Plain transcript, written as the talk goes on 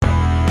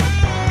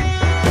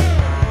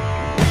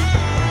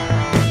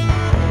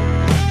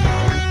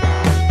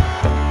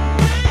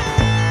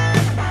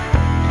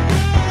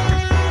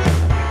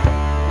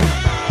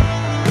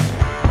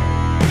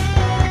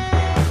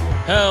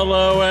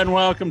and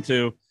welcome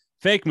to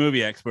Fake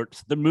Movie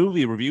Experts, the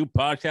movie review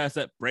podcast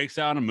that breaks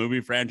down a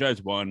movie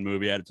franchise one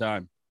movie at a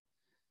time.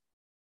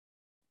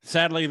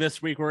 Sadly,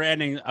 this week we're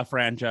ending a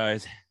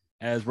franchise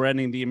as we're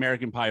ending the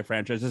American Pie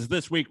franchise.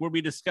 This week we'll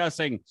be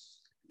discussing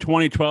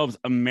 2012's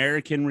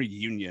American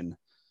Reunion.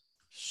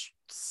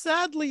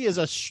 Sadly is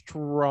a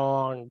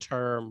strong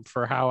term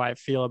for how I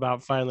feel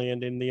about finally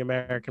ending the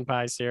American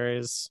Pie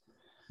series.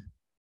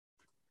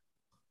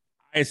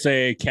 I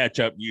say catch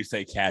up, you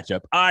say catch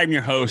up. I'm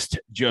your host,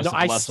 Joseph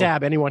I Lessel.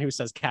 stab anyone who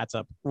says cats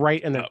up right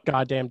in their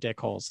goddamn dick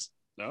holes.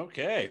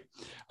 Okay.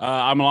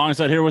 I'm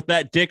alongside here with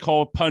that dick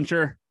hole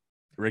puncher,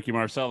 Ricky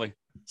Marcelli.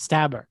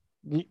 Stabber.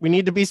 We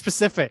need to be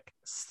specific.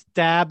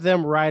 Stab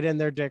them right in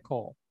their dick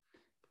hole.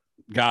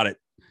 Got it.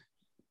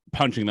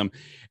 Punching them.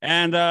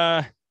 And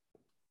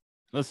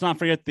let's not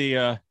forget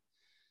the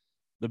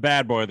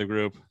bad boy of the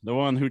group, the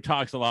one who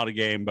talks a lot of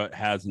game but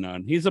has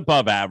none. He's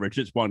above average.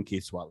 It's one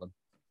Keith Swetland.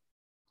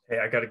 Hey,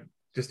 I got to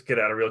just get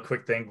out a real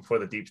quick thing before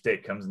the deep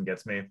state comes and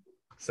gets me.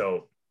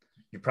 So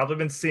you've probably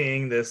been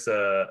seeing this,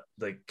 the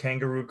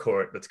kangaroo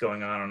court that's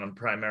going on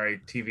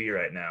primary TV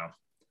right now.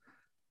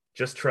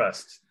 Just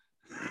trust.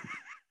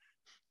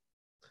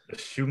 The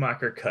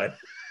Schumacher cut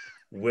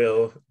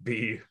will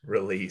be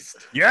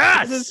released.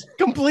 Yes! This is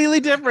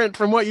completely different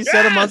from what you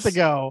said a month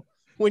ago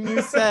when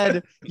you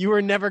said you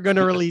were never going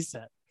to release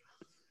it.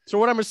 So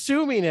what I'm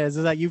assuming is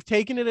that you've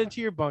taken it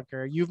into your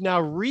bunker. You've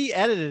now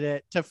re-edited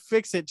it to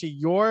fix it to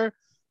your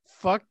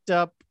fucked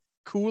up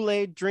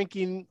Kool-Aid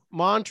drinking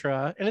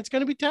mantra, and it's going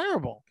to be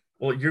terrible.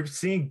 Well, you're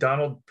seeing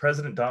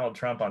President Donald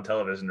Trump on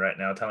television right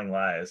now telling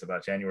lies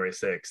about January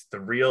 6th. The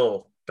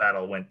real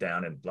battle went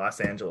down in Los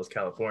Angeles,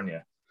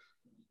 California.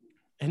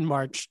 In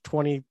March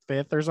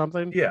 25th or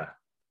something? Yeah.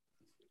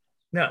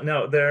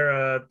 No,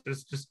 they're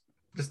just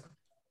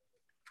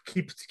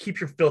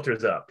keep your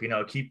filters up,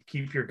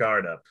 keep your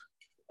guard up.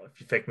 If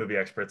you fake movie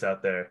experts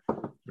out there,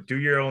 do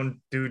your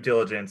own due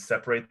diligence,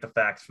 separate the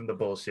facts from the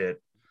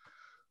bullshit.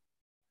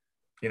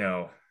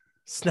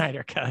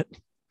 Snyder cut.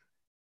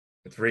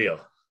 It's real.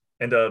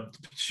 And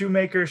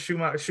Shoemaker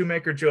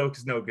joke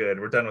is no good.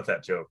 We're done with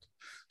that joke.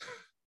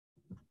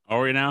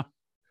 Are we now?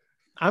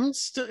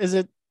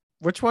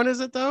 Which one is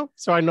it though?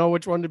 So I know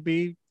which one to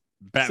be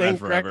Batman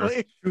Forever.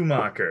 Correctly.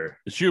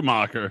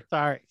 Schumacher.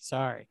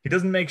 Sorry. He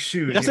doesn't make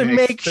shoes. He doesn't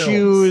make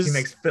shoes. He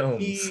makes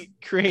films. He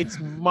creates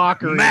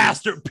mockeries.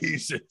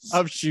 Masterpieces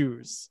of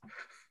shoes.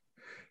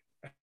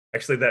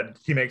 Actually, that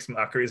he makes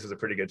mockeries is a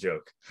pretty good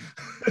joke.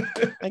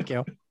 Thank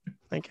you.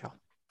 But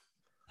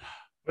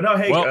no,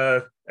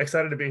 hey,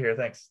 excited to be here.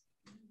 Thanks.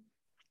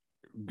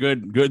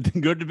 Good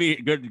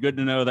to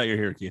know that you're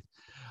here, Keith.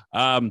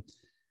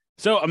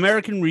 So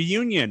American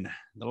Reunion,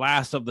 the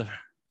last of the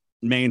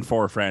main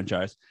four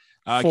franchise.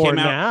 For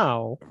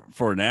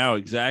now,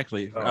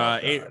 exactly.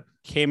 It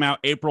came out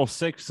April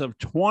 6th of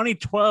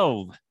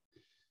 2012.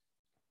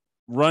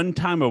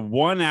 Runtime of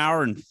 1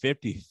 hour and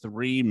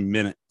 53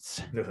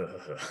 minutes.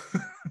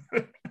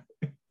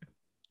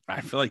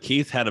 I feel like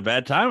Keith had a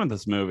bad time with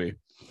this movie.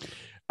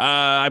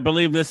 I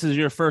believe this is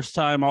your first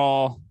time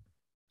all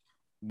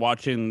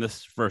watching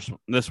this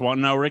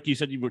one. No, Rick, you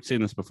said you've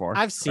seen this before.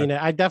 I've seen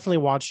it. I definitely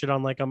watched it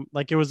on like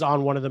it was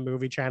on one of the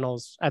movie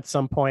channels at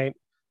some point,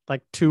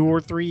 like 2 or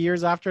 3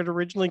 years after it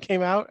originally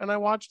came out, and I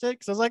watched it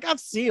because I was like, I've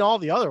seen all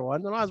the other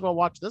ones. I might as well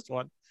watch this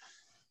one.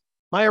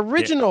 My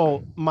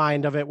original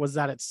mind of it was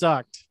that it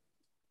sucked.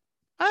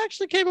 I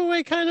actually came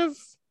away kind of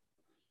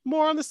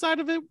more on the side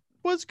of it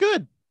was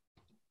good,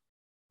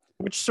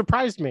 which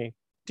surprised me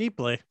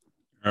deeply.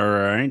 All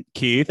right,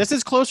 Keith. This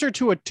is closer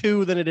to a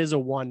 2 than it is a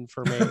 1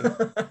 for me.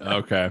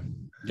 Okay,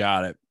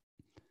 got it.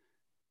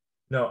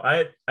 No,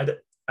 I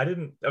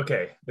didn't.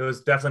 Okay, it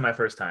was definitely my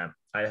first time.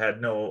 I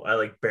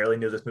barely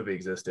knew this movie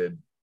existed.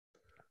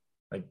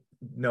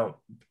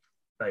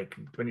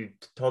 When you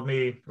told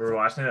me we were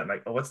watching it, I'm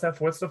like, oh, what's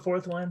that? What's the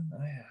fourth one?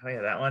 Oh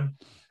yeah, that one.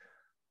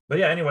 But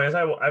yeah, anyways,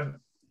 I've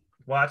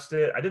watched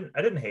it. I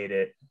didn't hate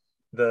it.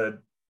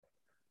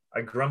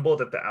 I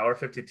grumbled at the hour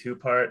 52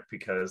 part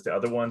because the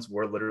other ones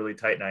were literally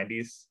tight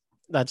 90s.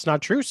 That's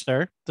not true,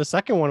 sir. The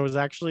second one was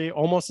actually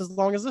almost as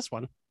long as this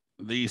one.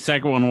 The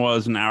second one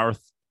was an hour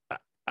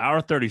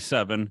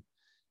 37.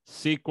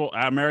 Sequel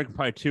American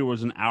Pie 2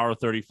 was an hour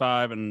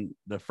 35, and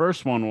the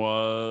first one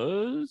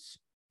was,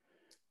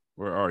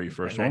 where are you?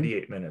 First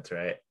 98 minutes,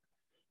 right?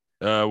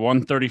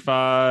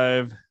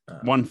 135,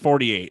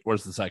 148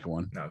 was the second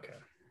one. Okay.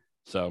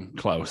 So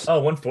close. Oh,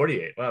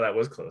 148. Wow, that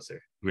was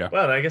closer. Yeah.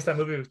 Well, I guess that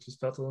movie just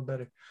felt a little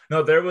better.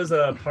 No, there was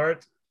a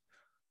part,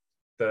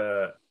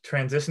 the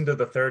transition to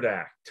the third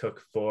act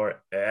took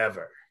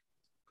forever.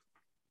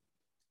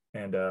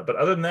 And but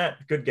other than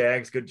that, good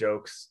gags, good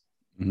jokes.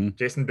 Mm-hmm.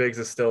 Jason Biggs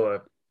is still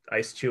a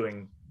ice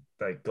chewing,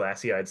 like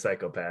glassy-eyed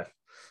psychopath.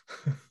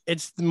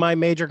 It's my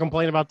major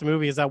complaint about the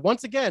movie is that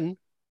once again,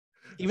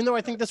 even though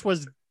I think this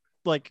was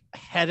like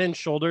head and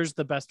shoulders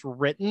the best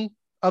written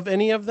of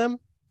any of them,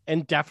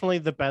 and definitely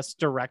the best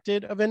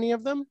directed of any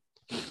of them,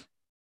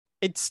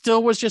 it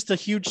still was just a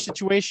huge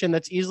situation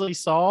that's easily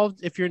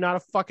solved if you're not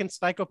a fucking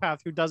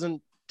psychopath who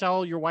doesn't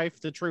tell your wife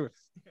the truth.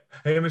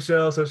 Hey,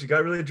 Michelle. So she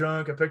got really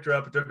drunk. I picked her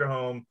up and took her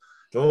home.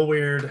 It's a little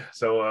weird.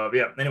 So,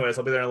 yeah. Anyways,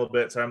 I'll be there in a little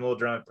bit. Sorry, I'm a little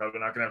drunk. Probably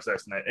not going to have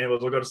sex tonight.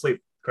 Anyways, we'll go to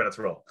sleep. Credits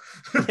roll.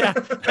 Yeah.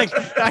 Like,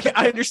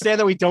 I understand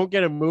that we don't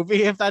get a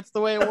movie if that's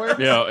the way it works.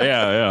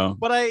 Yeah.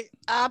 But I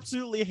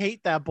absolutely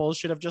hate that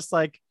bullshit of just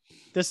like,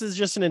 this is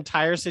just an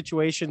entire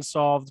situation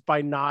solved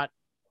by not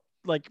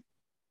like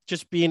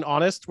just being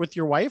honest with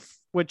your wife,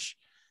 which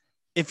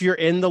if you're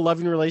in the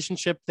loving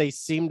relationship, they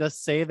seem to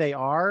say they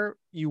are,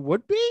 you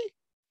would be.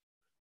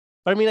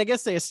 But I mean, I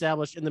guess they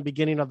established in the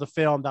beginning of the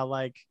film that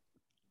like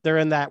they're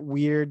in that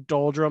weird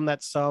doldrum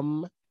that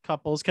some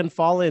couples can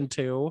fall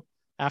into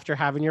after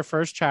having your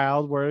first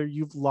child, where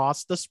you've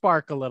lost the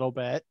spark a little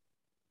bit.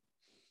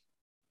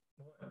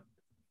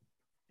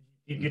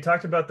 You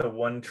talked about the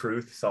one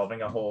truth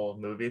solving a whole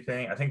movie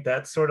thing. I think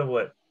that's sort of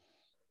what,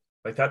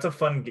 like, that's a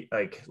fun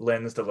like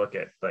lens to look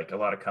at like a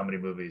lot of comedy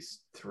movies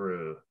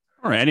through,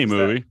 or any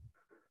movie,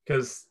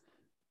 because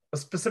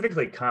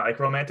specifically like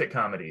romantic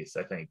comedies,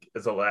 I think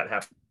is a lot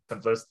happens.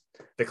 There's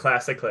the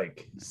classic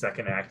like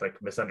second act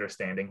like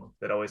misunderstanding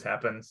that always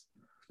happens.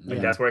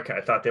 Like that's where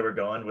I thought they were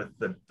going with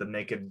the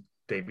naked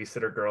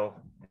babysitter girl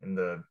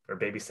or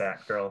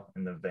babysat girl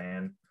in the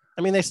van.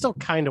 I mean, they still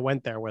kind of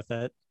went there with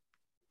it.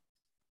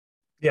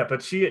 Yeah,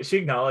 but she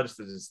acknowledged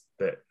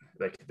that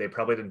like they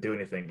probably didn't do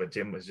anything, but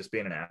Jim was just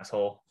being an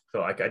asshole.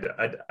 So I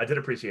did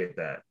appreciate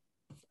that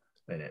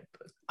in it.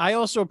 But. I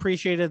also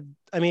appreciated,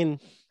 I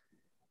mean,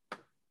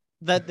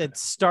 that it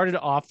started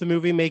off the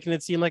movie making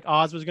it seem like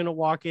Oz was going to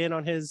walk in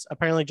on his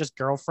apparently just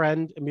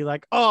girlfriend and be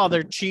like, oh,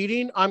 they're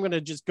cheating. I'm going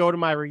to just go to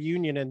my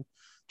reunion and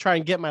try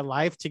and get my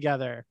life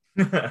together.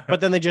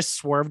 But then they just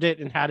swerved it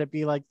and had it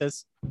be like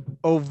this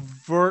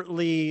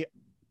overtly,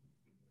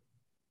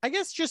 I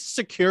guess, just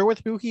secure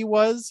with who he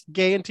was,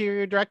 gay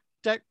interior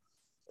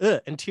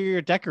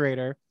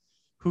decorator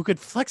who could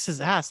flex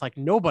his ass like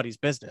nobody's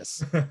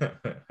business.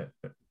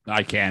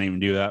 I can't even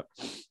do that.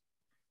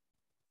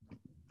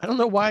 I don't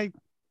know why.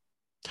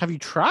 Have you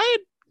tried?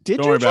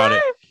 Don't worry about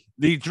it.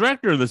 The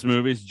director of this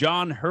movie is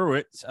John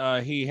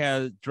Hurwitz. He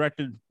has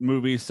directed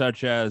movies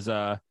such as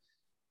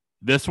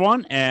this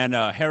one and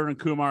Harold and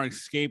Kumar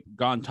Escape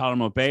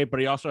Guantanamo Bay, but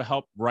he also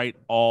helped write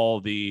all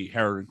the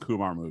Harold and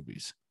Kumar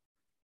movies.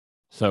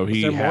 So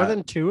is there more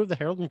than 2 of the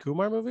Harold and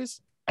Kumar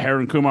movies? Harold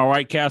and Kumar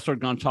White Castle,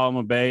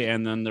 Guantanamo Bay,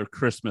 and then their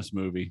Christmas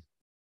movie.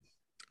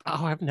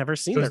 Oh, I've never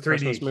seen their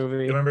Christmas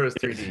movie. I remember it was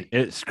 3D.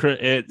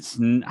 It's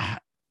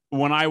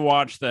when I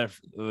watched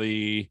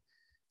the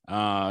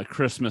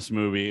Christmas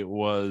movie, it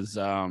was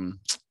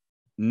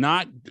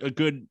not a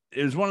good.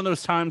 It was one of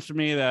those times for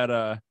me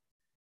that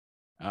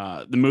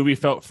the movie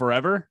felt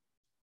forever.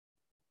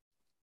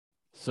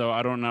 So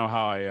I don't know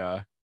how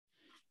I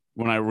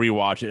when I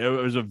rewatch it, it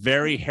was a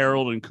very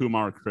Harold and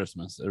Kumar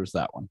Christmas. There was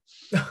that one.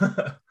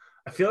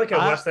 I feel like I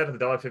watched that at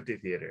the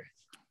 $1.50 theater.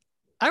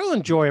 I will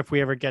enjoy if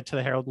we ever get to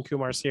the Harold and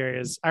Kumar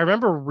series. I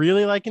remember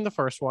really liking the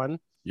first one.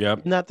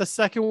 Yep. And that the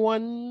second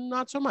one,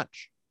 not so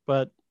much.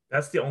 But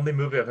that's the only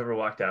movie I've ever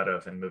walked out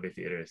of in movie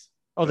theaters.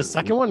 Oh, the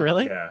second one,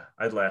 really? Yeah,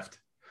 I left.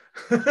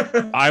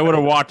 I would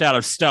have walked out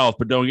of stealth,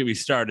 but don't get me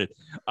started.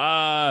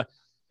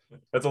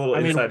 That's a little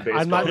inside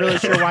baseball. I'm not really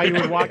sure why you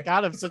would walk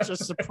out of such a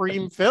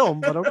supreme film,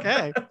 but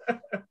okay.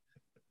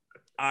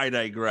 I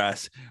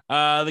digress.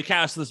 The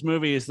cast of this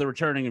movie is the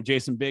returning of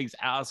Jason Biggs,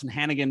 Allison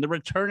Hannigan, the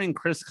returning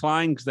Chris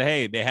Klein, because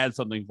they had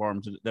something for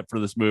him for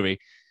this movie.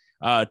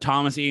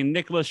 Thomas Ian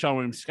Nicholas, Sean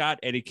William Scott,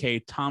 Eddie K.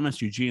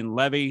 Thomas, Eugene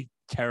Levy,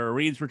 Tara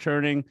Reid's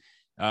returning.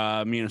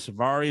 Mina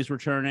Savari is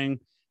returning.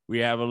 We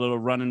have a little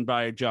run-in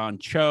by John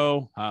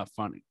Cho,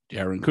 funny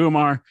Darren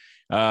Kumar.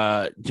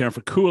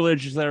 Jennifer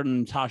Coolidge is there.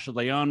 Natasha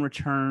Leon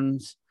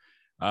returns.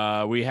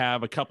 We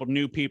have a couple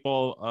new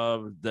people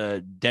of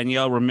the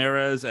Danielle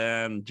Ramirez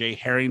and Jay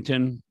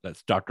Harrington.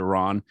 That's Dr.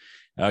 Ron.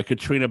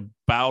 Katrina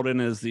Bowden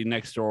is the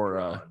next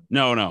door.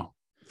 No.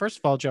 First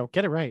of all, Joe,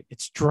 get it right.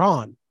 It's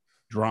Drawn.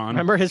 Drawn.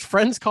 Remember, his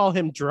friends call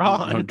him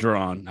Drawn. Oh,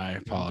 Drawn. I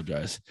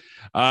apologize.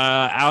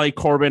 Allie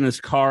Corbin is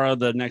Cara,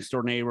 the next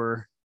door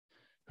neighbor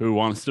who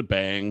wants to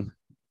bang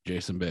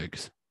Jason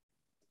Biggs.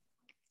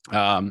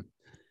 Let's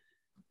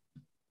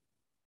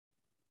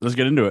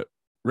get into it.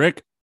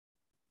 Rick?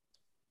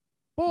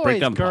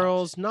 Boys,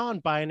 girls,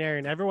 non-binary,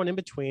 and everyone in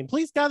between,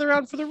 please gather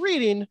around for the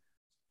reading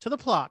to the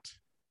plot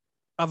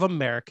of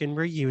American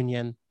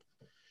Reunion.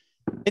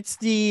 It's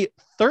the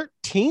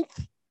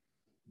 13th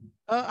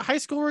high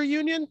school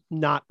reunion,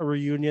 not a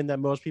reunion that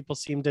most people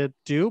seem to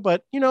do,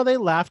 but, they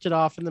laughed it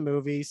off in the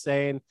movie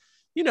saying,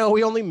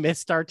 we only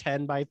missed our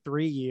 10 by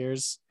 3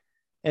 years.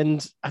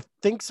 And I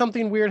think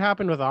something weird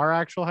happened with our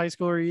actual high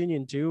school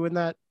reunion too in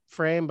that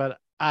frame, but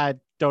I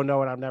don't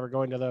know, and I'm never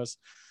going to those.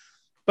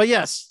 But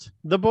yes,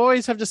 the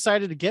boys have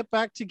decided to get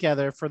back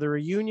together for the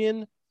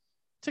reunion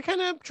to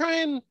kind of try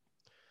and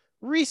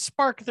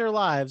re-spark their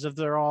lives if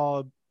they're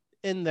all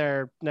in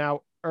their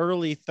now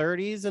early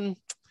 30s, and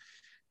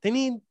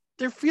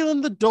they're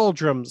feeling the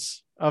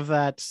doldrums of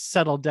that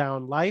settled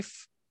down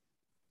life.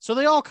 So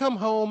they all come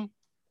home.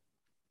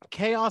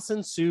 Chaos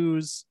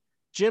ensues.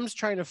 Jim's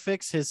trying to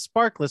fix his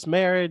sparkless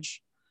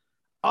marriage.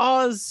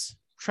 Oz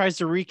tries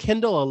to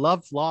rekindle a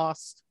love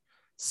lost.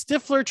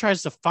 Stifler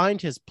tries to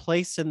find his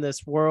place in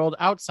this world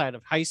outside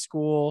of high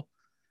school.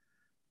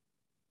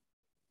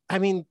 I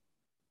mean,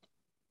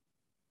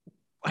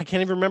 I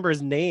can't even remember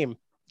his name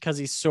because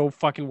he's so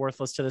fucking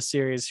worthless to the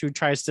series.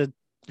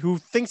 Who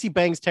thinks he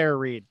bangs Tara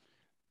Reid?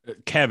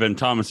 Kevin,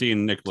 Thomas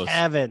Ian Nicholas.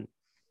 Kevin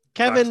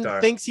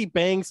Rockstar. thinks he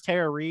bangs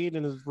Tara Reid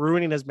and is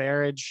ruining his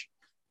marriage.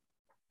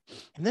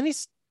 And then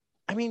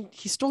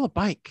he stole a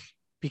bike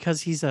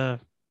because he's a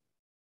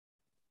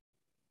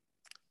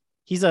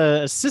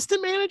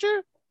assistant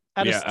manager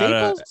at a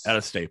Staples. At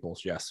a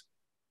Staples, yes.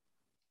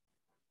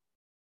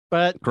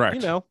 But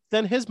Correct.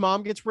 Then his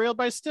mom gets railed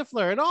by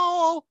Stifler and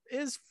all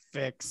is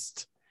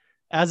fixed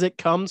as it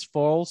comes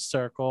full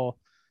circle.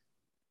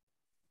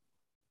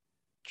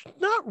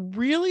 Not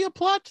really a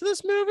plot to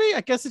this movie.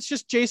 I guess it's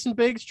just Jason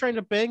Biggs trying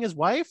to bang his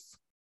wife.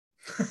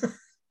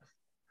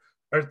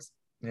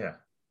 Yeah.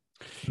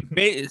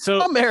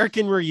 So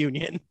American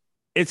Reunion.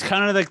 it's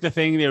kind of like the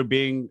thing they're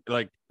being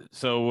like,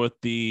 so with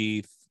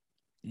the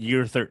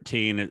year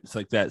 13, it's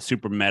like that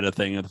super meta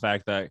thing of the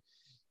fact that,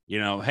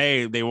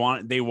 hey, they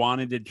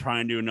wanted to try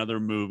and do another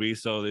movie.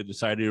 So they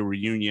decided to do a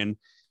reunion,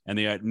 and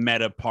the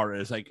meta part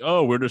is like,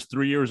 oh, we're just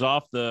 3 years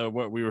off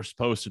what we were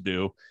supposed to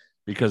do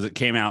because it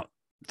came out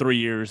 3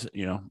 years,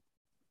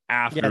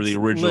 after the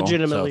original.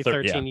 Legitimately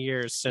 13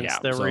 years since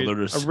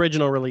the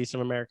original release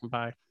of American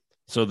Pie.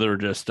 So they're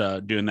just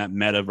doing that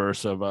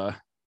metaverse of,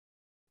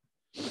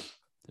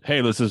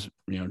 hey, let's just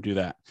do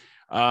that.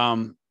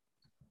 I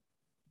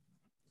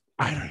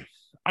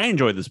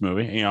enjoyed this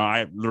movie.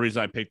 The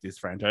reason I picked this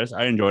franchise,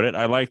 I enjoyed it.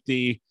 I like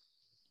the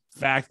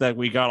fact that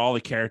we got all the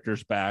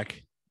characters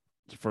back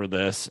for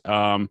this.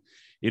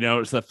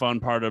 It's the fun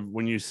part of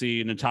when you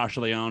see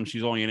Natasha Lyonne.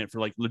 She's only in it for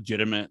like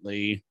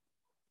legitimately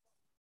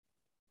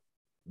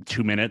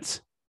 2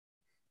 minutes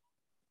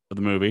of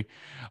the movie.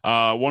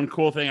 One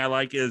cool thing I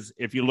like is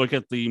if you look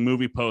at the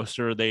movie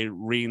poster, they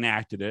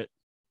reenacted it.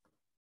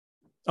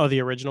 Oh,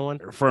 the original one?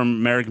 From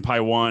American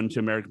Pie 1 to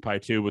American Pie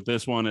 2. With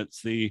this one,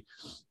 it's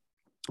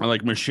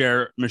like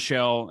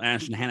Michelle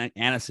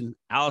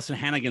Allison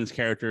Hannigan's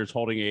character is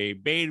holding a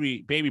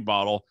baby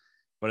bottle,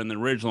 but in the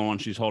original one,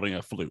 she's holding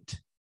a flute.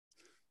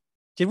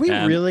 Did we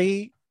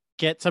really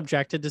get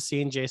subjected to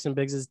seeing Jason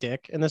Biggs'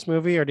 dick in this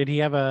movie, or did he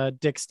have a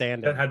dick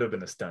stand-in? That had to have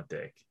been a stunt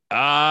dick.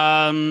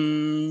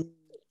 Because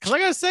I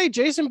gotta say,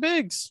 Jason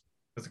Biggs,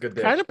 it's a good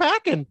dick. Kind of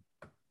packing.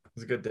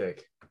 It's a good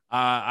dick.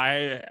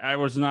 I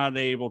was not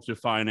able to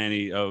find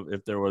any of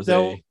if there was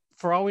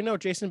for all we know,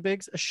 Jason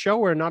Biggs, a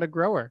shower, not a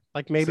grower.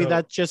 Like maybe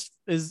that just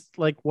is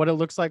like what it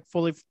looks like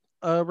fully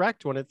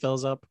wrecked when it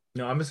fills up.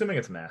 No, I'm assuming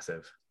it's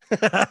massive.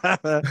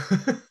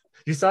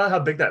 You saw how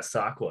big that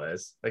sock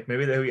was. Like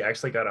maybe we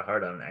actually got a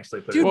hard on and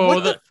actually put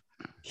it.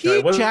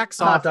 He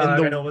jacks off in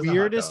the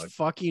weirdest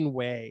fucking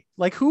way.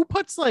 Like who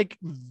puts like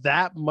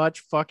that much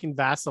fucking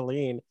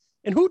Vaseline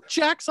and who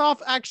jacks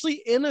off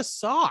actually in a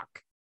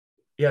sock?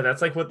 Yeah,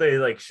 that's like what they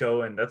like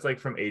show, and that's like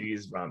from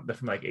 80s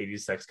from like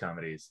 80s sex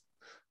comedies,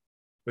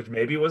 which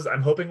maybe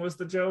I'm hoping was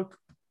the joke.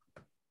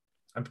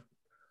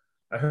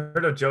 I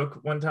heard a joke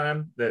one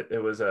time that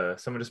it was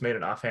someone just made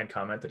an offhand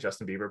comment that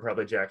Justin Bieber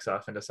probably jacks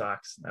off into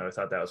socks. I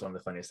thought that was one of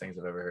the funniest things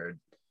I've ever heard.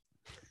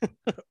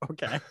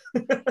 Okay.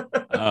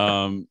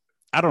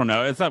 I don't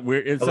know. It's not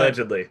weird. It's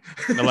allegedly.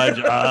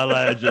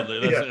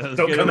 Allegedly.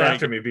 Don't come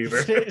after me,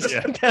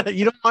 Bieber.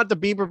 You don't want the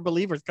Bieber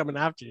believers coming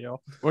after you.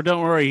 Well,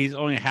 don't worry. He's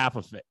only half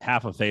a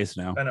face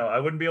now. I know. I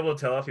wouldn't be able to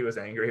tell if he was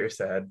angry or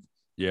sad.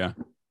 Yeah.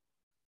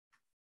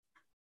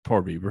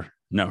 Poor Bieber.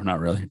 No, not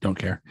really. Don't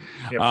care.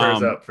 Yeah,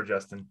 prayers up for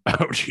Justin.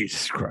 Oh,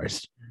 Jesus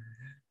Christ.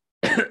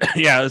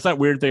 Yeah, it's that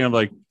weird thing of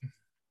like,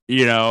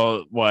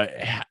 what?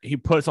 He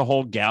puts a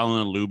whole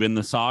gallon of lube in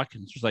the sock,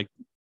 and it's just like,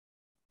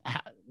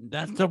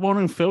 that won't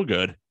even feel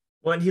good.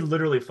 Well, and he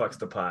literally fucks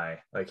the pie.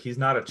 Like he's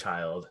not a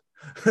child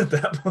at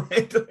that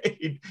point.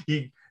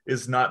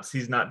 He's not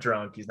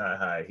drunk. He's not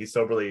high. He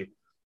soberly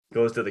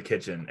goes to the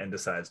kitchen and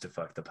decides to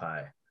fuck the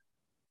pie.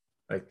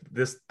 Like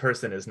this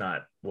person is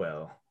not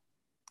well.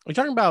 Are you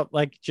talking about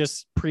like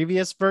just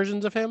previous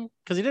versions of him?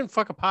 Because he didn't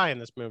fuck a pie in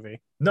this movie.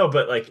 No,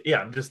 but like,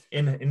 yeah, just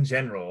in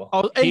general.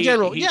 Oh, in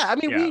general. Yeah. I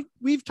mean,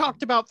 we've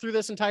talked about through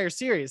this entire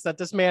series that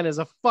this man is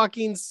a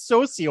fucking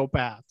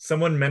sociopath.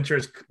 Someone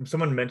mentions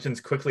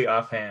quickly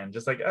offhand,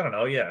 just like, I don't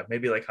know. Yeah.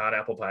 Maybe like hot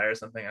apple pie or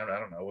something. I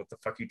don't know. What the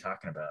fuck are you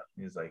talking about?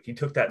 He's like, he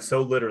took that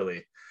so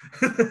literally.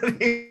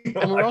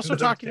 And we're also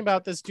talking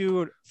about this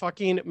dude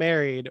fucking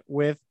married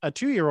with a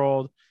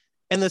 2-year-old.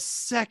 And the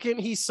second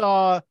he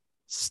saw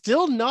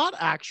still not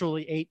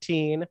actually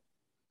 18,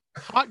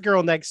 hot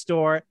girl next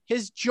door,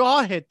 his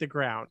jaw hit the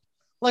ground.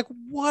 Like,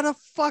 what a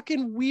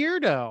fucking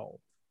weirdo.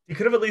 You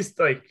could have at least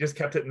like just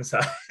kept it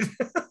inside.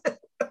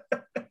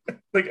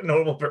 Like a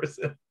normal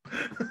person.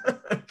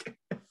 Like,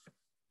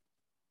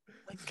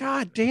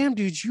 god damn,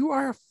 dude, you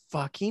are a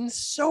fucking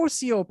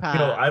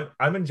sociopath.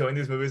 I'm enjoying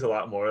these movies a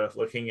lot more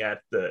looking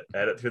at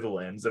it through the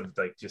lens of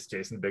like just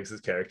Jason Biggs'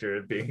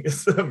 character being a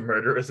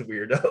murderous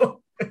weirdo.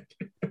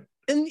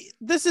 And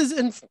this is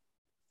in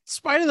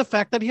spite of the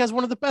fact that he has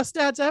one of the best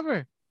dads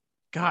ever.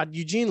 God,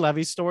 Eugene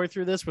Levy's story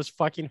through this was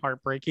fucking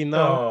heartbreaking,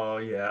 though. Oh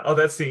yeah. Oh,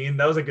 that scene.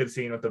 That was a good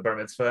scene with the bar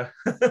mitzvah.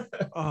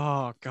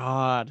 Oh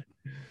God.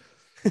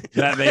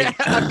 That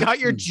I've got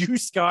your Jew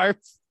scarf.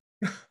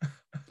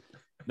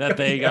 that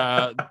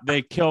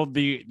they killed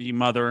the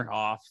mother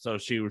off, so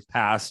she was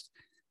passed.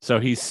 So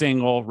he's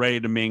single, ready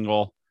to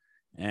mingle,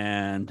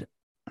 and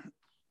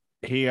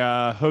he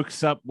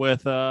hooks up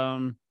with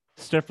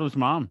Stifler's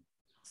mom.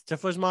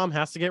 Stifler's mom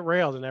has to get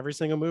railed in every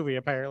single movie,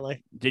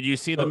 apparently. Did you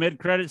see the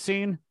mid-credit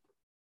scene?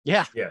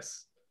 Yeah.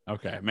 Yes.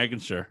 Okay, making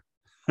sure.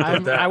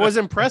 I was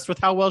impressed with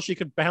how well she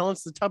could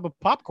balance the tub of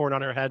popcorn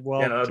on her head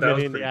while that was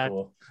committing pretty the act.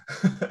 cool.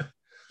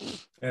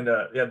 And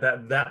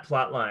that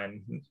plot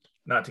line,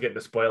 not to get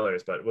into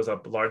spoilers, but was a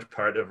large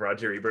part of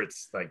Roger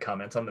Ebert's like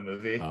comments on the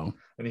movie. Oh.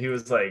 And he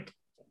was like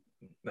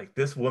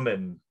this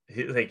woman,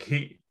 his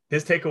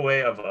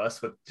takeaway of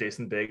Us with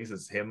Jason Biggs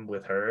is him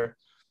with her,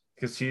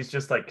 because she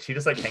just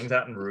hangs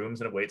out in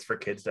rooms and waits for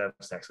kids to have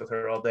sex with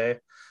her all day.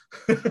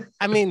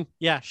 I mean,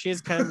 yeah, she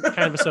is kind of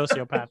a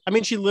sociopath. I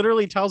mean, she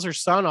literally tells her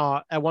son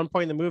at one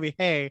point in the movie,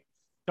 "Hey,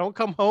 don't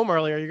come home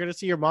early, or you're going to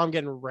see your mom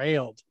getting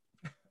railed."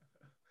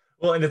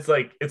 Well, and it's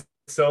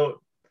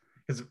so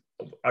because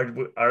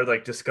our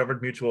like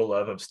discovered mutual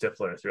love of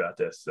Stifler throughout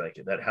this, like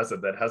that has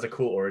a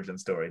cool origin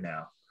story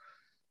now.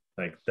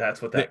 Like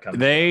that's what that comes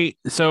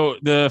from. So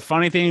the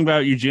funny thing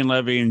about Eugene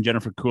Levy and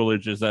Jennifer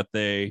Coolidge is that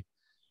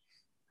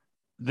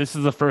this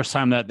is the first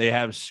time that they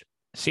have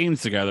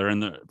scenes together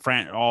in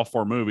all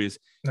 4 movies.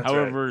 That's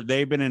However, right.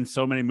 they've been in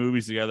so many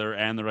movies together,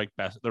 and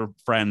they're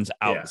friends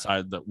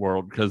outside the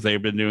world, because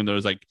they've been doing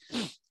those like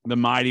The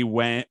Mighty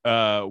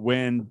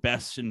Wind,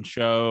 Best in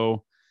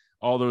Show,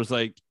 all those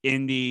like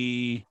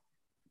indie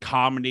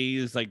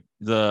comedies, like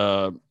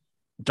the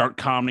dark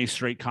comedy,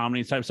 straight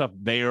comedy type stuff.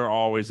 They are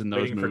always in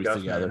those Waiting for movies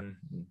together. Guffman.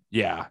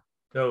 Yeah.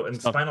 So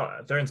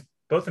they're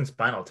both in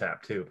Spinal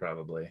Tap too,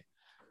 probably.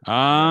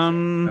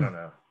 I I don't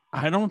know.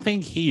 I don't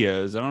think he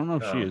is. I don't know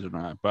if she is or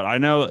not, but I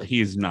know that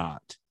he's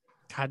not.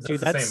 God,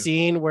 dude, that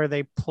scene where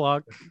they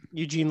pluck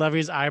Eugene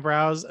Levy's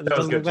eyebrows and it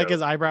doesn't look like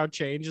his eyebrow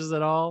changes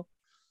at all.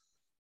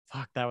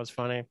 Fuck, that was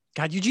funny.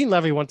 God, Eugene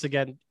Levy, once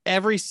again,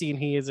 every scene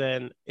he is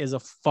in is a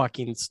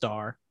fucking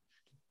star.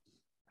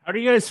 How do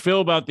you guys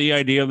feel about the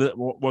idea that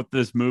what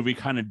this movie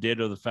kind of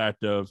did, of the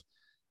fact of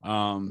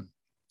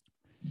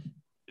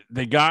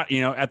they got,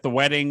 at the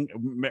wedding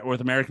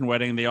with American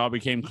Wedding, they all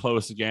became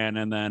close again.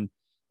 And then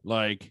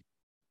like,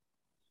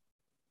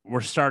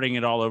 we're starting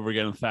it all over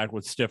again. In fact,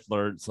 with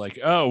Stifler, it's like,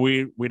 oh,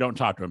 we don't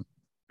talk to him,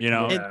 they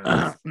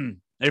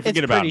forget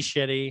It's about pretty him.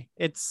 shitty.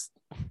 It's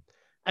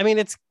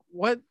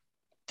what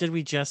did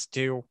we just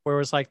do? Where it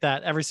was like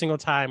that every single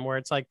time, where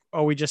it's like,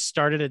 oh, we just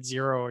started at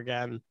 0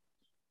 again.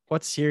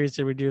 What series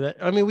did we do that?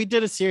 I mean, we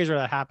did a series where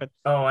that happened.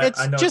 Oh, I know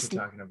what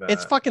you're talking about.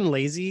 It's fucking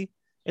lazy.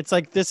 It's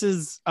like,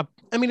 it's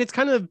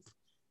kind of,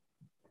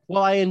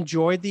 well, I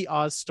enjoyed the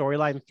Oz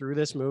storyline through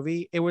this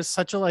movie. It was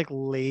such a like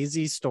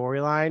lazy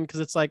storyline, because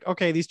it's like,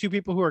 okay, these two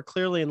people who are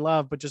clearly in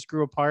love but just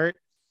grew apart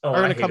are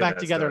going to come back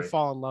together and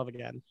fall in love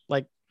again.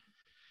 Like,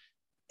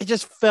 it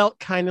just felt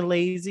kind of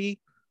lazy.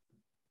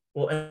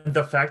 Well, and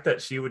the fact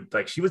that she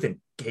was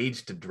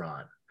engaged to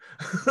Dron.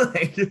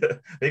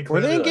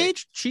 Were they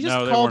engaged? She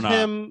just called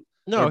him.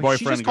 No,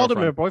 she just called him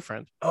her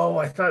boyfriend. Oh,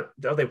 I thought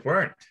they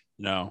weren't.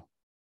 No.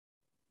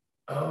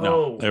 Oh,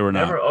 no, they were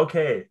not. Never.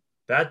 Okay,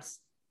 that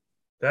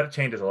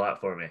changes a lot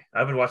for me.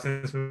 I've been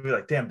watching this movie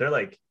like, damn,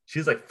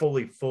 she's like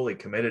fully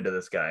committed to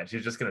this guy, and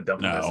she's just gonna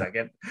dump him in a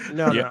second.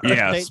 No,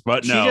 yes,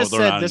 but no, she just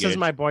said, "This engaged. is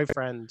my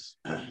boyfriend,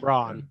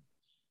 Ron."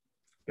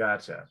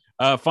 Gotcha.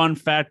 Fun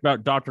fact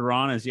about Dr.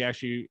 Ron is he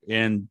actually,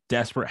 in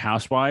Desperate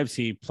Housewives,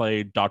 he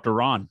played Dr.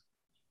 Ron.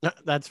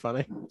 That's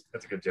funny.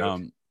 That's a good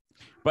joke.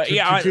 But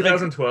to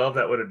 2012,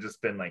 that would have just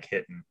been like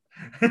hitting.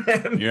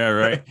 Yeah,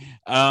 right.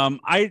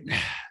 I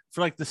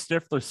for like the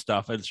Stifler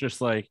stuff, it's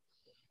just like,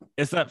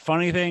 it's that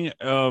funny thing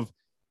of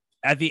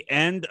at the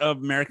end of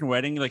American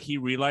Wedding, like he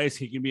realized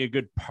he can be a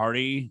good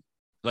party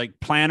like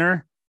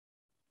planner,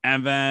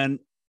 and then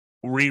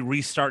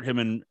restart him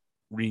in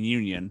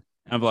Reunion.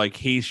 Of like,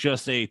 he's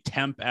just a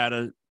temp at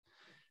a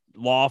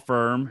law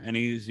firm, and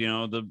he's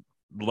the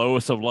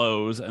lowest of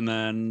lows, and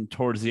then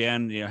towards the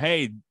end,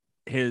 hey,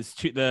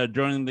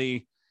 during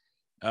the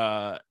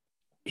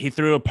he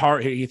throws a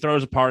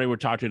party. We'll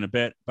talk to you in a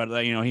bit, but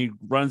he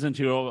runs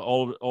into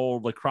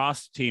old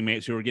lacrosse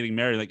teammates who are getting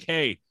married. Like,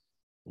 hey,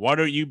 why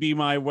don't you be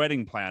my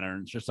wedding planner?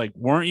 And it's just like,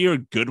 weren't you a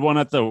good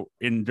one during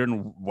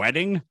the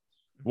wedding?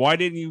 Why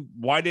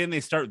didn't they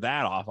start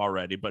that off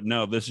already? But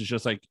no, this is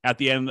just like at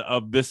the end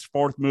of this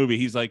 4th movie,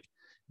 he's like,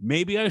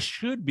 maybe I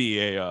should be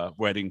a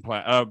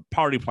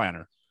party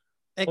planner.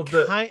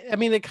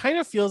 It kind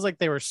of feels like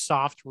they were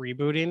soft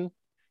rebooting,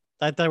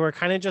 that they were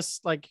kind of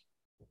just like,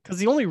 because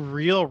the only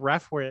real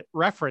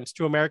reference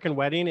to American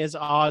Wedding is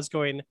Oz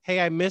going, "Hey,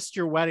 I missed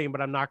your wedding,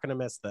 but I'm not going to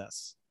miss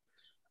this."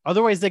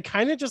 Otherwise, they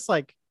kind of just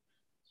like,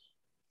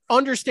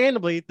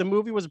 understandably, the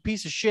movie was a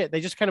piece of shit. They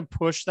just kind of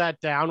pushed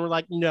that down. We're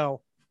like, no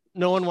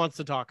one wants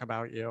to talk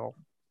about you.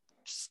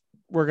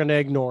 We're going to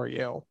ignore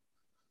you.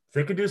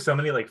 They could do so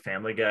many like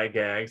Family Guy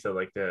gags that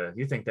like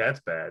you think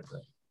that's bad,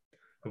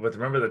 but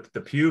remember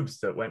the pubes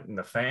that went in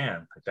the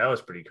fan, like that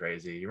was pretty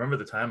crazy. You remember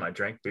the time I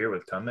drank beer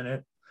with cum in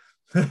it?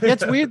 Yeah,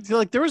 it's weird.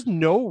 Like there was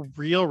no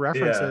real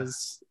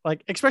references,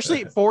 like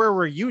especially for a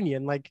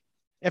reunion. Like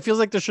it feels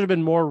like there should have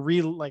been more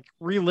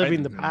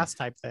reliving the past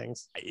type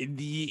things.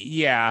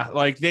 Yeah,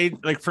 like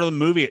for the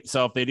movie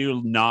itself, they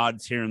do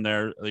nods here and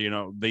there. You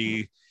know,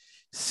 the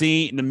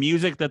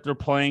music that they're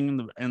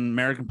playing in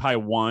American Pie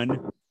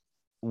 1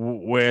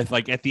 with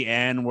like at the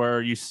end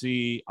where you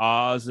see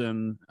Oz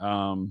and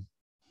I'm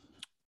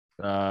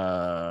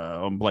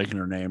blanking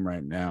her name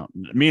right now.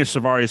 Mia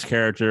Savari's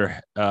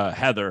character,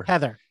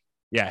 Heather.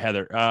 Yeah,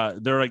 Heather.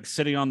 They're like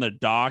sitting on the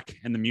dock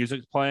and the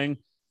music's playing.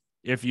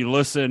 If you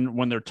listen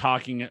when they're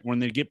talking, when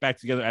they get back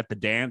together at the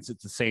dance,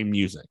 it's the same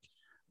music.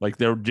 Like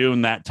they're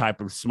doing that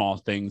type of small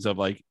things of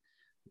like,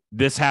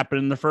 this happened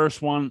in the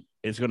first one,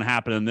 it's going to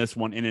happen in this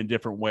one in a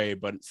different way,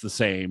 but it's the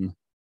same,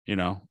 you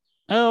know.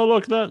 Oh,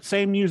 look, that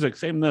same music,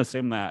 same this,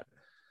 same that.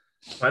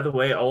 By the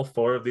way, all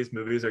 4 of these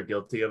movies are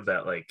guilty of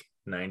that like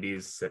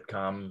 90s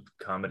sitcom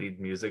comedy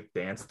music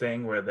dance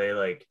thing where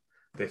they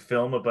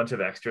film a bunch of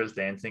extras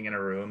dancing in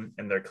a room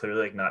and they're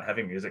clearly like not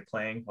having music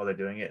playing while they're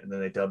doing it, and then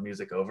they dub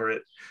music over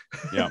it.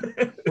 Yeah.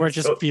 Where it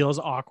just feels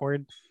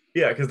awkward.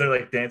 Yeah, because they're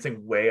like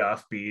dancing way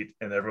off beat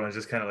and everyone's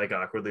just kind of like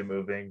awkwardly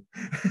moving.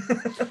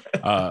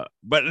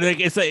 But like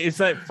it's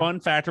that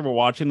fun factor of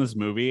watching this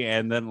movie,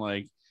 and then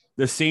like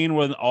the scene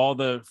when all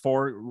the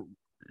 4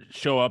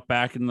 show up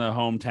back in the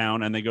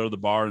hometown and they go to the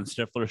bar and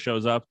Stifler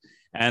shows up,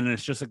 and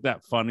it's just like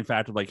that funny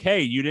factor of like,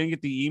 hey, you didn't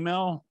get the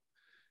email?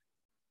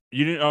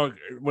 You didn't,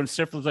 when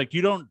Stifler's like,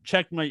 you don't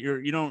check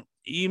you don't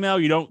email,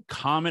 you don't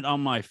comment on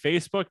my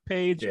Facebook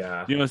page.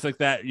 Yeah. You know, it's like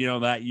that, you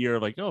know, that year,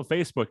 like, oh,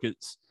 Facebook,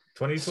 it's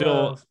 2012.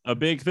 still a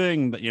big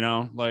thing that, you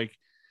know, like,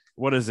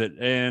 what is it?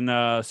 And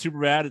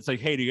Superbad, it's like,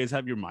 hey, do you guys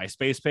have your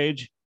MySpace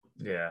page?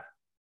 Yeah.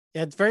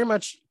 Yeah, it very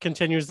much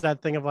continues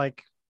that thing of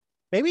like,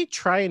 maybe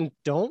try and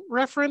don't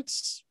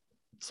reference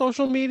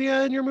social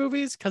media in your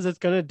movies because it's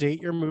going to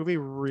date your movie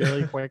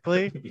really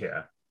quickly.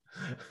 Yeah.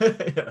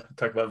 Yeah.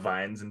 Talk about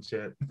vines and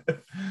shit.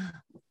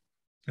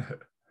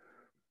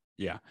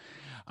 Yeah.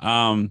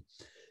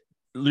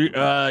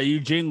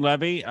 Eugene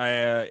Levy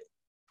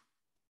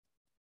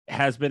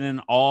has been in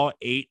all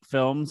 8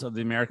 films of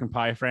the American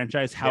Pie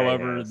franchise.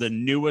 However, the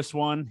newest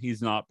one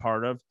he's not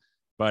part of,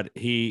 but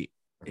he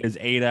is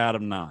 8 out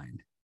of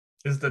 9.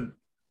 Is the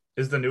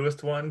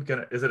newest one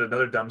is it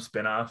another dumb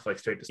spinoff like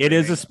Straight to Streaming? It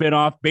is a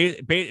spinoff.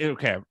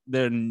 Okay,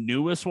 the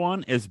newest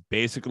one is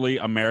basically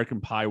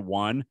American Pie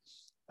 1.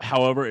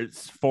 However,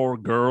 it's 4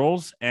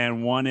 girls,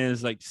 and one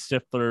is like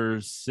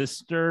Stifler's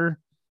sister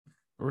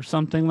or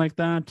something like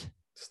that.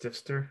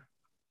 Stifster?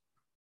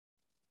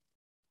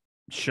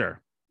 Sure.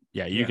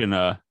 Yeah, you can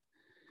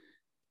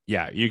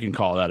you can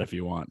call that if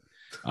you want.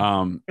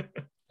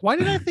 Why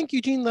did I think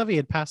Eugene Levy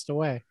had passed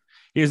away?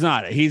 He's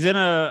not. He's in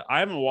I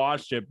haven't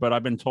watched it, but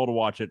I've been told to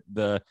watch it.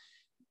 The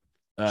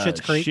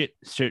Schitt's Creek.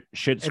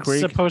 Schitt's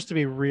Creek. It's supposed to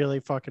be really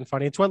fucking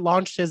funny. It's what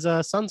launched his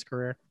son's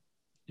career.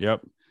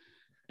 Yep.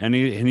 And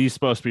he's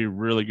supposed to be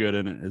really good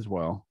in it as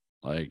well.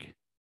 Like,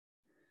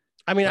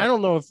 I mean, I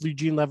don't know if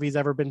Eugene Levy's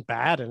ever been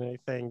bad in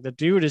anything. The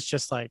dude is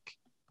just like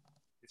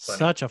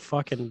such a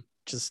fucking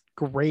just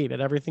great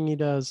at everything he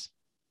does.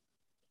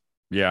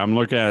 Yeah, I'm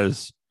looking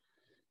at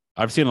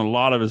I've seen a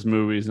lot of his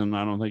movies, and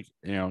I don't think,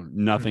 you know,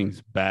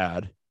 nothing's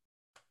bad.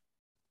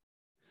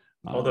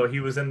 Although he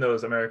was in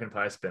those American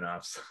Pie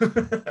spinoffs.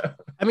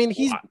 I mean,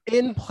 he's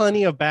in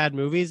plenty of bad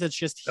movies. It's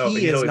just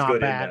he is not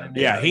bad.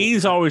 Yeah,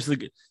 he's always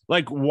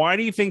like, why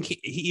do you think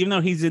even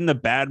though he's in the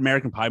bad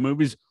American Pie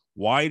movies,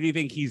 why do you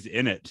think he's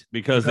in it?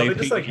 Because they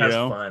just like has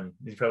fun.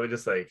 He's probably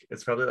just like,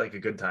 it's probably like a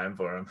good time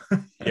for him.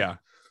 Yeah.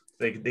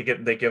 They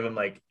give him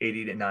like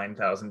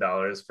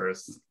 $89,000 for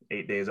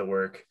 8 days of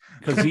work.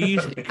 Because he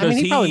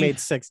probably made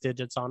 6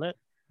 digits on it.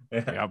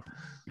 Yeah,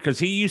 because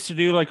he used to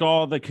do like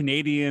all the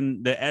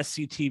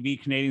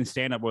SCTV Canadian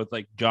stand-up with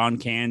like John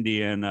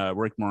Candy and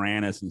Rick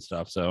Moranis and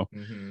stuff. So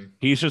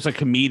he's just a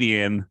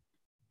comedian,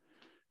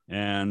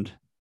 and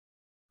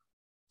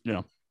you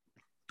know,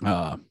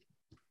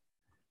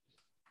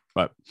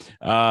 but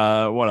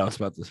what else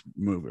about this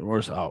movie?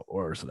 Where's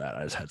that?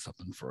 I just had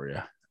something for you.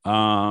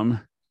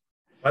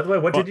 By the way,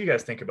 what did you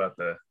guys think about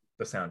the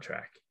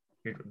soundtrack?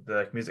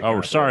 The music. Oh,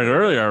 we're starting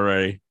early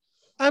already.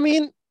 I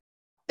mean,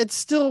 it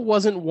still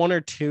wasn't 1 or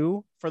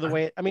 2 for the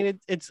way. I mean,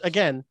 it's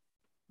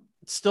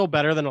still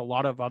better than a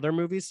lot of other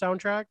movies'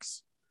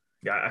 soundtracks.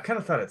 Yeah, I kind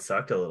of thought it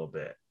sucked a little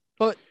bit.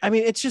 But I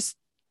mean, it's just,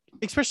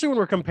 especially when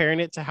we're comparing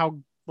it to how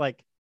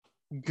like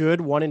good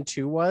 1 and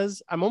 2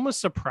 was. I'm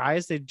almost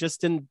surprised they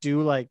just didn't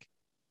do like,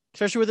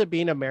 especially with it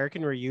being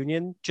American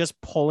Reunion, just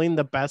pulling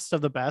the best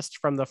of the best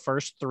from the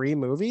first 3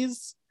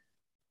 movies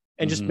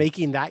and just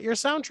making that your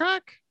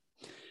soundtrack.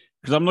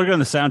 Because I'm looking at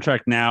the soundtrack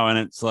now, and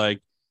it's like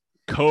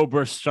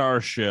Cobra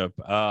Starship,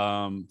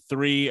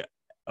 3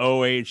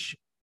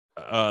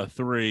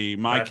 OH3,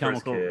 My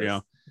Chemical, you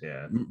know,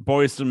 yeah,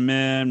 Boyz II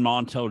Men,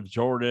 Montel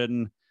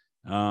Jordan,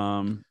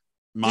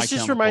 My This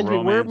just Chemical reminds me,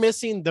 we're Romance.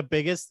 missing the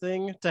biggest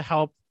thing to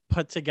help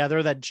put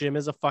together that Jim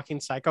is a fucking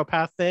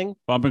psychopath thing.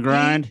 Bump and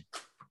Grind.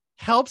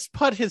 Helps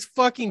put his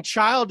fucking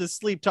child to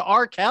sleep to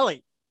R.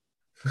 Kelly.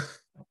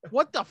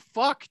 What the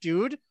fuck,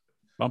 dude?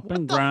 Bump What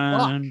and the fuck?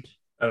 Grind.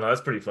 I don't know.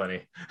 That's pretty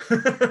funny.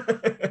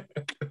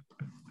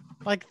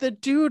 Like, the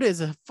dude is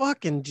a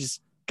fucking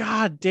just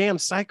goddamn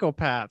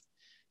psychopath.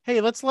 Hey,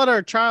 let's let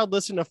our child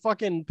listen to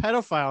fucking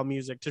pedophile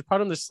music to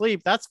put him to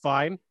sleep. That's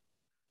fine.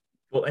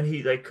 Well, and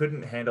he like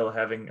couldn't handle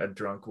having a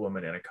drunk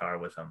woman in a car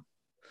with him.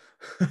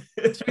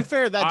 To be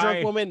fair, that drunk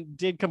I- woman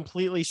did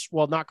completely,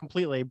 well, not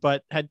completely,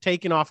 but had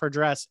taken off her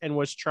dress and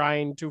was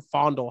trying to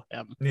fondle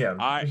him. Yeah,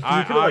 I'll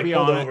be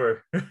pulled honest.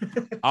 over.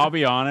 I'll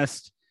be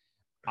honest.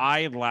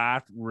 I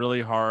laughed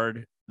really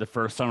hard the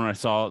first time when I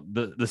saw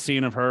the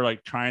scene of her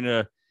like trying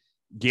to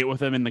get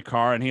with him in the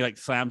car, and he like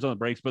slams on the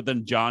brakes, but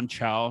then John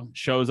Chow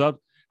shows up.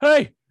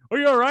 Hey, are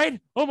you all right?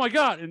 Oh my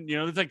god! And you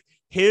know, it's like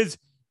his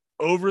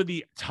over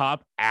the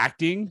top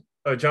acting.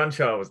 Oh, John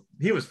Cho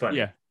was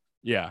funny.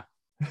 Yeah.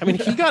 I mean,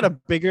 he got a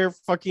bigger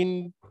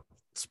fucking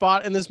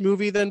spot in this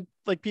movie than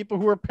like people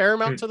who were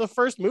paramount to the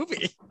first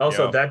movie.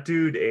 Also, Yeah. that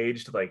dude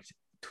aged like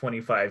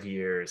 25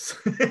 years.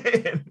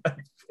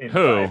 in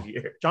Who? 5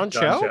 years. John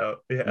Cho?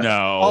 Yeah.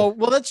 No.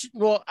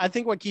 Oh, I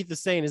think what Keith is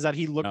saying is that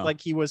he looked No. like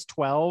he was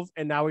 12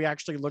 and now he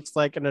actually looks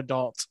like an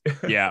adult.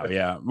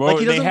 Yeah. Well, Like,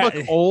 he they doesn't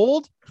look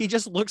old. He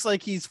just looks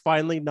like he's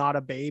finally not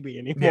a baby Yeah,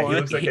 anymore. he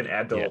looks like an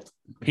adult.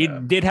 He Yeah.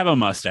 did have a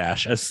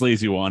mustache, a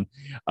sleazy one.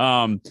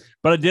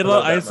 But I did I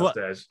love. love I that just, lo-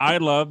 mustache. I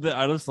love that.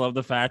 I just love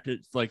the fact that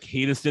like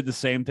he just did the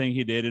same thing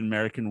he did in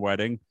American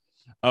Wedding.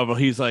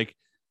 He's like,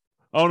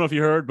 I don't know if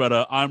you heard,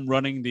 but I'm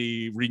running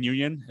the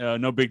reunion.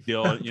 No big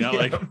deal. You know,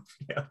 like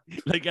yeah.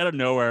 like out of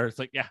nowhere, it's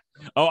like, yeah.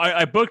 Oh,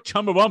 I booked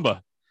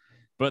Chumbawamba,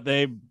 but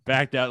they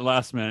backed out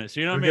last minute. So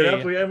you know We what I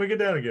get mean? up, we get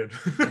down again.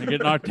 I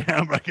get knocked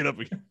down, but I get up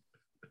again.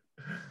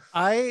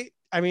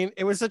 I mean,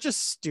 it was such a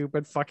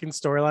stupid fucking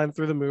storyline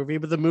through the movie,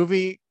 but the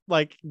movie,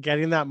 like,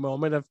 getting that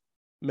moment of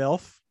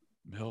MILF.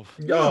 MILF.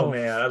 Oh No.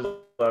 man, I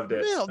loved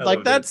it. MILF. I Like,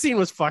 loved that it. scene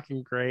was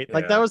fucking great.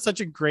 Like, Yeah. that was such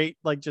a great,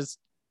 like, just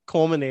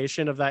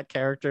culmination of that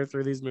character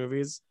through these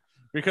movies.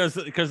 Because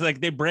like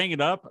they bring it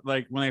up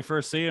like when they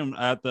first see him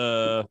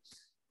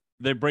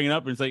they bring it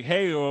up and it's like,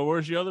 hey, well,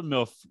 where's the other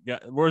MILF guy?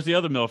 Where's the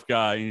other MILF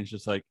guy? And he's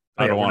just like,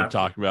 I Yeah, don't we're want not- to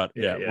talk about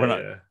it. Yeah,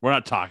 We're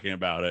not talking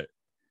about it.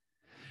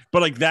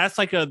 But like that's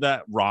like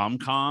that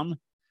rom-com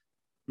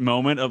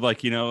moment of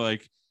like, you know,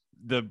 like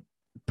the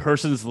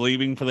person's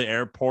leaving for the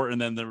airport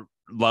and then the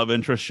love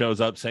interest shows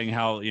up saying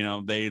how, you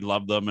know, they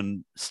love them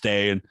and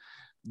stay,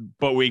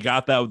 but we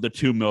got that with the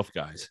two MILF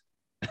guys.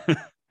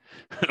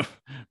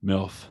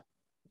 MILF.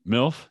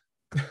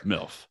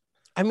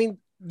 I mean,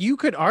 you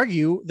could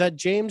argue that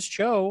James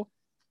Cho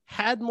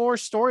had more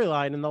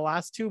storyline in the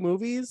last two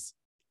movies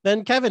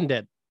than Kevin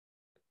did.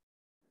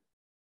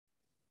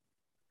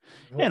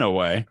 In a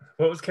way.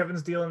 What was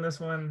Kevin's deal in this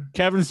one?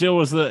 Kevin's deal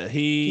was that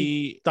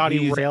he Thought he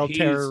he's- railed he's-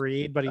 Tara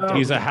Reid, but he Oh, didn't.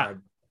 He's a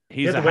God.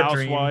 He's had a the wet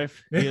dream.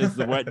 housewife. He is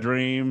the wet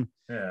dream.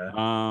 Yeah.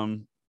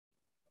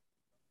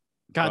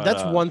 God, but,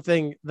 that's one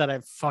thing that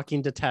I've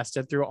fucking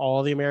detested through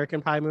all the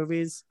American Pie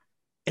movies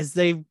is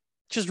they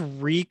just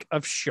reek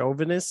of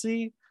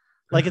chauvinisty.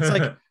 Like, it's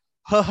like,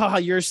 haha,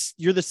 you're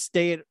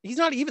the he's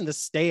not even the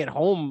stay at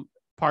home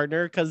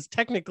partner because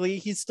technically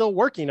he's still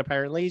working.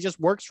 Apparently, he just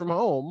works from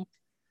home.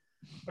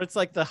 But it's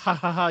like the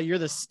you're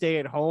the stay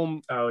at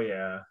home. Oh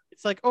yeah.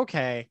 It's like,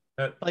 okay,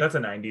 That, Like- that's a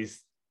 90s.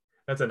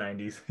 That's a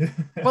 90s.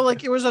 but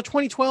like, it was a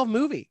 2012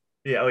 movie.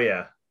 yeah. Oh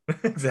yeah.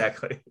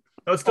 Exactly.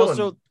 Oh, it's still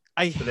Also,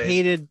 I today.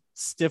 hated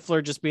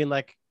Stifler just being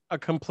like a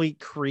complete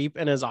creep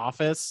in his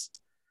office.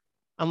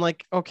 I'm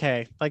like,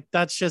 okay, like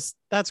that's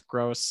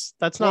gross.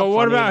 That's not. Well,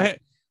 funny.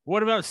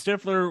 what about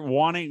Stifler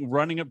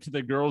running up to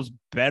the girl's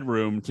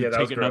bedroom to Yeah, that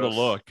was take another gross.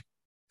 look?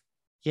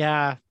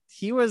 Yeah,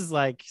 he was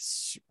like,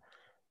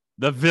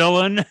 The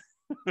villain.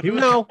 He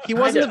was no, he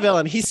wasn't kinda- the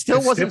villain. He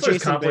still wasn't Stifler's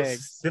Jason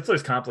Biggs.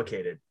 Stifler's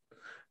complicated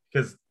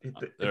because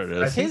There it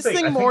is. His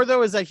thing more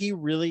though is that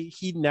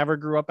he never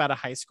grew up out of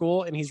high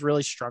school and he's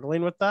really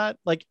struggling with that.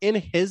 Like, in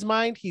his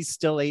mind, he's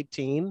still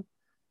 18.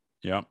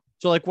 Yep.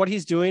 So like what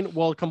he's doing,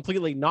 well,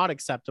 completely not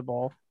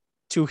acceptable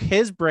to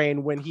his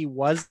brain when he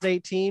was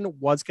 18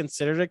 was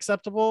considered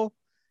acceptable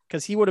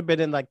because he would have been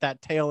in like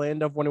that tail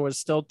end of when it was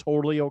still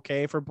totally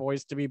okay for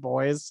boys to be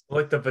boys.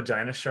 like the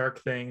vagina shark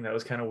thing. That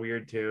was kind of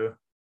weird too.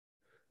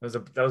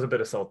 That was a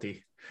bit of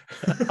salty.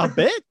 A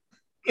bit.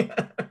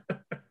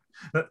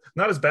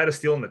 Not as bad as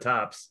stealing the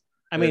tops.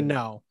 I mean,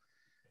 no.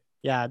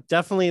 Yeah,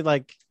 definitely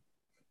like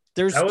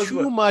there's That was too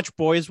what- much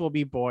boys will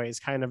be boys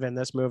kind of in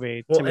this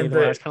movie Well, to me. and Though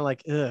I the- was kind of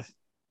like, ugh.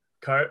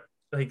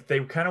 Like they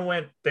kind of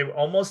went. They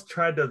almost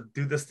tried to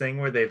do this thing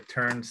where they've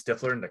turned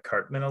Stifler into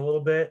Cartman a little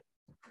bit.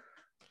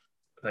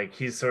 Like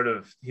he's I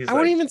like,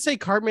 wouldn't even say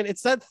Cartman.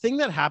 It's that thing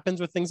that happens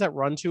with things that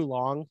run too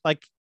long.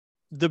 Like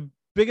the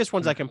biggest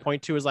ones I can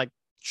point to is like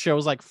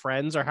shows like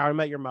Friends or How I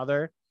Met Your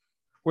Mother,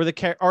 where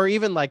or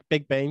even like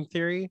Big Bang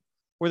Theory,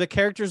 where the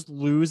characters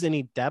lose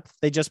any depth.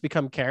 They just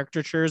become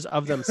caricatures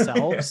of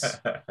themselves.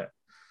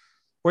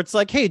 where it's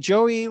like, hey,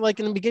 Joey, like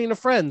in the beginning of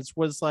Friends,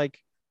 was like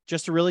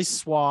just a really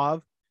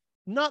suave,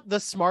 not the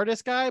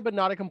smartest guy, but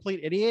not a complete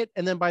idiot.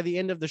 And then by the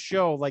end of the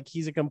show, like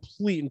he's a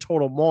complete and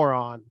total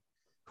moron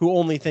who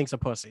only thinks of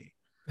pussy.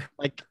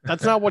 Like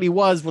that's not what he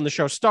was when the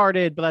show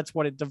started, but that's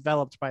what it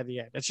developed by the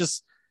end. It's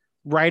just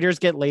writers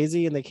get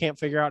lazy and they can't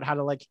figure out how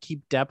to like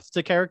keep depth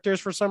to characters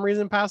for some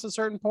reason past a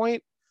certain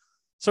point.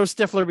 So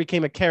Stifler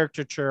became a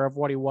caricature of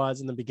what he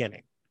was in the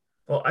beginning.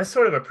 Well, I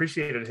sort of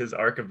appreciated his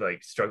arc of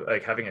like struggle,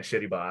 like having a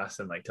shitty boss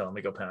and like telling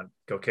him to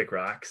go kick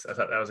rocks. I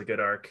thought that was a good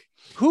arc.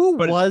 Who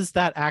was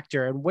that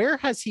actor and where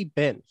has he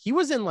been? He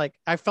was in like,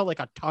 I felt like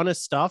a ton of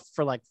stuff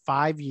for like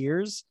 5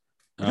 years.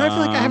 And I feel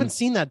like I haven't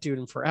seen that dude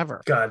in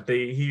forever. God,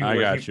 I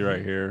got you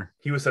right here.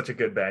 He was such a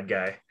good bad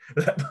guy.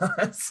 That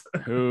boss.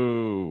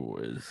 Who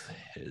is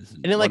his?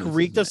 And it like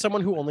reeked of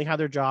someone who only had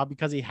their job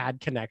because he had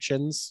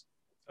connections.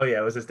 Oh yeah,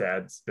 it was his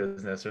dad's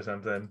business or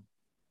something.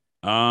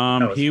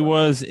 He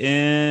was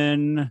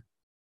in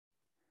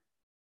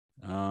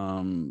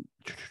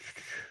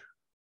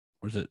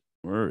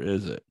where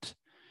is it?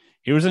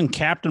 He was in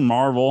Captain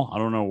Marvel. I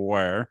don't know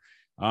where.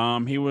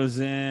 He was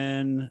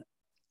in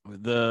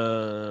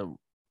the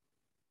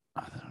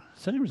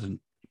said he was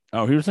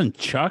in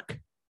Chuck.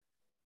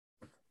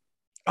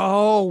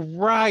 Oh,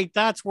 right.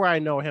 That's where I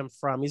know him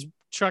from. He's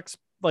Chuck's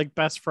like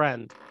best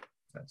friend.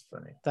 That's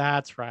funny.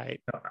 That's right.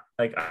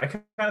 Like I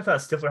kind of thought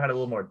Stifler had a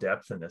little more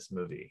depth in this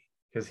movie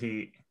because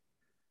he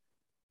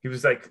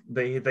was like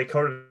they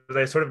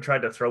sort of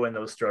tried to throw in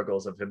those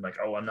struggles of him like,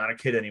 oh, I'm not a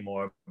kid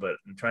anymore, but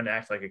I'm trying to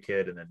act like a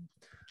kid, and then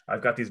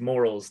I've got these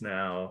morals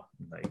now.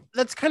 Like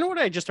that's kind of what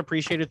I just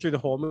appreciated through the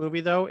whole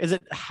movie, though, is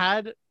it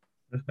had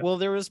well,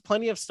 there was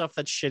plenty of stuff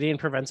that's shitty and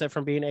prevents it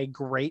from being a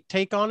great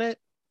take on it.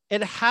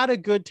 It had a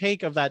good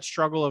take of that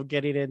struggle of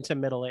getting into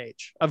middle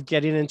age, of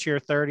getting into your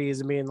 30s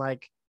and being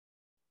like,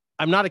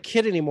 I'm not a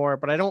kid anymore,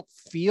 but I don't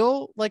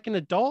feel like an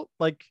adult.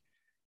 Like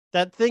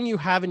that thing you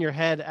have in your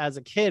head as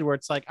a kid where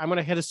it's like, I'm going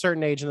to hit a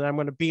certain age and then I'm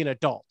going to be an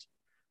adult.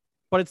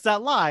 But it's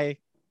that lie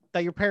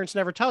that your parents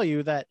never tell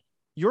you that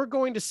you're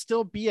going to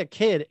still be a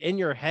kid in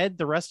your head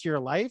the rest of your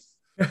life.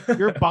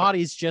 Your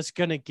body's just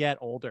going to get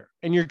older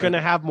and you're going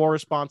to have more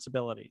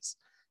responsibilities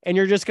and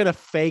you're just going to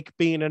fake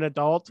being an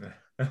adult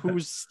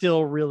who's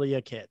still really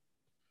a kid.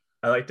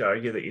 I like to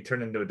argue that you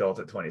turn into adult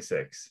at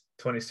 26.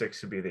 26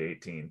 should be the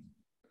 18.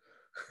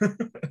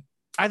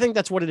 I think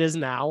that's what it is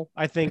now.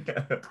 I think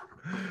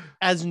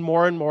as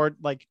more and more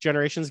like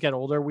generations get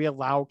older, we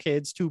allow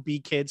kids to be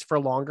kids for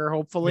longer,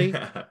 hopefully.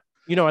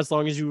 You know, as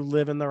long as you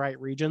live in the right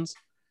regions.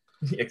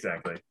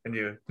 Exactly. And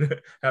you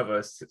have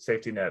a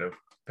safety net of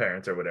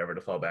parents or whatever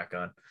to fall back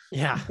on.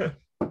 Yeah.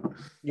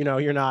 You know,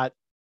 you're not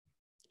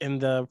in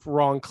the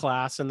wrong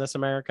class in this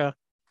America.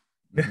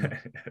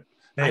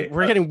 Hey,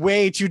 we're getting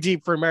way too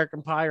deep for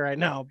American Pie right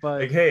now,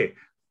 but like, hey,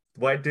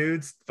 white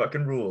dudes,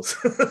 fucking rules.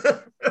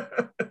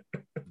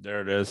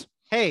 There it is.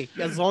 Hey,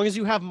 as long as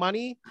you have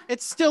money,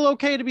 it's still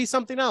okay to be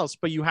something else,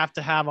 but you have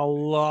to have a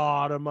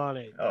lot of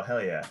money. Oh,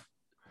 hell yeah.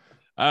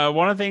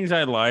 One of the things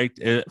I liked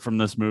from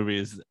this movie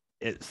is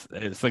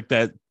it's like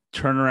that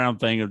turnaround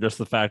thing of just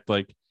the fact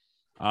like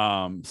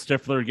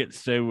Stifler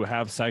gets to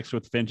have sex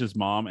with Finch's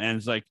mom, and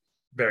it's like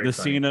Very the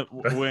funny. scene of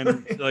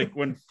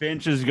when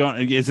Finch is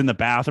in the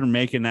bathroom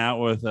making out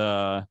with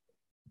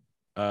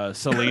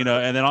Selena,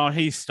 and then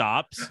he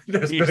stops.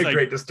 There's He's been a like,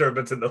 great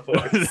disturbance in the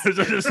force. There's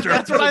a disturbance.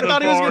 That's what I in the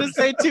thought he was force. going to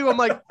say too. I'm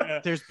like,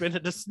 there's been a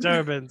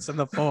disturbance in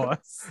the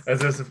force.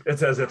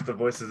 It's as if the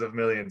voices of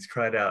millions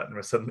cried out and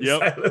were suddenly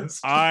Yep.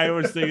 silenced. I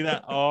was thinking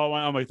that. Oh,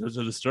 I'm like, there's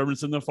a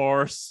disturbance in the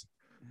force.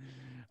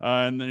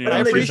 And then I They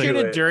just appreciated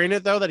do it. during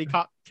it though that he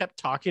kept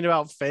talking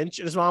about Finch,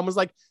 and his mom was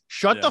like,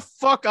 "Shut Yeah. the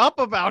fuck up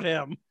about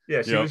him."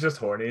 Yeah, she Yep. was just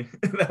horny.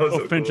 That was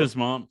so Finch's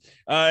cool.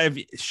 mom.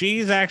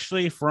 She's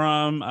actually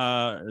from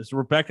it's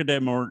Rebecca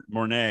De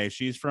Mornay.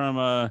 She's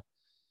from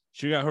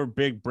she got her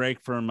big break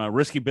from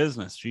Risky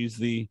Business. She's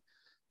the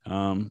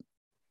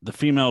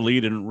female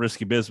lead in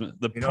Risky Business,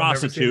 the You know,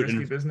 I've never seen prostitute.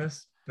 Risky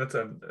Business.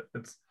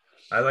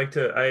 I like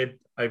to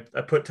I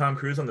put Tom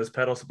Cruise on this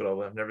pedestal,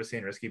 but I've never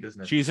seen Risky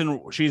Business. She's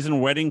in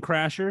Wedding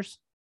Crashers.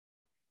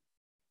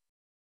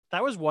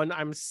 That was one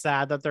I'm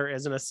sad that there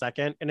isn't a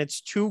second, and it's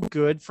too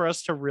good for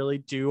us to really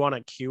do on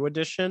a Q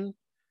edition.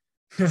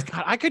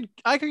 God, I could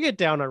get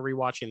down on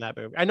rewatching that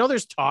movie. I know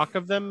there's talk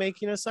of them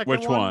making a second.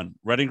 Which one?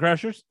 Wedding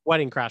Crashers?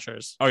 Wedding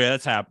Crashers. Oh yeah,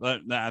 that's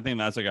happening. I think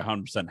that's like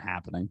 100%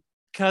 happening.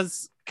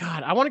 Because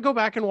God, I want to go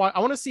back and watch. I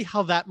want to see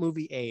how that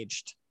movie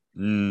aged.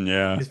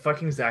 Yeah. Is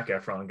fucking Zac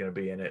Efron going to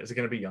be in it? Is it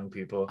going to be young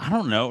people? I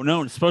don't know.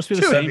 No, it's supposed to be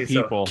the Dude, same that'd be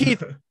so- people.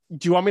 Keith,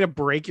 do you want me to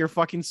break your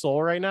fucking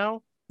soul right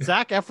now?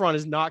 Zac Efron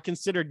is not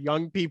considered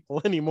young people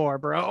anymore,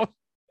 bro.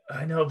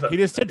 I know, but He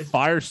just did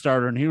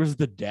Firestarter, and he was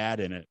the dad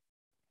in it.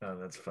 Oh,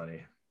 that's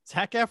funny.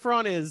 Zac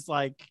Efron is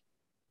like,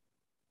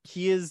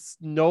 he is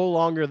no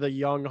longer the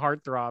young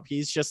heartthrob.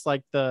 He's just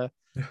like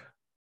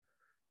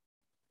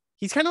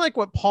he's kind of like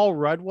what Paul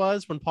Rudd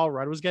was when Paul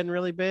Rudd was getting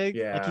really big.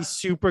 Yeah. Like he's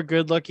super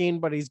good looking,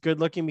 but he's good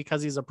looking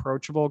because he's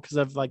approachable because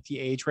of like the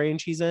age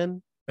range he's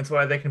in. That's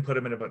why they can put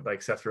him in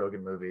like Seth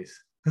Rogen movies.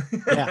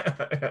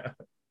 Yeah.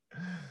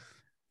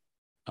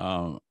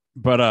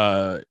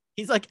 But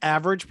He's like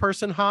average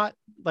person hot,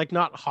 like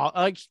not hot.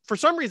 Like for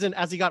some reason,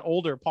 as he got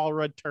older, Paul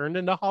Rudd turned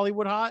into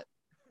Hollywood hot.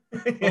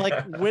 But like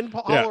Yeah. when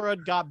Paul Yeah.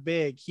 Rudd got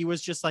big, he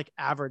was just like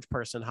average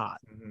person hot.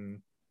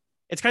 Mhm.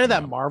 It's kind of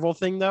that Yeah. Marvel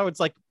thing though. It's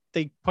like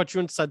they put you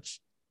in such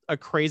a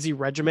crazy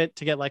regiment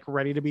to get like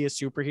ready to be a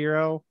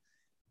superhero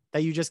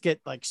that you just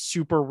get like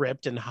super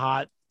ripped and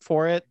hot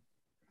for it.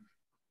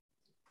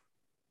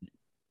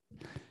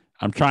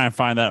 I'm trying to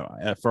find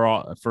that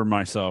for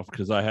myself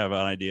because I have an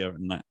idea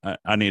and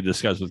I need to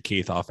discuss with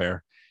Keith off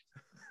air.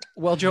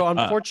 Well, Joe,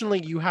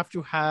 unfortunately, you have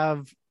to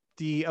have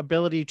the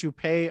ability to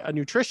pay a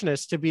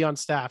nutritionist to be on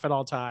staff at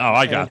all times. Oh,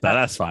 I got that.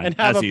 That's fine. And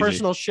have That's a easy.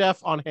 personal chef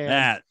on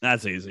hand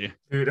That's easy.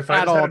 Dude, if I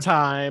at just all had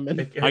time.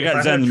 And if I had got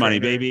a Zen's money,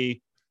 trainer-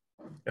 baby.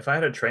 If I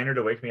had a trainer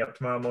to wake me up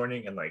tomorrow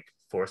morning and like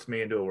force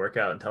me into a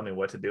workout and tell me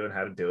what to do and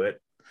how to do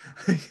it,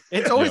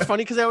 it's always Yeah.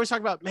 funny because they always talk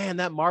about, man,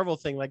 that Marvel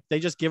thing. Like they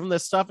just give them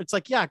this stuff. It's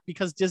like, yeah,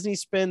 because Disney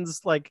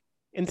spends like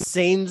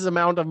insane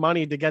amount of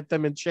money to get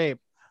them in shape.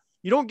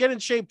 You don't get in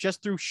shape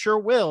just through sure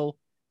will.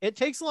 It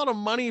takes a lot of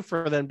money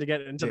for them to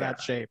get into that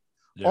Yeah. shape.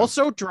 Yeah.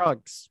 Also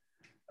drugs.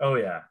 oh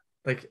yeah,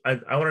 like I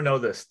want to know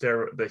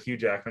the Hugh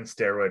Jackman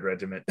steroid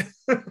regimen.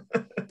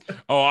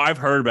 Oh, I've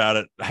heard about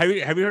it. Have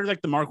you heard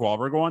like the Mark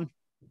Wahlberg one?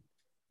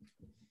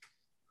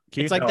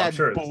 Keith? It's like No, I'm that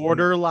sure it's-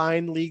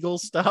 borderline legal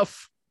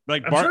stuff.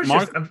 like I'm Mark, sure it's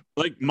Mark just- I'm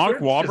like Mark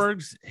sure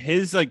it's just-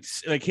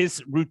 Wahlberg's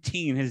his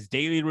routine, his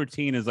daily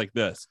routine is like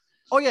this.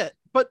 Oh yeah,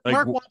 but Like,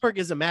 Mark Wahlberg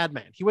is a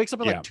madman. He wakes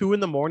up at Yeah. like 2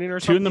 a.m. or something.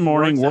 2 in the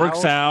morning,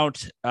 works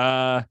out.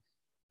 out,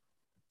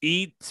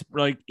 eats,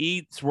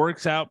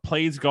 works out,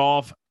 plays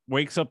golf,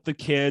 wakes up the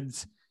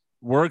kids,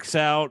 works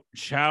out,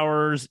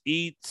 showers,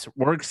 eats,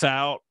 works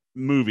out,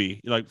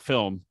 movie, like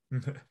film. do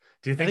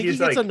you I think think he he's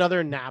gets like?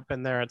 another nap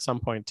in there at some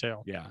point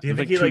too. Yeah. Do you There's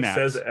think he two like naps.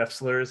 says F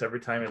slurs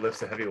every time he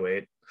lifts a heavy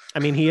weight? I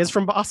mean, he is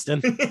from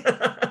Boston.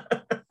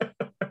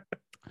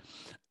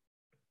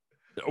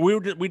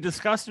 We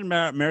discussed in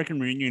American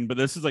Reunion, but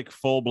this is like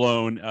full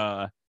blown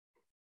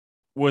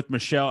with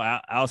Michelle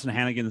Allison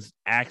Hannigan's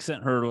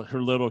accent, her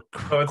little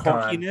it's gone.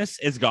 quirkiness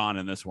is gone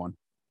in this one.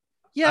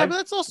 Yeah, I- but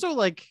that's also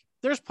like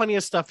there's plenty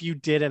of stuff you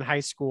did in high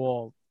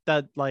school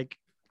that like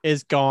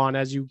is gone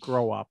as you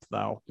grow up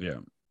though. Yeah.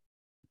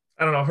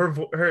 I don't know.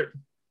 Her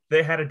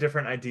they had a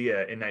different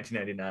idea in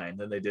 1999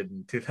 than they did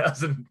in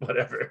 2000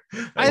 whatever.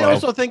 I Well-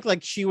 also think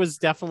like she was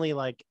definitely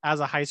like as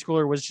a high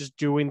schooler was just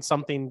doing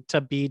something to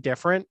be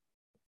different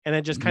and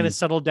then just kind of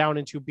settled down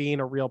into being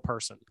a real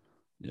person.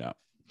 Yeah.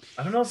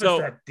 I don't know if So-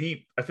 it's that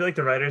deep. I feel like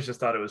the writers just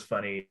thought it was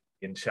funny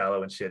and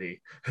shallow and shitty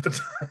at the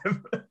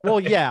time. Well,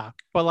 yeah,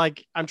 but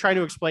like I'm trying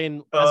to explain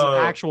as Oh.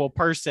 an actual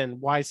person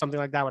why something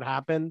like that would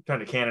happen. Trying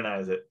to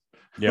canonize it.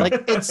 Yeah.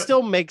 Like it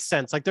still makes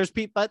sense. Like there's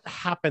people that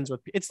happens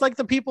with it's like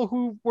the people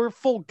who were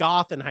full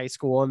goth in high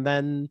school and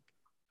then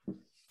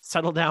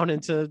settle down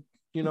into,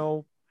 you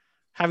know,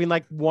 having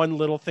like one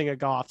little thing of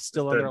goth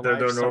still in their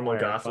Their life normal somewhere,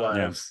 goth but-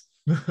 lives.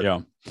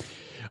 Yeah.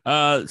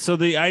 So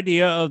the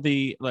idea of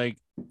the like,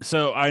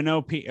 so I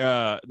know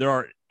there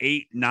are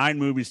 9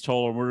 movies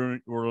total.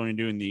 We're only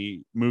doing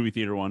the movie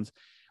theater ones.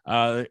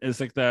 It's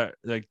like the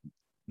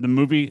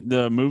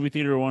movie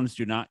theater ones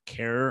do not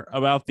care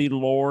about the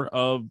lore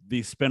of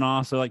the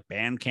spinoffs, so like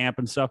Bandcamp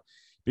and stuff.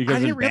 Because I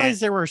didn't in realize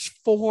there were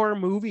 4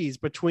 movies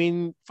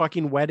between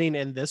fucking Wedding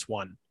and this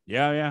one.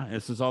 Yeah,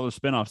 this is all the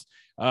spinoffs.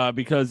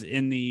 Because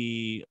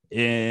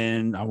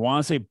in I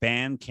want to say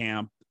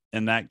Bandcamp,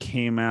 and that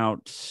came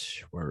out.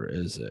 Where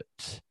is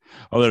it?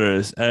 Oh, there it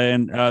is.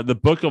 And the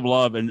Book of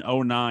Love in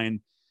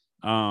 2009.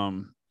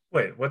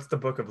 Wait, what's the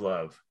Book of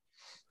Love?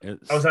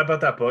 It's Oh, is that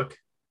about that book?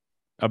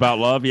 about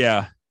love.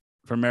 Yeah,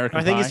 for American.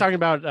 I think he's Pie. talking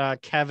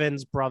about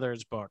Kevin's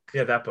brother's book.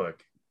 Yeah, that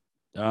book.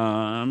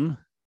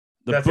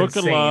 The That's Book of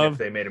insane Love. if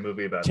they made a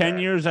movie about 10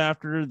 that. years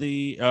after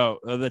the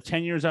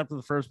 10 years after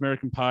the first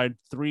American Pie,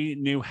 3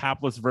 new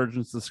hapless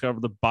virgins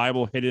discover the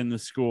Bible hidden in the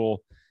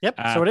school. Yep,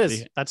 so it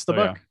is. That's the Oh,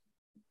 book.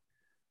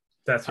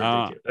 That's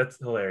ridiculous. That's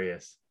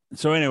hilarious.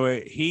 So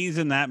anyway, he's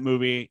in that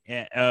movie.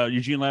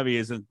 Eugene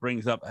Levy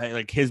brings up hey,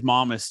 like his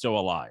mom is still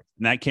alive,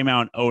 and that came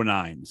out in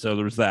 2009. So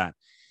there's that.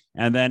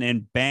 And then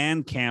in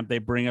Bandcamp, they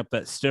bring up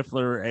that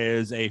Stifler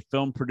is a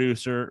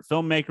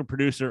filmmaker,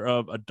 producer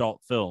of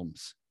adult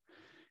films.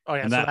 Oh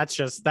yeah, And so that- that's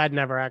just that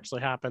never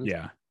actually happened.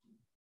 Yeah.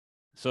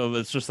 So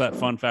it's just that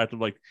fun fact of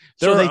like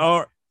So there they-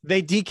 are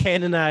They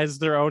decanonized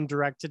their own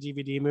direct to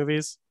DVD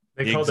movies.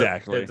 They called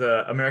Exactly. it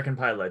American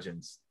Pie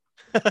Legends.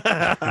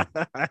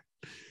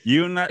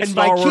 you and that And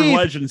Star by Wars Keith,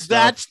 legend stuff.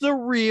 That's the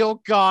real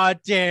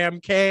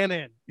goddamn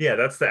canon. Yeah,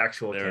 that's the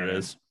actual There canon. it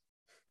is.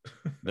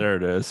 There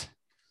it is.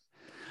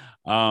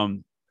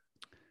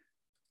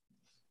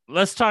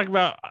 Let's talk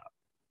about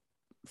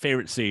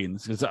favorite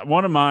scenes because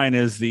one of mine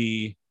is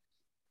the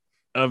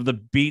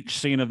beach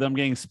scene of them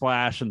getting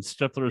splashed and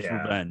Stifler's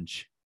Yeah.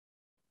 revenge.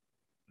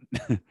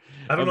 I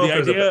don't Of know the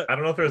if there's idea- I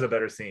don't know if there's a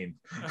better scene.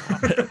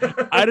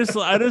 I just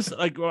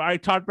like I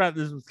talked about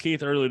this with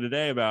Keith earlier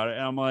today about it,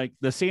 and I'm like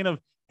the scene of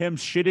him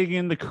shitting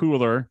in the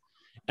cooler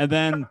and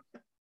then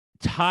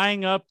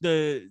tying up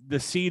the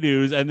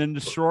sea-doos and then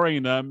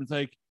destroying them. It's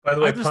like By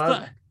the way, I just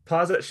thought,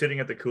 pause that shitting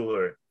at the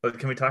cooler.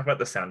 Can we talk about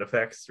the sound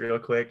effects real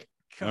quick?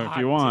 if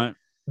you want,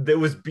 That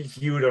was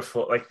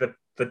beautiful. Like the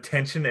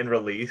tension and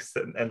release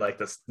and like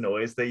the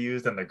noise they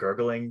used and the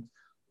gurgling.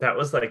 That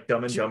was like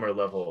Dumb and Dumber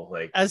level.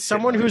 Like, as shit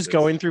someone who's noises.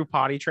 going through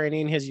potty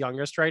training, his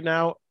youngest right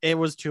now, it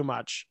was too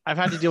much. I've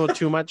had to deal with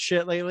too much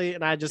shit lately,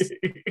 and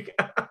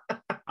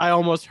I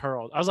almost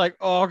hurled. I was like,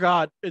 oh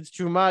god, it's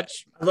too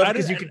much. I love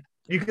because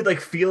you could like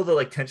feel the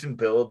like tension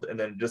build and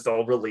then just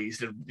all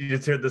released, and you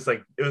just heard this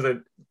like it was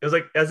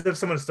like as if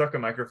someone stuck a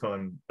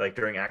microphone like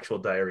during actual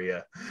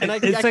diarrhea. And I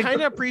It's like-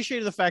 kind of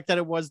appreciated the fact that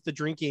it was the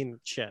drinking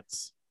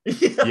shits.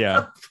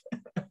 yeah.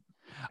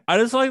 I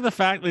just like the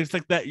fact that it's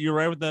like that. You're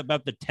right with that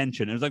about the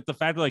tension. It's like the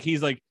fact that like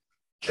he's like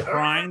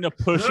trying to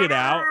push it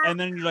out, and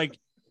then you're like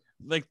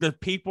the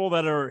people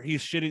that are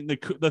he's shitting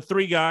the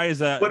three guys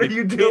that What are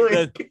you doing?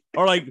 that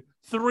are like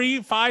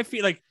 3-5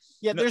 feet. Like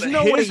Yeah, there's his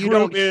no way you group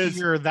don't is-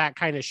 hear that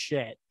kind of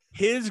shit.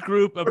 his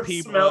group of Or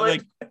people, smell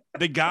like it.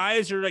 the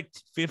guys are like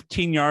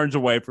 15 yards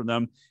away from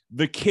them.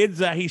 The kids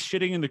that he's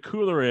shitting in the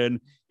cooler in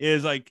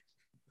is like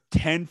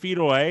 10 feet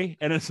away,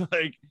 and it's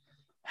like,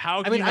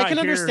 how? I mean, you I not can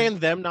hear-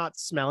 understand them not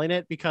smelling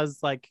it because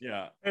like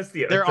Yeah, That's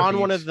they're on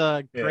one of beach.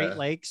 the Great Yeah.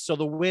 Lakes, so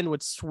the wind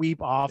would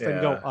sweep off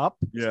and go Yeah. up,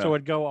 Yeah. so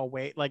it'd go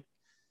away. Like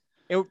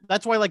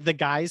that's why like the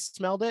guys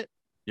smelled it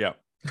yeah.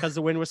 because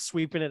the wind was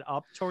sweeping it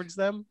up towards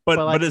them. But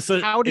like, it's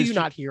how do it's you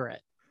not hear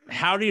it?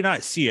 How do you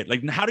not see it?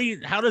 Like, how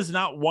does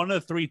not one of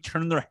the three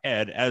turn their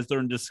head as they're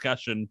in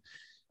discussion?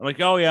 Like,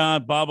 oh yeah,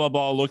 blah blah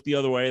blah. Look the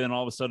other way. Then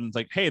all of a sudden, it's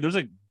like, hey, there's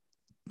a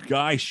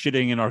guy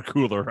shitting in our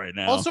cooler right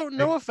now. Also,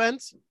 no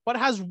offense, but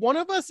has one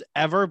of us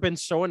ever been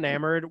so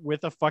enamored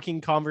with a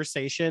fucking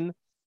conversation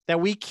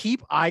that we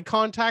keep eye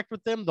contact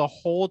with them the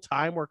whole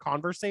time we're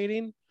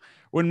conversating?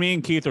 when me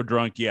and Keith are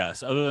drunk,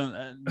 yes. Other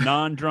than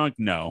non-drunk,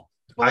 no.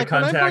 But like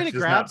when I'm going to contact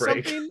does grab not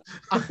break.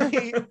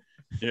 something,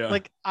 Yeah.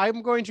 like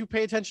I'm going to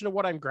pay attention to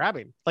what I'm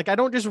grabbing. Like I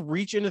don't just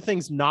reach into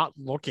things not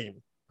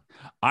looking.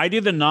 I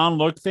do the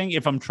non-look thing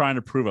if I'm trying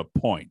to prove a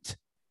point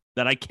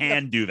that I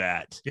can do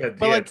that. Yeah,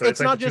 But like it's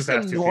not the Too just a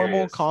Fast, Too normal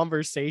Furious.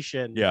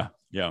 conversation. Yeah.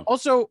 Yeah.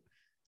 Also,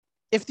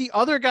 if the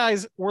other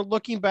guys were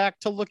looking back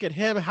to look at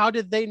him, how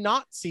did they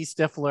not see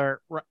Stifler?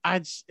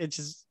 It's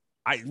just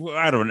I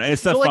don't know.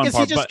 It's the so like fun is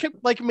part, he just but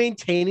kept, like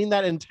maintaining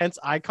that intense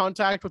eye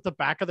contact with the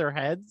back of their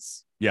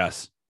heads?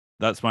 yes,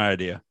 that's my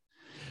idea.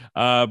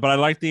 But I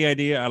like the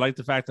idea. I like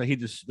the fact that he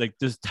just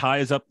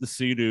ties up the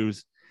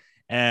Sea-Doos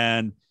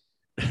and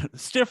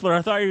Stifler.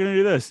 I thought you were gonna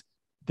do this.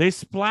 They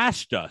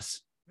splashed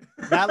us.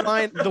 That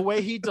line, the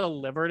way he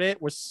delivered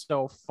it was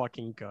so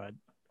fucking good.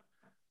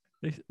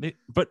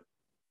 But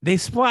they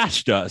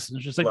splashed us.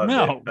 It's just like Loved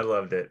no. it. I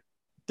loved it.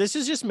 This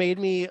has just made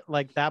me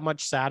like that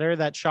much sadder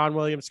that Sean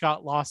William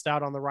Scott lost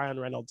out on the Ryan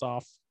Reynolds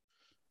off.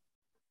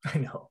 I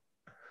know.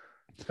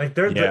 Like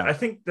Yeah. I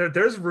think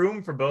there's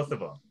room for both of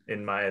them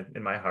in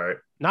my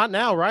heart. Not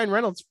now. Ryan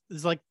Reynolds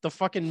is like the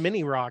fucking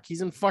mini Rock.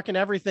 He's in fucking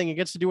everything. He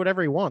gets to do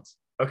whatever he wants.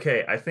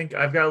 Okay, I think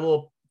I've got a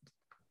little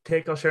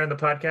take I'll share in the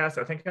podcast.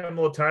 I think I'm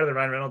a little tired of the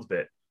Ryan Reynolds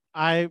bit.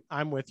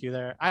 I'm with you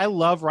there. I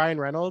love Ryan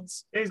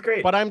Reynolds, Yeah, he's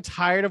great. but I'm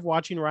tired of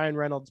watching Ryan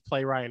Reynolds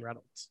play Ryan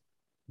Reynolds.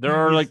 There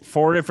are like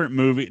 4 different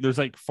movies. There's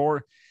like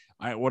 4.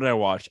 What did I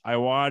watch? I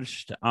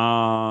watched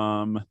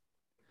I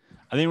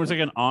think it was like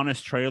an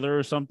honest trailer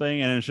or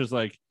something, and it's just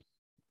like,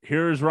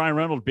 here's Ryan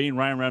Reynolds being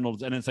Ryan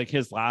Reynolds, and it's like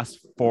his last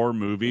 4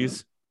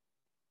 movies.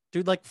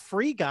 Dude, like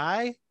Free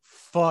Guy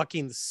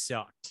fucking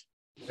sucked.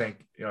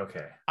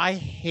 Okay. I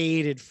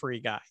hated Free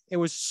Guy. It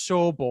was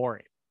so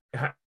boring.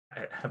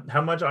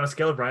 How much on a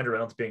scale of Ryan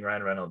Reynolds being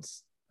Ryan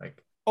Reynolds?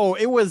 Like Oh,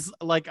 it was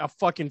like a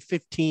fucking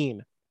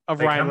 15 of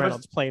Like, Ryan how much-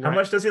 Reynolds playing. how Ryan.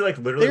 much does he like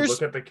literally There's-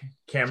 look at the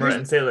camera here's-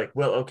 and say like,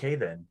 well, okay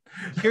then.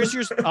 Here's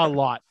your a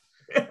lot.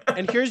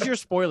 And here's your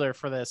spoiler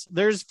for this.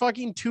 There's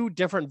fucking 2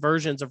 different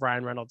versions of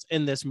Ryan Reynolds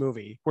in this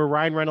movie where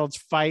Ryan Reynolds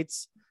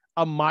fights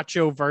a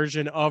macho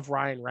version of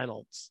Ryan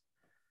Reynolds.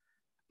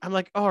 I'm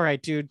like, all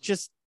right, dude,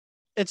 just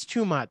it's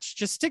too much.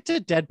 Just stick to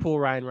Deadpool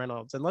Ryan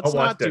Reynolds and let's I'll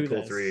watch not do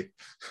Deadpool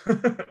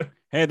this. 3.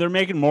 Hey, they're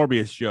making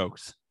Morbius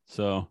jokes,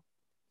 so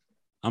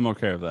I'm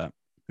okay with that.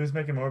 Who's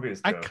making Morbius?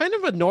 I'm joke? kind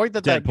of annoyed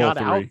that that Deadpool got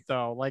 3. out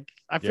though. Like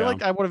I feel Yeah.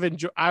 like I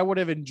would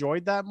have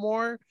enjoyed that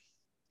more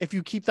if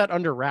you keep that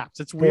under wraps.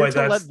 It's Boy, weird to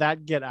that's- let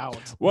that get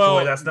out. Well,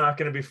 Boy, that's not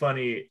going to be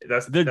funny.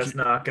 That's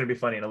not going to be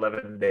funny in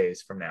 11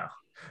 days from now.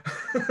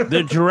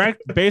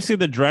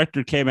 the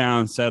director came out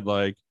and said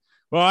like,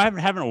 well, I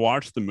haven't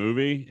watched the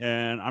movie,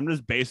 and I'm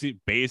just basically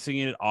basing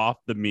it off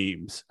the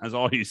memes. That's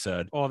all he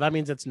said. Oh, that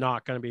means it's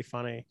not going to be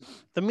funny.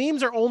 The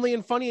memes are only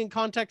funny in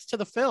context to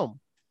the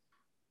film.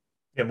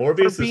 Yeah, For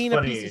Morbius being is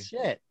a piece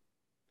funny. of shit.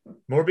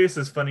 Morbius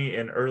is funny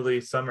in early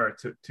summer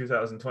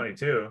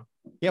 2022.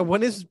 Yeah,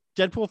 when is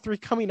Deadpool 3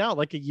 coming out?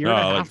 Like a year Oh, and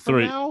a half like from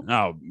 3. now?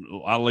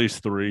 No, at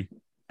least 3.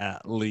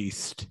 At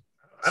least.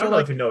 I don't So, know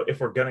like- if you know if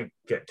we're gonna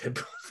get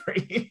Deadpool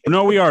 3.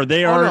 No, we are.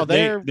 They Oh, are. no,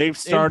 they're they've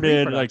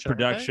started like pre-production, aren't they?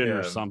 production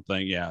or Yeah.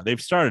 something. Yeah,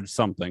 they've started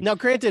something. Now,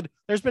 granted,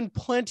 there's been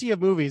plenty of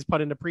movies put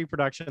into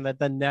pre-production that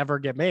then never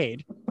get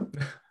made.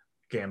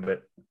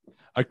 Gambit.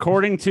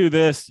 According to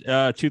this,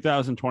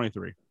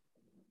 2023.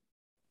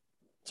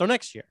 So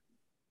next year.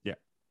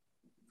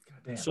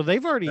 Damn. So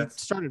they've already That's-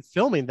 started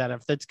filming that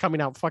if it's coming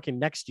out fucking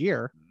next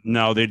year.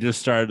 No, they just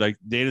started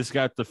they just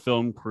got the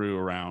film crew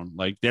around.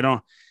 Like they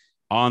don't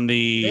on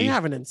the. They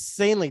have an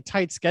insanely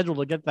tight schedule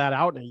to get that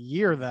out in a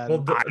year then.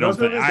 Well, I don't those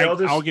think- movies, I'll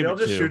they'll give it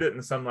just two. shoot it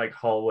in some like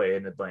hallway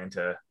in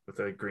Atlanta with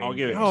a green. I'll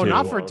give it no, two.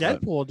 not for walls.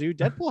 Deadpool, dude.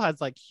 Deadpool has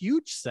like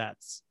huge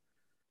sets.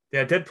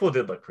 Yeah, Deadpool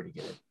did look pretty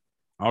good.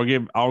 I'll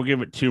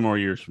give it 2 more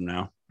years from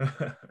now.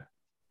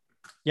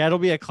 Yeah, it'll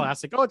be a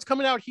classic. Oh, it's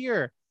coming out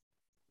here.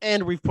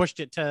 And we've pushed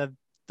it to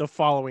the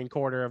following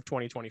quarter of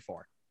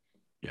 2024.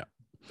 The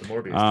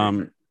Morbius.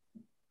 Um,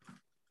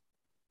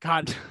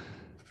 God.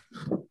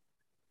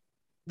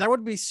 That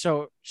would be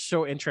so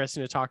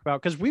interesting to talk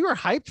about because we were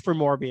hyped for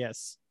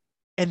Morbius.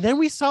 And then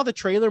we saw the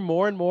trailer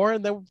more and more.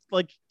 And then,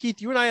 like,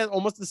 Keith, you and I at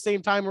almost the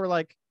same time were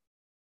like,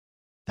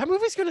 that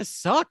movie's going to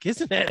suck,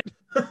 isn't it?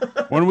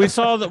 when we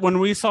saw the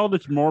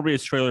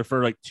Morbius trailer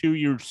for like 2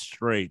 years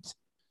straight.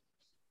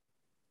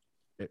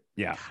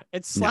 Yeah.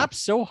 It slapped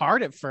so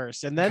hard at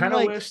first. And then, kind of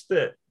like, wish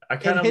that I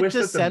it kind of hit wish that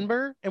the,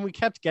 December and we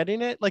kept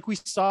getting it. Like, we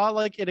saw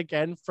like it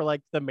again for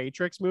like the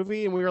Matrix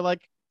movie. And we were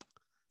like,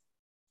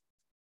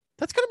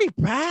 that's going to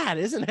be bad,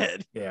 isn't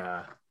it?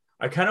 yeah,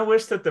 I kind of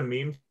wish that the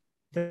meme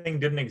thing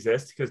didn't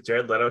exist because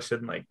Jared Leto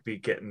shouldn't like be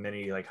getting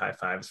any like high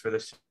fives for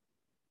this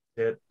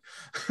shit.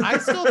 I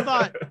still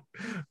thought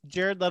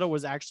Jared Leto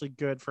was actually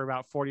good for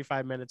about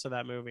 45 minutes of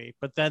that movie,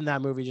 but then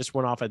that movie just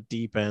went off a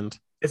deep end.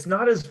 It's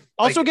not as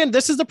Also, like, again,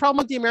 this is the problem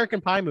with the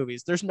American Pie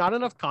movies. There's not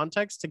enough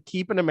context to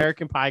keep an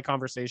American Pie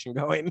conversation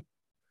going.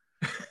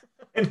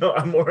 I know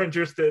I'm more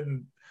interested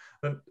in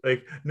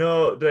like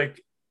no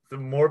like the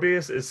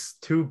Morbius is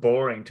too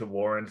boring to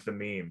warrant the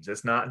memes.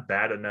 It's not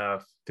bad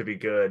enough to be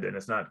good, and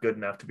it's not good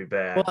enough to be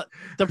bad. Well,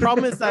 the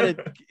problem is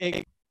that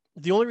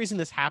the only reason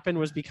this happened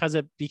was because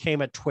it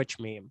became a Twitch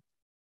meme.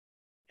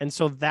 And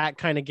so that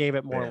kind of gave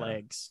it more Yeah.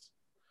 legs.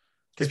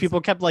 Because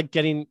people kept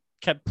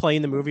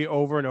playing the movie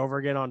over and over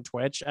again on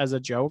Twitch as a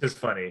joke. It's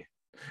funny.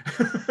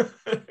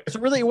 So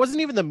really, it wasn't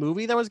even the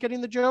movie that was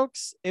getting the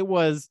jokes. It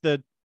was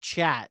the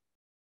chat.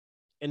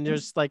 And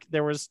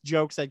there was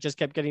jokes that just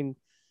kept getting,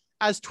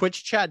 as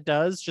Twitch chat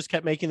does, just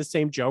kept making the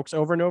same jokes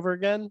over and over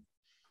again.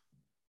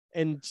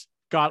 And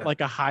got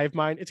like a hive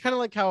mind. It's kind of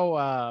like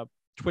how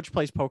Twitch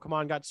Plays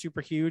Pokemon got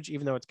super huge,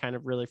 even though it's kind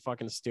of really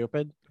fucking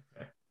stupid.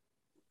 Okay.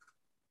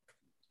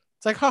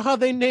 It's like, haha,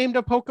 they named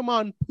a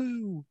Pokemon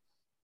Pooh.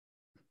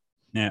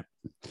 Yeah.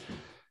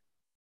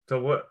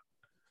 So what?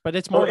 But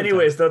it's more.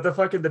 Anyways, the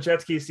fucking the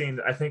jet ski scene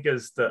I think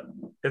it's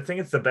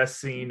the best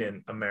scene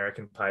in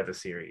American Pie the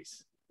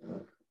series.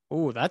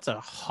 Oh, that's a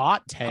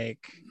hot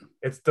take.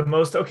 It's the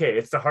most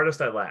it's the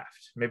hardest I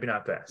laughed. Maybe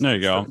not best. There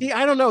you go. See,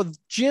 I don't know.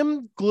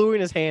 Jim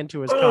gluing his hand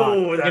to his cock,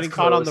 Oh, that's getting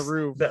caught on the close.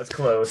 roof. That's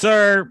close.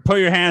 Sir, put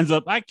your hands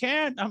up. I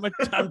can't. I'm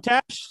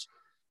attached.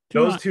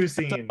 Those two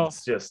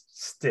scenes just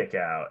stick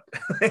out.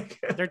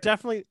 They're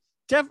definitely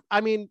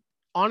I mean,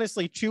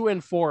 honestly, 2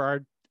 and 4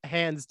 are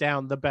hands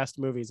down the best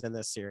movies in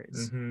this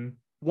series. Mm-hmm.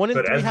 1 and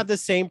But 3 had the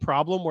same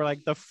problem where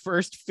like the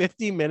first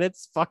 50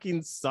 minutes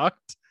fucking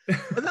sucked.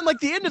 And then like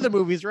the end of the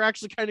movies were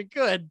actually kind of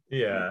good.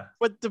 Yeah.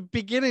 But the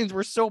beginnings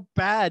were so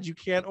bad you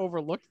can't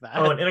overlook that.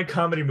 Oh, and in a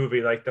comedy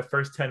movie, like the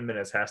first 10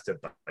 minutes has to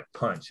like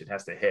punch. It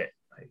has to hit.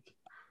 Like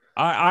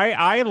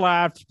I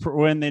laughed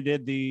when they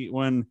did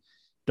when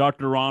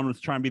Dr. Ron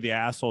was trying to be the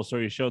asshole. So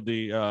he showed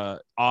the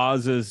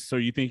Oz is so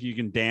you think you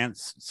can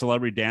dance,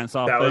 celebrity dance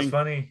off that thing. was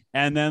funny.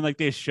 And then like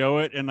they show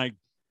it and like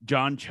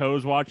John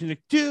Cho's watching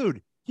like,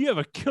 dude, you have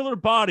a killer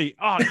body.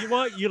 Oh, you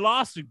what? You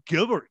lost to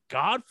Gilbert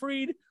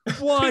Gottfried?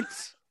 What?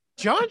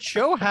 John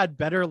Cho had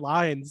better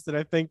lines than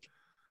I think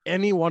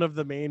any one of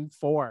the main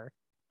 4.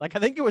 Like I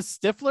think it was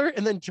Stifler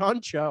and then John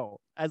Cho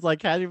as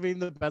like having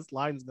the best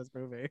lines in this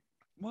movie.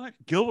 What?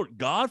 Gilbert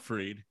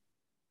Gottfried?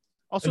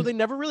 Also, they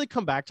never really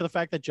come back to the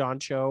fact that John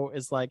Cho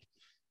is like,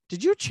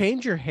 did you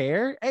change your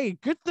hair? Hey,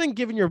 good thing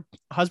giving your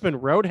husband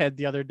Roadhead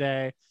the other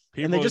day.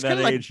 And they just kind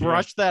of like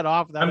brushed that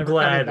off without ever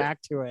coming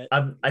back to it.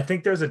 I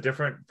think there's a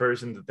different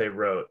version that they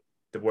wrote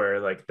where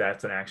like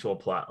that's an actual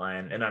plot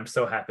line. And I'm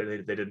so happy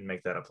they didn't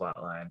make that a plot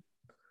line.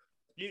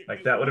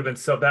 Like that would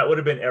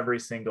have been every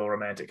single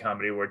romantic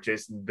comedy where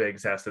Jason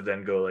Biggs has to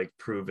then go like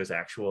prove his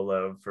actual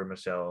love for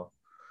Michelle.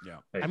 Yeah.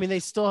 Like, I mean, he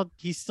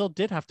still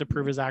did have to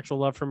prove his actual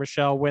love for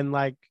Michelle when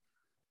like,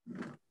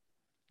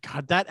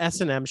 God, that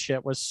S&M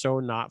shit was so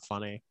not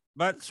funny.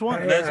 That's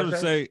what Yeah, I would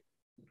say.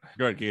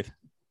 Go ahead, Keith.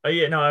 oh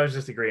yeah, no, I was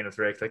just agreeing with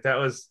Rick. Like that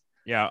was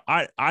Yeah,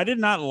 I did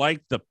not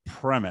like the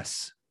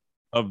premise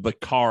of the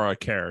Kara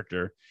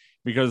character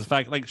because the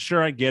fact, like,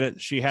 sure, I get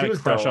it. She had a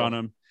crush on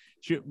him.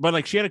 She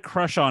had a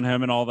crush on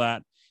him and all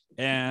that.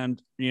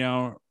 And,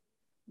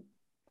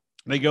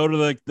 they go to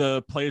like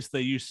the place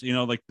they used,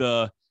 like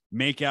the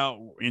make out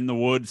in the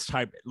woods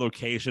type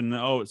location.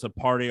 Oh, it's a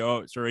party. Oh,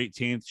 it's her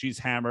 18th. She's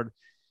hammered,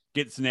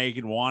 gets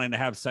naked, wanting to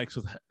have sex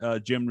with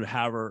Jim to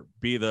have her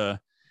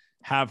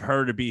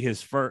to be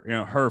his first,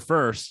 her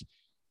first.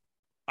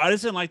 I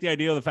just didn't like the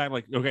idea of the fact,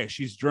 like, okay,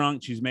 she's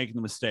drunk, she's making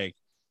the mistake,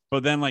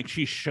 but then like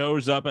she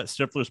shows up at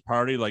Stifler's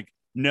party, like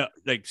no,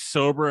 like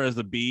sober as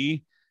a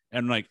bee,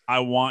 and like I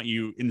want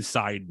you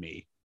inside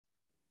me.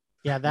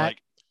 Yeah, that.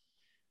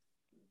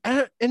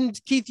 And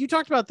Keith, you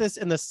talked about this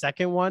in the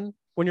second one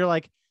when you're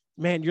like,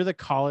 man, you're the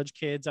college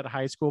kids at a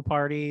high school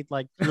party.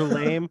 Like, you're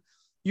lame.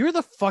 You're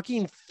the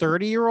fucking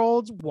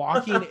 30-year-olds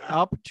walking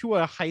up to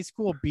a high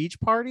school beach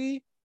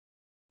party.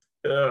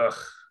 Ugh.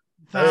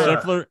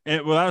 Stifler,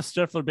 without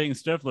Stifler being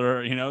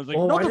Stifler, you know, it's like,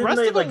 Well, No, why the didn't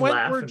rest they, of them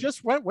like,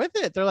 just went with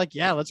it. They're like,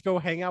 yeah, let's go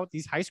hang out with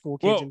these high school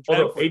kids. Well, and drink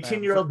Although with them.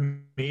 18-year-old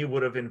me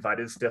would have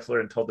invited Stifler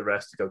and told the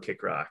rest to go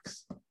kick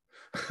rocks.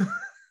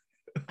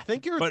 I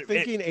think you're But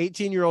thinking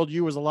 18-year-old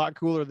you was a lot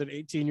cooler than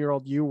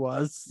 18-year-old you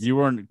was. you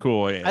weren't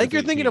cool. I think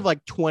you're thinking of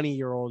like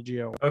 20-year-old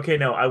you. Okay,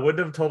 no, I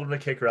wouldn't have told him to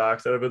kick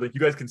rocks. I would have been like, you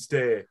guys can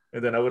stay.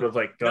 And then I would have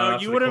like gone No,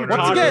 off you to the would have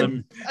corner. Once taught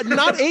again, them.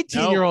 not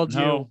 18-year-old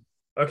No.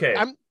 you. Okay,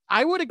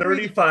 I would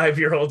agree.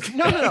 35-year-old.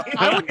 No.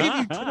 I would give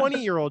you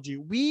 20-year-old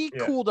you. We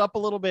Yeah. cooled up a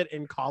little bit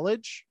in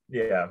college.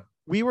 Yeah.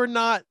 We were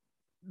not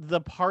the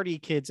party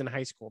kids in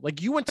high school.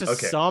 Like, you went to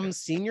Okay. some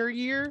senior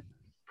year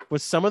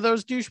with some of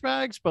those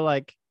douchebags, but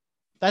like,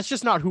 that's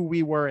just not who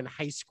we were in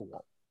high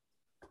school.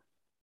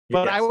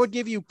 But Yes. I would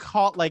give you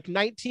like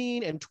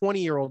 19 and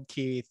 20-year-old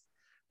Keith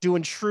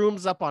doing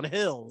shrooms up on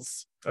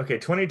hills. Okay,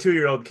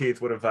 22-year-old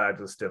Keith would have vibed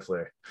with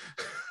Stifler.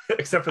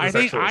 Except for the I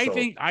think sexual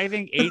assault. I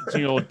think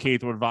 18-year-old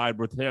Keith would vibe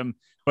with him,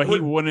 but he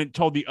wouldn't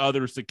tell the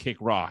others to kick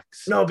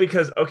rocks. No,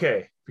 because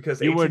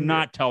You would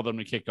not tell them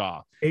to kick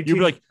off. 18, You'd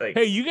be like,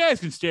 hey, you guys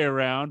can stay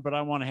around, but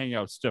I want to hang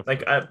out with Stifler.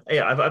 like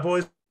I've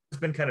always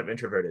been kind of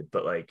introverted,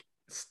 but like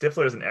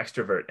Stifler is an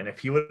extrovert, and if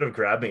he would have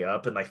grabbed me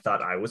up and like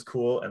thought I was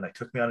cool and like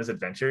took me on his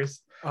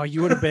adventures, Oh,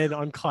 you would have been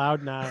on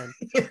cloud nine.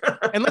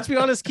 And let's be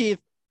honest, Keith,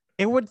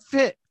 it would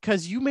fit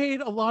because you made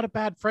a lot of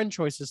bad friend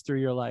choices through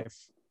your life.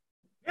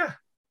 Yeah.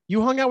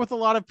 You hung out with a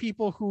lot of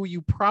people who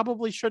you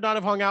probably should not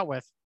have hung out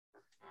with.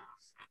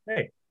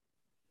 Hey,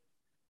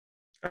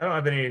 I don't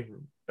have any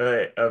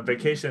a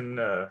vacation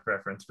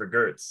reference for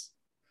Gertz.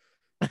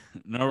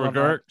 No Love that.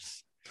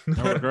 regrets.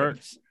 No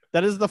regrets.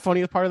 That is the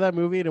funniest part of that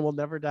movie, and it will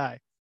never die.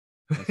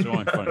 That's the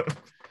only funny.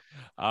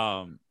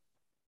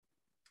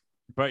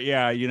 But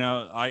yeah, you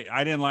know,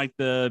 I didn't like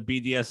the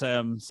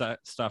BDSM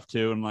stuff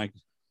too, and like,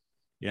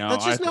 you know,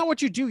 That's just not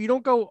what you do. You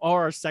don't go, oh,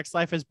 our sex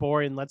life is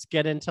boring. Let's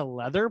get into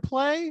leather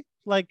play.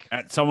 Like,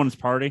 at someone's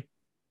party.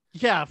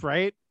 yeah,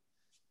 right.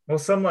 Well,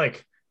 some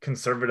like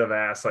conservative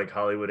ass like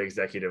Hollywood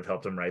executive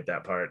helped him write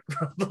that part,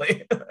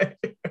 probably.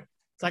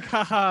 It's like,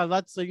 haha,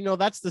 that's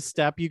the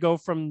step. You go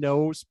from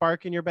no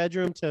spark in your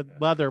bedroom to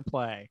leather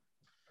play.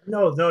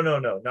 No,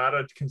 not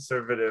a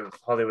conservative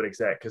Hollywood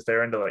exec because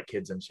they're into like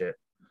kids and shit,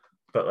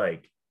 but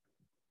like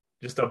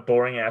just a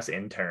boring ass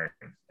intern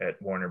at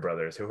Warner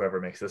Brothers,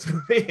 whoever makes this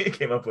movie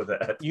came up with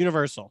that.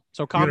 Universal.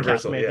 So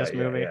Comcast made this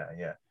movie.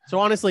 Yeah. So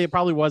honestly, it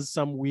probably was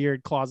some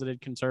weird closeted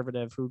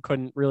conservative who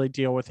couldn't really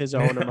deal with his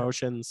own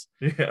emotions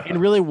Yeah.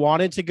 and really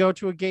wanted to go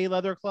to a gay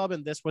leather club.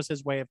 And this was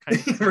his way of kind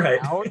of getting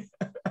Right. out.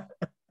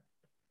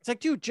 It's like,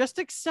 dude, just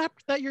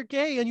accept that you're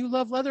gay and you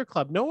love leather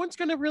club. No one's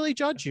going to really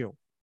judge you.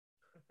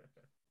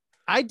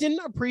 I didn't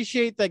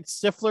appreciate that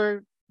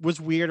Stifler was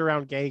weird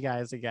around gay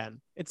guys again.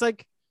 It's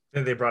like,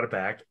 Then they brought it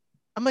back.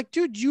 I'm like,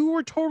 dude, you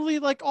were totally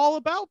like all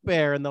about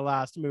Bear in the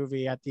last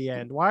movie at the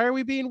end. Why are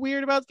we being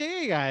weird about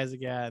gay guys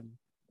again?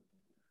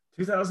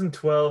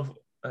 2012,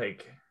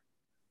 like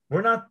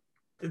we're not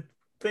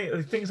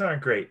things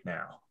aren't great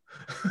now.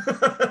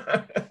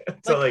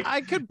 So like I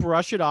could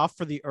brush it off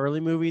for the early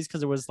movies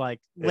because it was like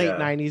late Yeah.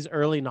 90s,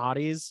 early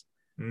noughties.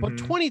 But mhm.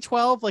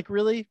 2012, like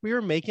really, we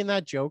were making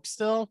that joke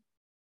still.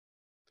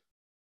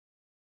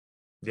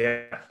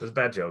 Yeah, it was a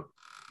bad joke.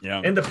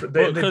 Yeah. And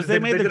Because they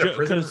made the did a joke.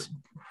 prison, Because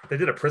they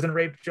did a prison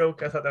rape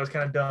joke. I thought that was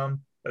kind of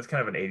dumb. That's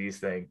kind of an 80s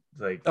thing.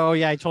 Like Oh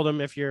yeah, I told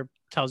him if your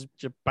tells you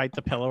to bite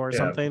the pillow or yeah.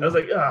 something. I was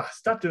like,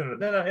 stop doing it.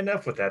 No,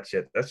 enough with that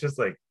shit. That's just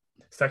like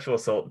sexual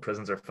assault and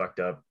prisons are fucked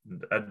up.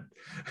 Don't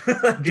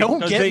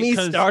Because get they- me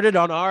 'cause- started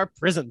on our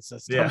prison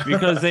system. Yeah.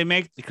 because they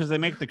make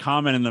the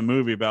comment in the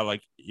movie about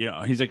like, you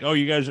know, he's like, oh,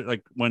 you guys are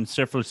like, when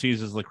Stifler sees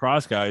his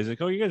lacrosse guy, he's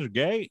like, oh, you guys are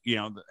gay, you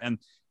know, and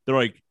they're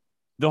like,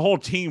 the whole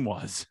team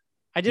was.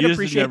 I did You just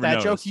appreciate never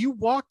that noticed. joke. You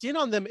walked in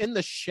on them in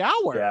the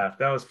shower. Yeah,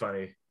 that was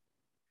funny.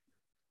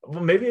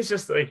 Well, maybe it's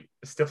just like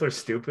Stifler's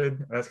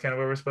stupid. That's kind of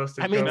where we're supposed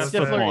to I mean, go with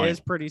Stifler Stifler point. is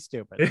pretty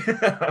stupid.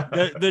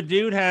 that. The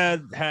dude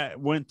had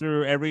went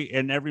through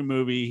every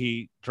movie.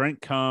 He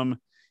drank cum,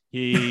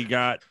 he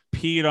got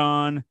peed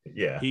on,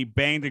 Yeah. he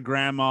banged a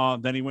grandma,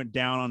 then he went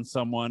down on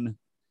someone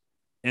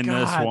in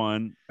this God.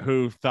 one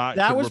who thought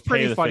That could was repay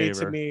pretty the funny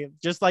favor. to me.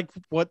 Just like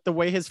the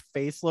way his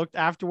face looked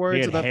afterwards.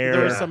 He had and hair.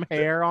 there was Yeah. some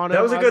hair on it.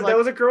 That was a I good. like, That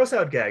was a gross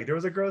out gag. There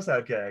was a gross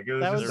out gag. It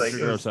was That just was- like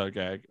There's a gross out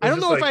gag. I don't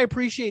just know if like- I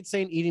appreciate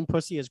saying eating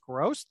pussy is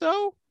gross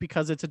though,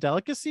 because it's a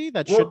delicacy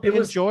that Well, should be it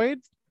was- enjoyed.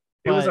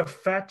 it was but- a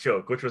fat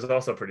joke, which was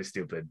also pretty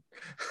stupid.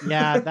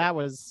 Yeah, that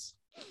was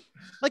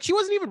like she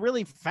wasn't even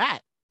really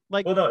fat.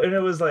 Like Well, no, and it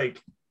was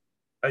like,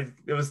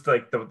 it was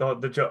like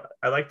the joke.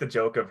 I like the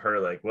joke of her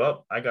like,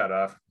 well, I got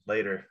off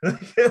later. yeah,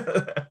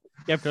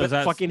 'cause but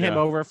that's- fucking him yeah.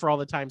 over for all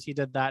the times he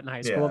did that in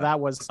high school. Yeah. That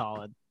was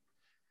solid.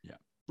 Yeah.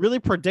 Really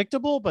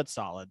predictable, but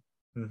solid.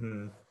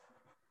 hmm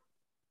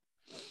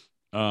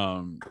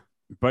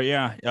But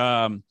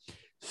yeah,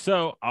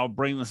 so I'll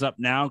bring this up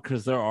now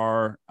because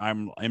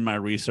I'm in my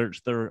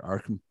research, there are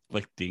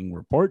conflicting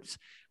reports,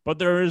 but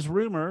there is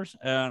rumors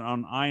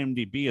on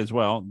IMDb as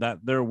well that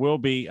there will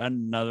be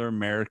another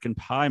American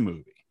Pie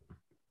movie.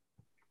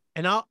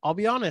 And I'll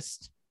be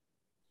honest,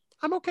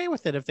 I'm okay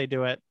with it if they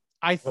do it.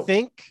 I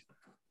think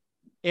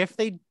if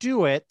they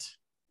do it,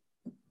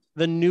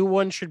 the new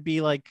one should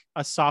be like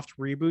a soft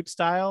reboot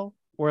style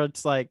where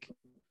it's like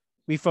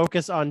we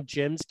focus on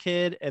Jim's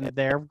kid and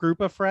their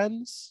group of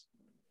friends.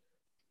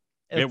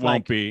 It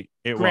won't be.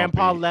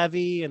 Grandpa won't be.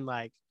 Levy and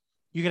like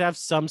you could have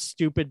some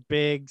stupid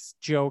Biggs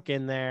joke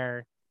in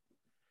there.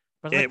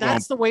 But like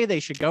that's the way they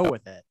should go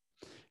with it.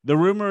 The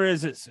rumor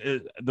is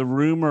the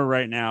rumor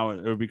right now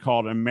it would be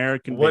called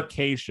American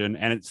Vacation,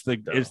 and it's the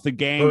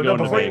gang going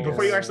to Vegas.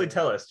 Before you actually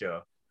tell us,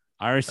 Joe.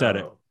 I already said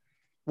it.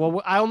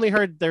 Well, I only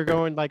heard they're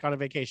going like on a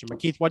vacation. But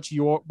Keith, what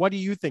do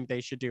you think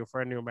they should do for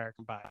a new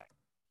American Pie?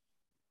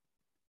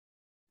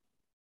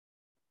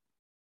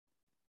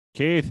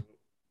 Keith.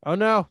 Oh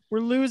no, we're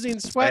losing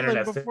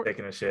Sweatland before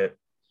taking a shit.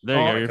 There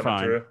you go. You're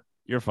fine. Through.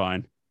 You're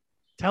fine.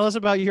 Tell us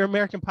about your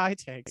American Pie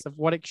takes of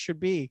what it should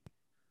be.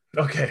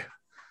 Okay.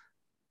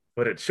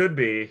 What it should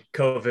be,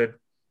 COVID.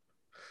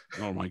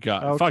 Oh my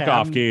God. Okay, fuck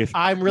off, Keith.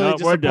 I'm really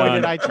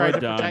disappointed. I tried to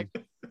protect.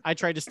 I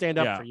tried to stand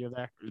up for you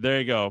there. There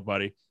you go,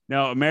 buddy.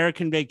 Now,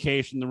 American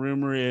Vacation, the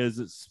rumor is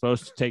it's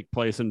supposed to take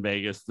place in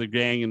Vegas. The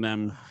gang and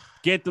them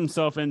get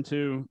themselves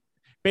into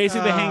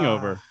basically the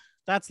Hangover.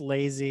 That's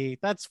lazy.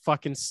 That's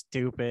fucking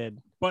stupid.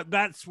 But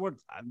that's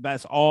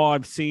all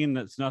I've seen.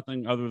 That's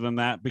nothing other than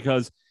that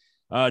because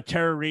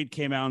Tara Reid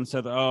came out and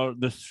said, oh,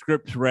 the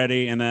script's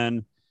ready. And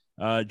then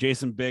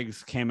Jason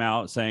Biggs came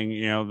out saying,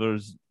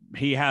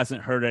 he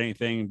hasn't heard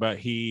anything, but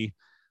he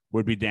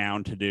would be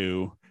down to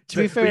do. To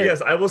be fair,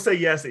 yes, I will say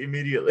yes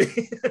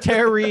immediately.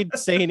 Tara Reid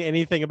saying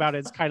anything about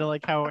it's kind of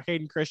like how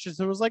Hayden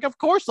Christensen was like, of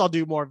course I'll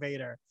do more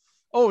Vader.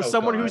 Oh,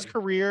 someone whose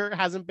career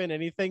hasn't been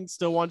anything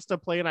still wants to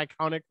play an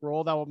iconic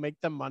role that will make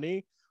them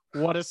money.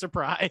 What a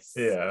surprise.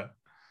 Yeah.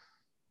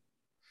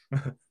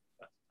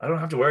 I don't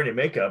have to wear any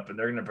makeup and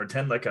they're going to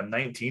pretend like I'm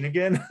 19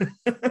 again.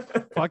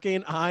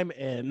 Fucking I'm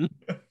in.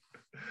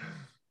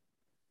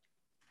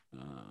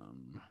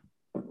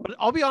 But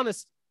I'll be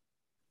honest.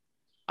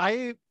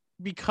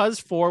 Because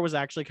 4 was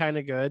actually kind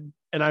of good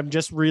and I'm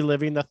just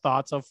reliving the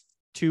thoughts of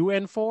 2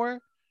 and 4,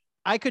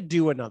 I could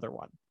do another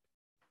one.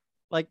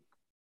 Like,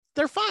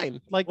 they're fine.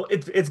 Like, well,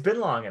 it's been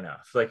long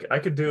enough. Like, I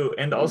could do,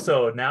 and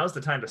also now's the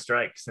time to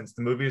strike since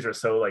the movies are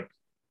so like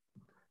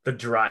the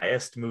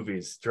driest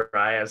movies,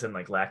 dry as in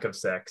like lack of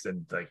sex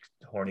and like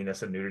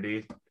horniness and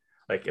nudity.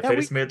 Like, if they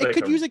just made like, it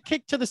could use a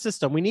kick to the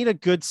system. We need a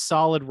good,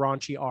 solid,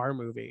 raunchy R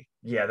movie.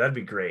 Yeah, that'd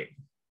be great.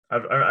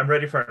 I'm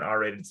ready for an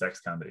R-rated sex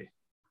comedy.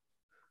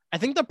 I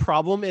think the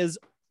problem is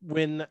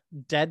when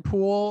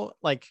Deadpool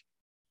like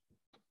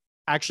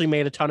actually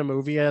made a ton of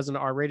movie as an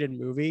R-rated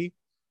movie,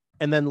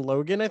 and then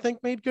Logan I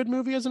think made good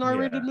movie as an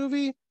R-rated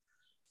movie.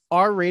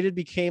 R-rated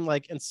became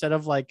like instead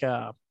of like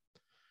a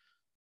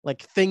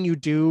thing you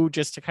do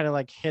just to kind of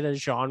like hit a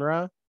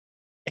genre,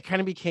 it kind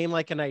of became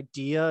like an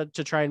idea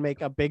to try and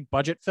make a big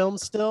budget film.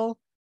 Still,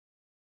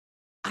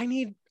 I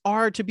need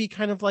R to be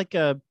kind of like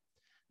a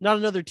not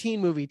another teen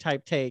movie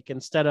type take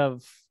instead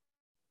of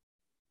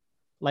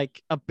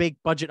like a big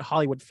budget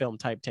Hollywood film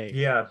type take.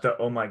 Yeah.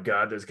 Oh my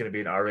God, there's going to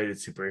be an R-rated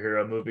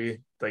superhero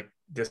movie. Like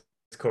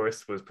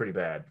Discourse was pretty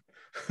bad.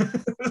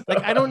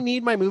 Like, I don't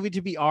need my movie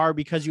to be R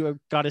because you have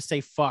got to say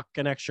fuck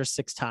an extra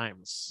 6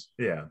 times.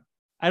 Yeah.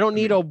 I don't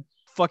need a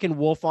fucking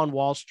Wolf on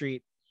Wall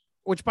Street,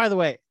 which by the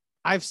way,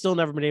 I've still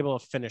never been able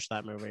to finish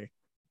that movie.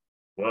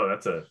 Whoa,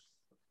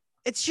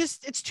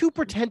 it's too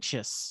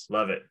pretentious.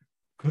 Love it.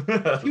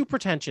 Too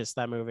pretentious,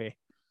 that movie.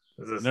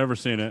 Never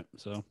seen it.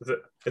 So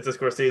it's a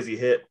Scorsese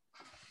hit.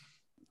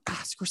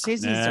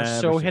 Scorsese's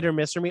are so hit or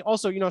miss for me.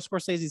 Also,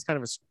 Scorsese's kind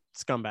of a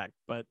scumbag,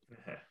 but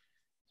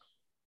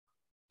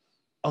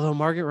although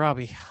Margot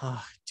Robbie,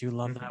 I do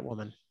love that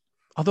woman.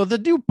 Although the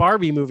new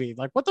Barbie movie,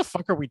 like, what the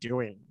fuck are we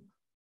doing?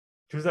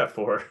 Who's that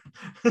for?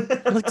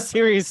 Like,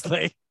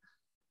 seriously.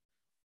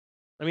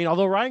 I mean,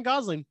 although Ryan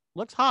Gosling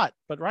looks hot,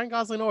 but Ryan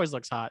Gosling always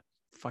looks hot.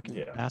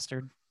 Fucking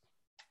bastard.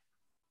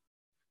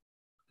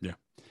 Yeah.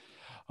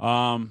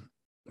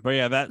 But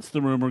yeah, that's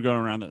the rumor going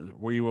around that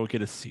we will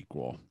get a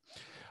sequel.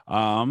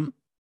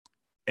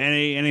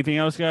 Anything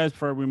else, guys,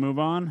 before we move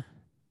on?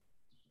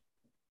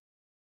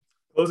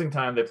 Closing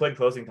Time. They played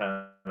Closing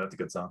Time. That's a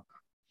good song.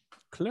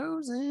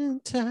 Closing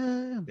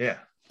Time. Yeah.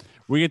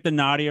 We get the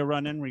Nadia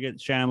run in. We get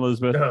Shannon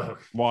Elizabeth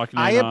walking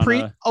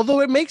in.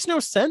 Although it makes no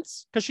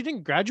sense because she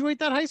didn't graduate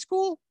that high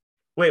school.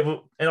 Wait,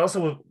 well, and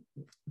also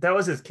that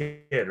was his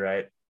kid,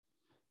 right?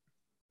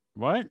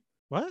 What?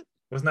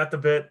 Wasn't that the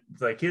bit?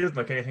 It's like, he doesn't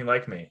look anything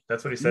like me.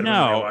 That's what he said.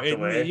 No, when they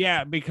walked away.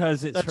 Yeah,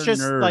 because it's that's her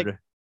just nerd. Like,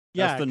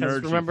 yeah, that's the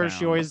nerd. Remember,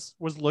 she always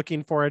was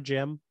looking for a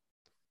gym.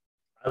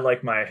 I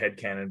like my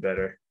headcanon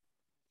better.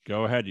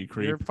 Go ahead, you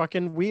creep. You're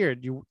fucking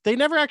weird. They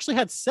never actually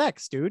had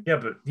sex, dude. Yeah,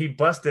 but he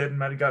busted and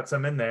might have got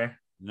some in there.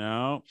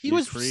 No, he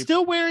was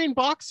still wearing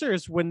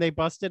boxers when they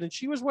busted, and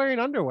she was wearing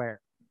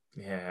underwear.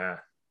 Yeah.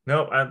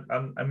 No,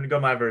 I'm gonna go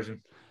my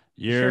version.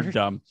 You're You're-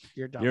 dumb.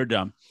 You're dumb. You're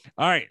dumb.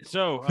 All right.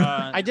 So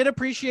I did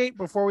appreciate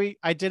the Guys,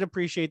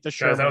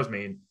 that was Sherman,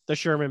 mean. the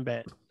Sherman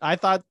bit. I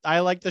thought I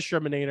liked the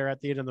Shermanator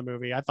at the end of the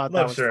movie. I thought that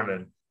Love was Sherman.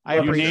 funny. I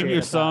Love you appreciate named Sherman.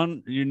 your that.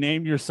 son. You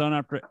named your son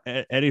after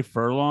Eddie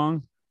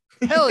Furlong.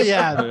 Hell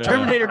yeah. Yeah.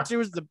 Terminator 2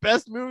 is the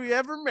best movie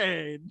ever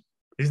made.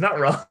 He's not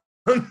wrong.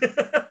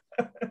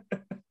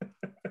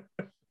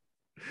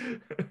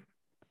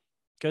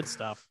 Good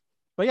stuff.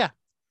 But yeah,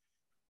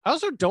 I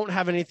also don't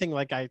have anything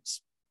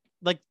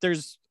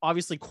there's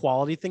obviously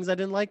quality things I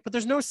didn't like, but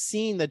there's no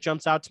scene that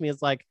jumps out to me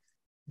as like,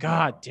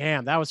 God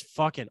damn, that was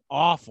fucking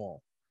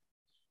awful.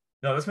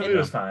 No, this movie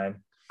was fine.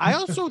 I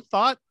also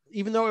thought,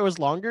 even though it was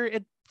longer,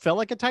 it felt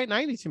like a tight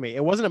 90 to me.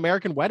 It wasn't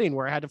American Wedding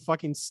where I had to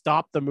fucking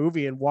stop the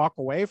movie and walk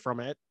away from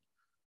it.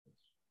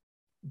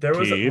 There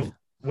was Keith?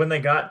 when they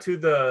got to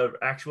the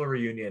actual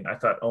reunion, I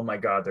thought, oh my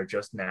god, they're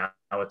just now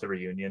at the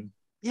reunion.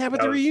 Yeah, but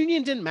That the was-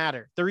 reunion didn't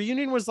matter. The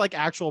reunion was like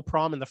actual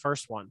prom in the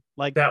first one.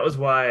 Like That was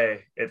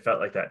why it felt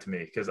like that to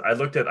me, because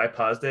I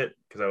paused it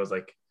because I was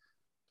like,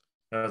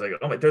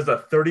 oh my, there's a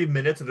 30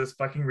 minutes of this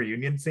fucking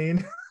reunion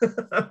scene.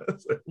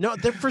 no,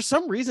 for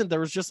some reason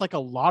there was just like a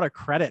lot of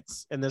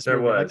credits in this There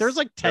movie. Like was. there was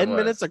like There 10 was.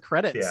 minutes of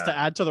credits Yeah. to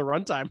add to the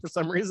runtime for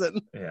some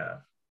reason. Yeah.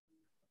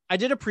 I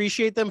did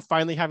appreciate them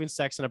finally having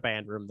sex in a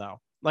band room though.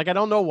 Like I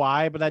don't know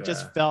why, but that Yeah.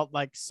 just felt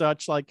like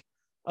such like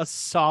a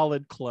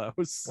solid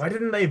close. Why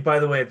didn't they? By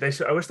the way,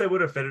 I wish they would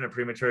have fit in a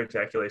premature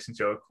ejaculation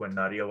joke when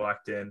Nadia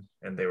walked in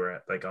and they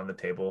were like on the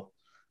table.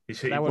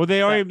 That would- Well,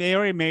 they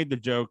already made the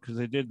joke because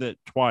they did that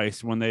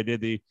twice when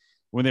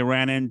they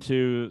ran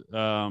into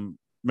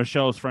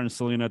Michelle's friend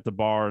Selena at the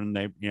bar, and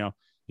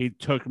he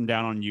took him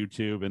down on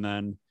YouTube, and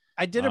then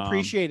I did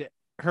appreciate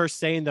her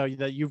saying though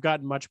that you've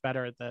gotten much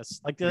better at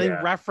this. Like they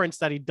Yeah. reference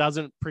that he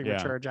doesn't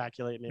premature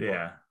ejaculate anymore.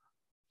 Yeah.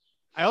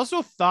 I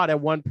also thought at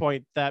one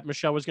point that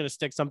Michelle was going to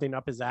stick something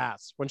up his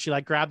ass when she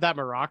like grabbed that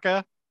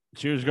maraca.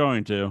 she was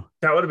going to.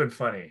 That would have been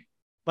funny.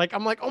 Like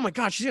I'm like, oh my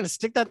god, she's going to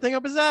stick that thing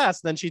up his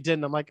ass. And then she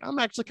didn't. I'm like, I'm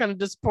actually kind of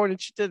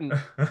disappointed she didn't.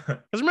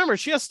 Because remember,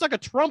 she has stuck a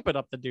trumpet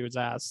up the dude's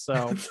ass.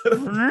 So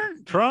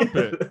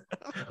Trumpet.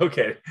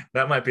 Okay,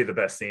 that might be the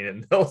best scene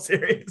in the whole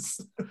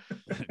series.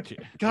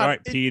 God, All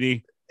right,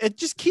 Petey. it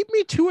just keep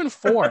me 2 and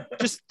 4.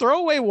 Just throw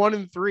away 1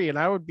 and 3, and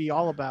I would be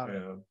all about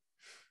it. Yeah.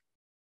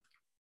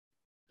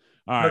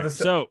 All No, right.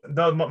 So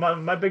no,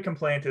 my big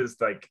complaint is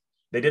like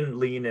they didn't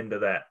lean into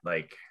that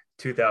like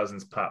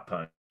 2000s pop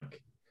punk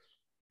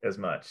as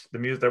much. The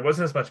music there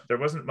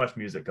wasn't much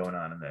music going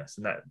on in this,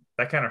 and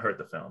that kind of hurt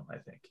the film, I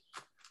think.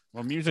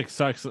 well, music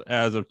sucks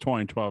as of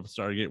 2012. It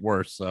started to get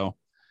worse. So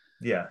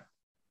Yeah,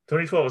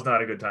 2012 was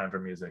not a good time for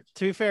music.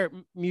 To be fair,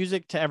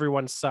 music to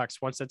everyone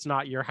sucks once it's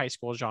not your high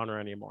school genre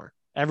anymore.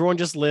 Everyone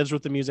just lives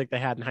with the music they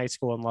had in high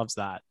school and loves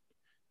that.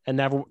 And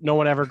no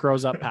one ever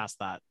grows up past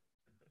that.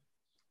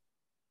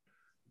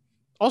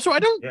 Also, I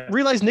don't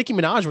realize Nicki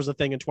Minaj was a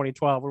thing in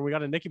 2012 when we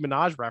got a Nicki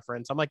Minaj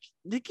reference. I'm like,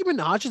 Nicki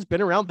Minaj has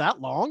been around that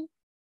long?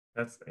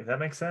 That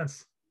makes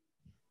sense.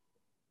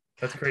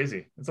 That's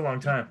crazy. It's a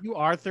long time. You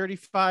are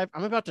 35.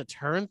 I'm about to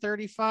turn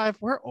 35.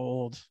 We're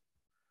old.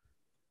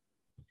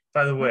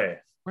 By the way,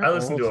 We're I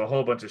listen old. to a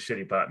whole bunch of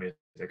shitty pop music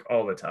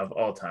all the time, of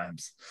all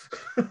times.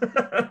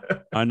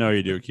 I know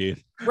you do,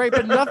 Keith. Right,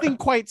 but nothing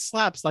quite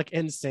slaps like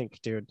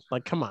NSYNC, dude.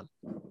 Like, come on.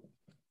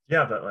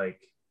 Yeah, but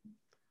like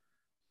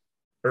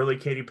early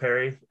Katy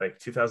Perry, like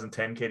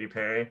 2010 Katy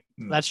Perry.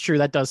 That's true.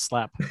 That does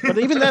slap. But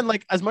even then,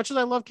 like, as much as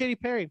I love Katy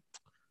Perry,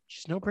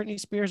 she's no Britney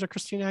Spears or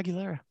Christina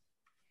Aguilera.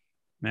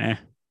 Nah.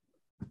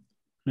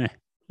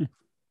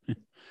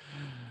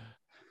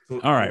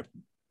 All right.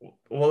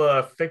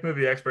 Well, Fake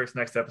Movie Experts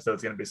next episode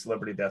is going to be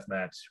Celebrity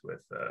Deathmatch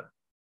with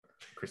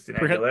Christina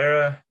We're gonna-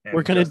 Aguilera. And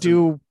We're gonna Justin-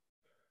 do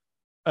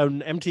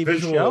an MTV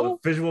show.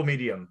 visual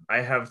medium.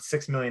 I have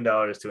 $6 million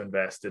to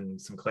invest in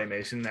some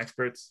claymation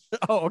experts.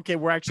 Oh, okay.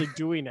 We're actually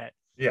doing it.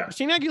 Yeah.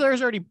 Christina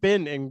Aguilera's already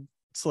been in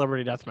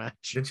Celebrity Deathmatch.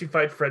 Didn't she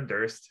fight Fred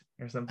Durst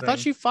or I something? thought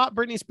she fought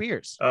Britney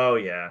Spears. Oh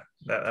yeah,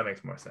 that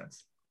makes more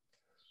sense.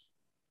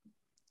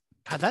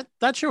 God,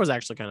 that show was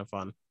actually kind of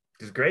fun.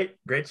 It's great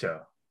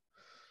show.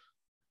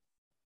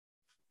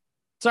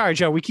 Sorry,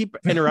 Joe. We keep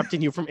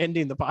interrupting you from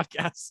ending the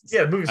podcast.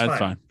 Yeah, the movie's That's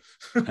fine.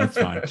 fine. That's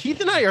fine.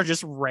 Keith and I are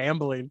just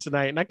rambling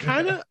tonight, and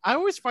I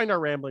always find our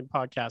rambling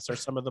podcasts are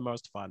some of the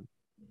most fun.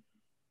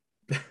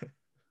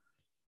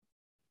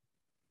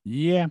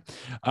 Yeah.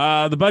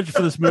 The budget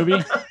for this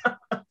movie.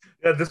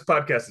 Yeah, this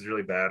podcast is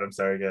really bad. I'm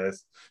sorry,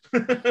 guys.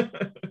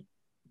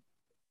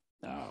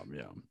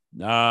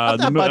 Yeah.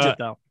 What's that budget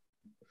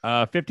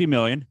though? 50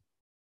 million.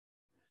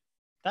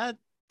 That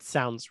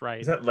sounds right.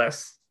 Is that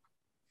less?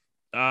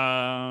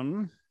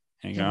 Hang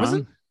Yeah, on.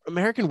 wasn't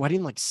American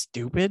Wedding like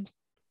stupid?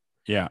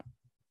 Yeah.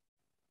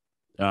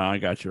 I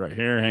got you right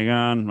here. Hang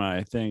on.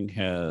 My thing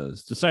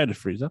has decided to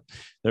freeze up.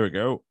 There we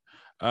go.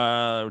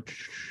 Gotta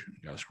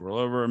scroll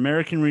over.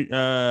 American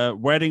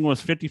Wedding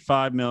was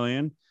 55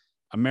 million.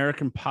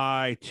 American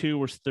Pie 2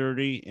 was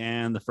 30,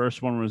 and the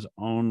first one was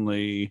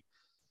only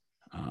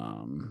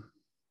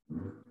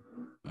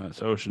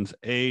That's Ocean's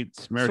 8.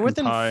 So American with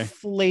Pie,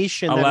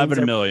 inflation, that means 11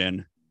 they're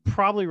million.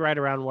 probably right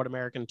around what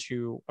American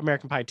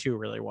Pie 2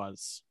 really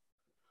was.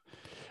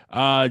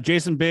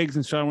 Jason Biggs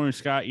and Sean William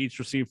Scott each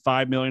received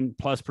 $5 million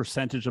plus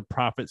percentage of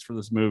profits for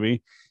this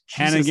movie.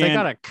 Jesus, they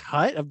got a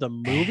cut of the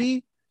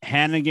movie.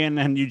 Hannigan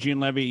and Eugene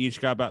Levy each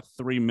got about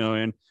 $3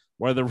 million,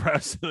 where the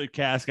rest of the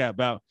cast got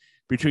about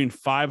between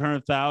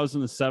 $500,000 to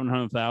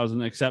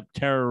 $700,000, except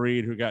Tara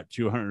Reid, who got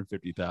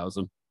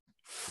 $250,000.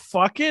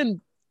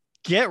 Fucking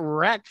get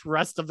wrecked,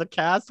 rest of the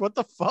cast. What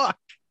the fuck?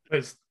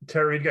 Wait,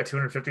 Tara Reid got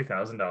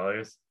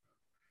 $250,000.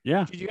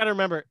 Yeah. You got to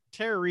remember,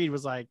 Tara Reid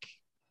was like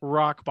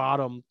rock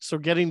bottom. So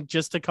getting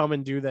just to come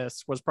and do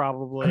this was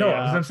probably No,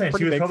 as I'm saying,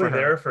 she was probably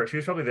there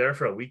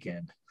for a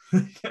weekend.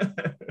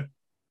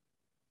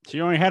 She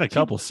only had a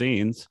couple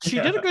scenes. She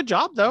did a good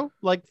job though.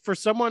 Like for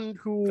someone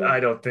who I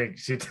don't think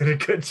she did a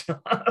good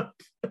job.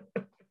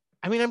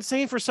 I mean, I'm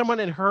saying for someone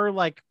in her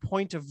like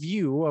point of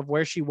view of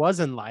where she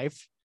was in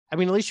life. I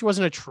mean, at least she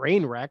wasn't a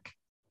train wreck.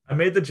 I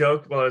made the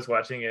joke while I was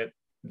watching it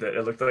that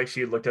it looked like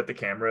she looked at the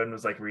camera and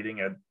was like reading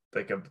a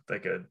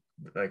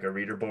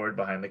reader board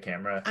behind the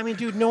camera. I mean,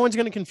 dude, no one's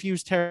gonna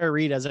confuse Tara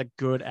Reid as a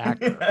good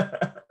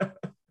actor.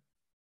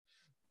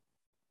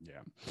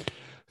 Yeah.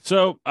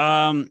 So,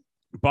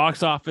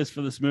 box office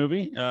for this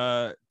movie,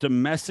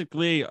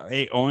 domestically,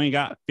 it only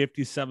got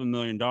 $57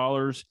 million.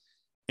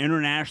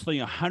 Internationally,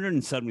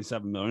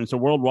 $177 million. So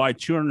worldwide,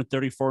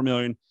 $234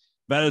 million.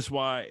 That is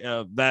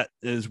why that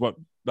is what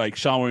like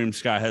Sean William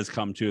Scott has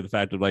come to the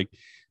fact of like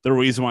the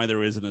reason why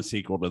there isn't a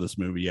sequel to this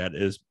movie yet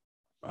is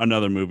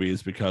another movie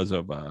is because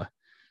of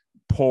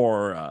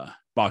poor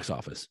box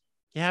office.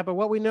 Yeah, but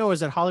what we know is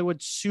that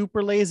Hollywood's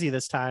super lazy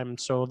this time,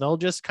 so they'll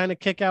just kind of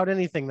kick out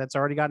anything that's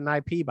already got an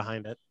IP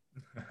behind it.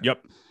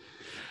 Yep.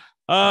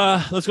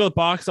 Let's go to the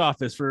box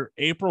office for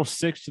April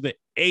 6th to the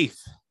 8th.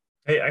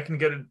 Hey, I can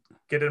get in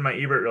my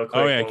Ebert real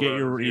quick. Oh yeah, get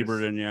your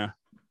Ebert in, yeah.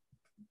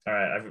 All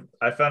right,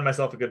 I found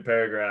myself a good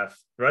paragraph.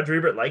 Roger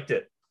Ebert liked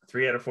it.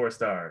 3 out of 4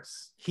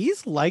 stars.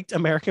 He's liked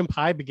American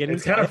Pie beginning.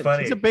 It's kind of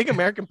funny. He's a big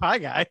American Pie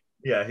guy.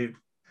 Yeah,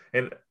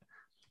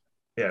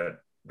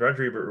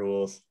 Roger Ebert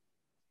rules.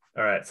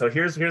 All right, so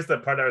here's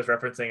the part I was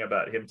referencing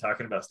about him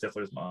talking about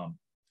Stifler's mom.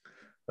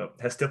 So,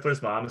 has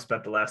Stifler's mom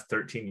spent the last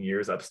 13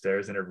 years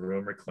upstairs in her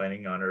room,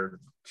 reclining on her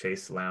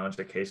chaise lounge,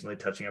 occasionally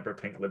touching up her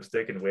pink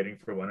lipstick and waiting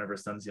for one of her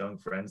son's young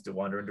friends to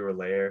wander into her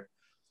lair?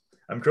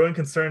 I'm growing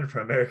concerned for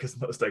America's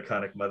most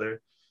iconic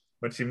mother.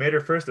 When she made her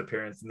first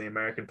appearance in the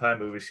American Pie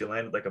movie, she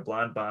landed like a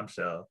blonde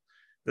bombshell.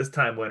 This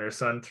time when her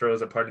son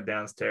throws a party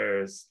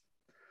downstairs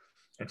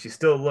and she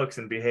still looks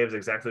and behaves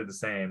exactly the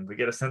same, we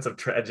get a sense of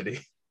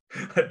tragedy.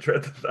 I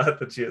dread the thought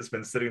that she has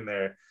been sitting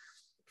there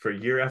for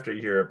year after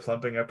year,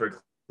 plumping up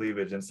her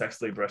cleavage and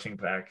sexually brushing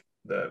back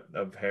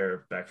of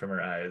hair back from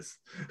her eyes.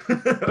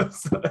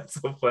 So that's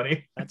so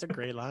funny. That's a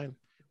great line.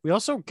 We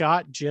also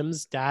got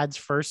Jim's dad's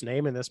first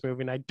name in this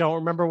movie, and I don't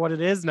remember what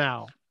it is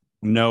now.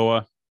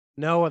 Noah,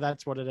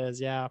 that's what it is.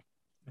 Yeah.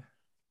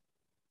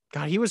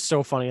 God, he was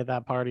so funny at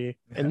that party.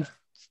 Yeah. And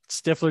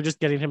Stifler just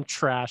getting him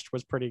trashed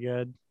was pretty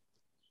good.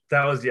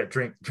 That was,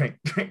 drink.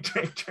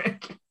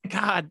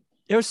 God,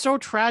 it was so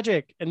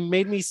tragic and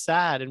made me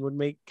sad and would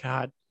make,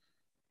 God,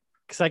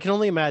 because I can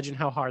only imagine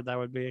how hard that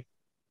would be.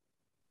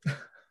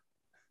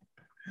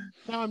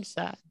 Now I'm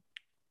sad.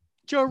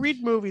 Joe,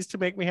 read movies to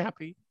make me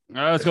happy.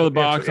 All right, let's go to the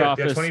box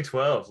office.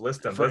 2012.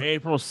 List them. For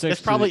April 6th.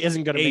 This probably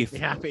isn't going to make me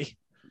happy.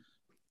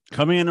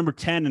 Coming in number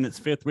 10 in its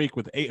 5th week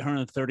with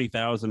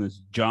 830,000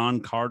 is John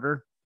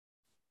Carter.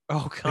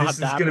 Oh, God. This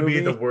is going to be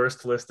the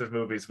worst list of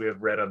movies we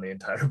have read on the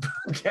entire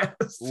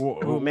podcast.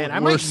 Oh, man. I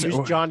might use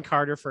John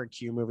Carter for a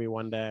Q movie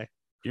one day.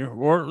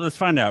 Or let's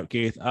find out,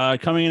 Keith.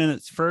 Coming in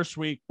its first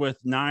week with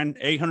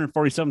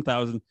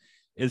 847,000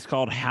 is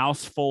called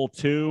Houseful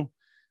 2.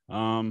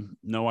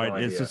 No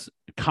idea. It's just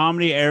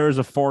comedy errors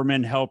of 4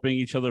 men helping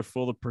each other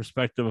fool the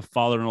perspective of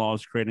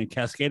father-in-laws, creating a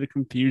cascade of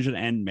confusion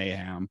and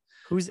mayhem.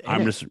 Who's in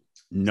I'm it? just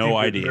no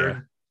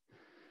idea.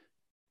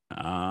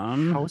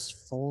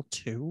 Houseful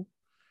 2?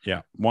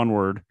 Yeah, one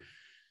word.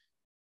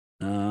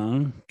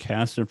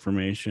 Cast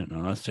information.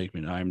 Oh, let's take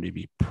me to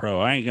IMDb Pro.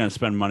 I ain't gonna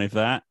spend money for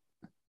that.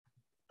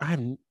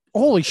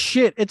 Holy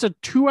shit! It's a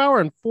 2-hour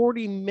and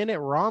 40-minute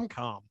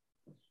rom-com.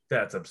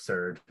 That's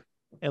absurd.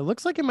 It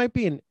looks like it might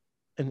be an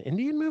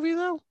Indian movie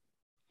though.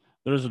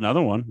 There's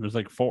another one. There's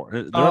like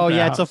 4. Oh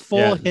yeah, it's a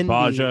full Hindi.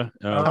 Baja. Okay.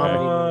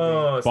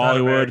 Oh, it's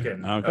Bollywood. Okay.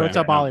 Oh, it's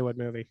a Bollywood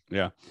movie.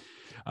 Yeah.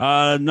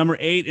 Number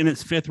 8 in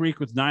its 5th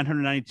week with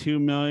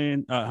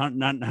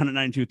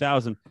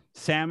 992,000.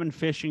 Salmon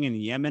fishing in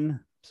Yemen.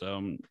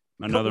 So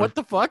another. What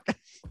the fuck?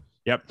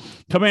 Yep.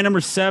 Coming in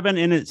number 7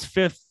 in its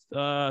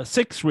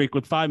 6th week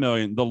with 5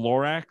 million. The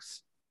Lorax.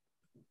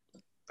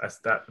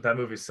 That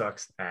movie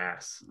sucks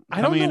ass.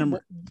 I don't know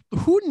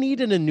who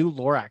needed a new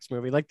Lorax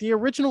movie. Like the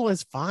original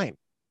is fine.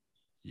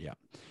 Yeah.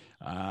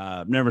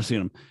 I've never seen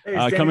them.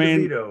 Hey,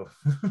 coming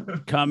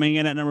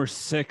in at number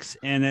 6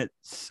 in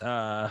its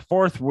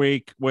 4th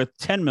week with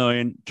 10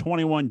 million,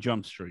 21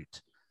 Jump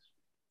Street.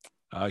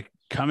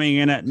 Coming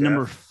in at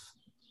my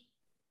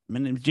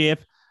name's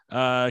Jeff.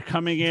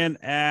 Coming in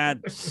at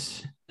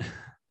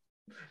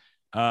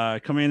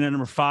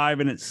number 5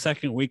 in its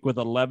second week with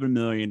 11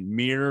 million.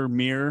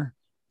 Mirror.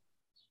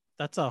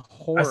 That's a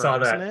horror, saw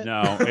that. isn't it?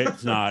 No,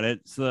 it's not.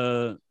 It's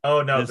the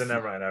Oh no, then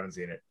never mind. I haven't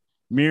seen it.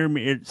 Mirror.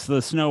 It's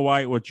the Snow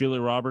White with Julia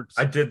Roberts.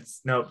 Didn't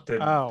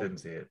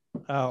see it.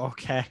 Oh,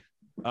 okay.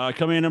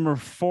 Coming in number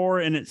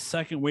 4 in its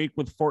second week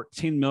with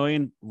 14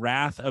 million.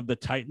 Wrath of the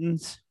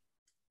Titans.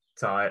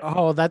 Saw it.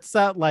 Oh, that's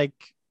that like.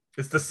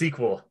 It's the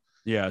sequel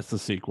Yeah, it's the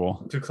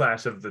sequel. to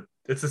Clash of the.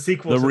 It's the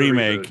sequel. The to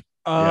remake. The reboot.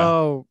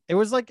 Oh, it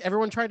was like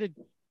everyone tried to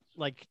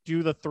like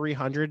do the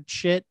 300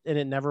 shit, and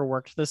it never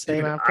worked the same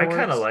Dude, I afterwards.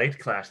 kind of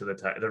liked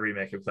the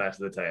remake of Clash of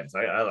the Titans.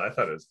 I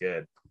thought it was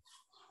good.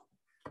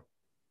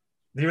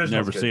 The original's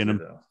Never good seen too,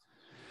 him.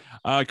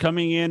 though.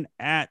 Coming in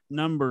at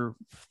number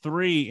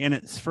 3 in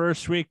its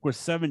first week with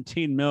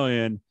 17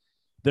 million.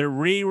 The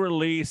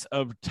re-release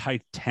of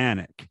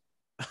Titanic.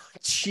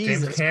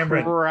 Jesus James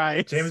Cameron.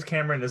 Christ. James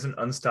Cameron is an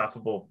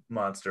unstoppable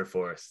monster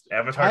force.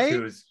 Avatar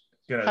 2 is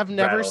gonna. I've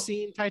never battle.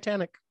 seen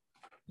Titanic.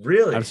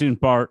 Really? I've seen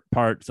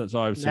parts. That's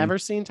all I've seen. Never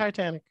seen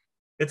Titanic.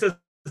 It's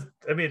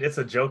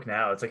a joke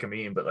now. It's like a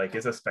meme, but like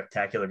it's a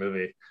spectacular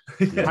movie.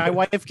 My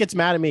wife gets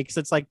mad at me because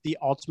it's like the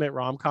ultimate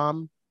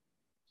rom-com.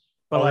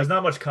 But there's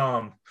not much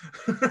calm.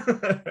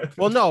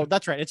 well, no,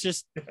 that's right. It's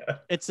just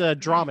it's a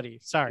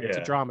dramedy. Sorry, it's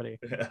a Yeah. dramedy.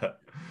 Yeah.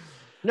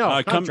 No,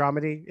 it's not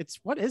dramedy. It's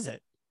what is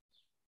it?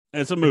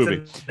 It's a movie.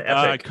 It's an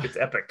epic. It's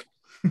epic.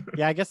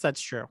 Yeah, I guess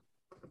that's true.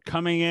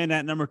 Coming in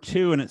at number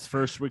 2 in its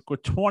first week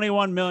with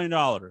 $21 million.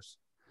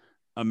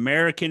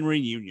 American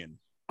Reunion.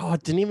 Oh,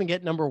 it didn't even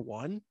get number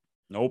 1.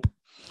 Nope.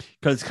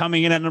 Because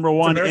coming in at number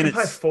 1 in American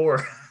Pie its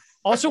 4.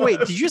 Also, wait,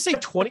 did you say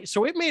 20?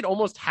 So it made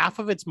almost half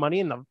of its money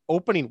in the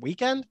opening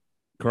weekend?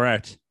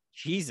 correct.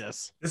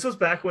 Jesus. This was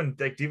back when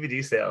like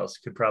DVD sales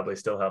could probably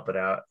still help it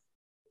out.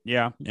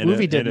 Yeah.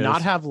 Movie did it not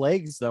is. have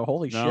legs, though.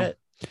 Holy No.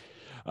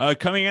 shit.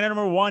 Coming in at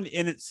number 1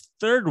 in its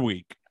third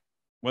week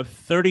with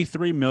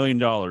 $33 million.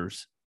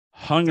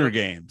 Hunger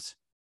Games.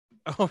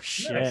 Oh,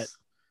 shit. Nice.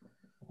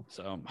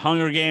 So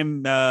Hunger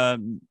Game,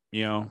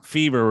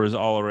 fever was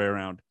all the way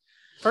around.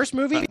 First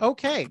movie,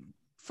 okay.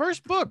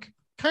 First book,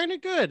 kind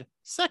of good.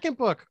 Second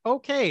book,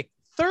 okay.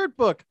 Third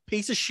book,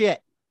 piece of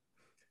shit.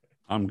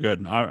 I'm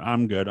good.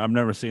 I'm good. I've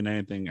never seen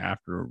anything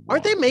after.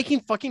 Aren't they one.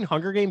 making fucking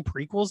Hunger Game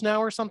prequels now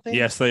or something?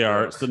 Yes, they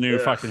are. It's the new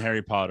Ugh. fucking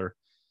Harry Potter.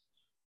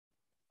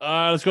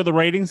 Let's go to the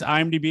ratings.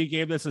 IMDb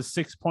gave this a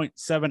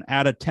 6.7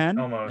 out of 10.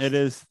 Almost. It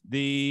is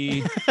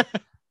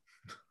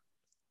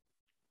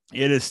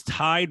it is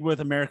tied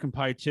with American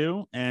Pie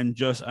 2 and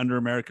just under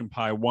American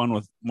Pie 1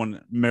 with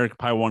one. American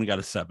Pie 1 got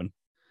a 7.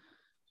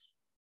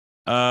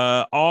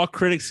 All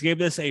critics gave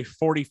this a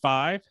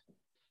 45.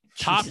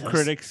 Top Jesus.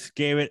 critics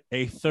gave it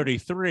a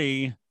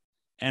 33,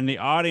 and the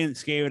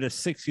audience gave it a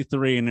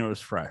 63, and it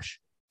was fresh.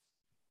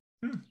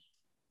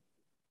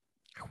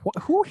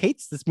 Who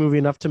hates this movie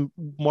enough to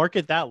mark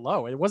it that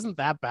low? It wasn't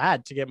that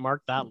bad to get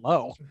marked that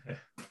low.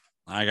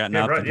 I got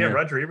Yeah, nothing. here.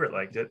 Roger Ebert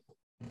liked it.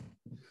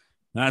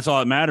 That's all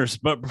that matters.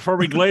 But before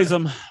we glaze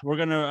them, we're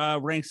gonna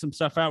rank some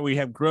stuff out. We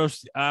have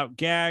gross out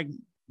gag,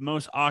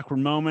 most awkward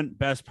moment,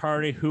 best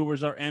party, who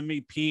was our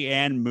MVP,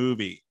 and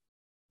movie.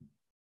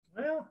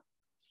 Well,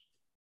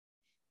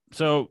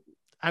 So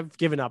I've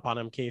given up on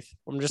him, Keith.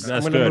 I'm That's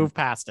going to good. move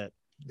past it.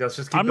 let's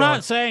just keep I'm going.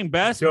 not saying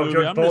best Joe, movie.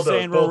 I'm just bulldoze,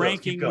 saying we're bulldoze.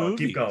 ranking Keep going,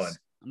 movies. keep going.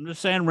 I'm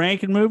just saying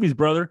ranking movies,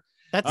 brother.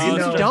 That's You even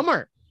know-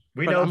 dumber.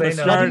 We but know I'm they just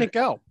know. letting it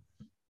go.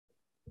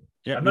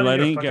 Yeah, I'm we're not even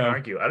letting gonna it fucking go.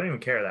 argue. I don't even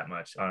care that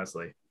much,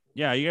 honestly.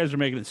 Yeah, you guys are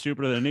making it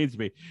stupider than it needs to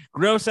be.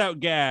 Gross out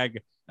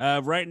gag.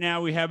 Right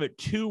now we have it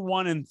 2,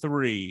 1, and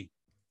 3.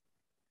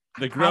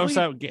 The gross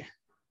Probably- out gag.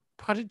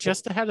 Put it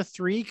just ahead of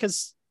 3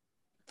 because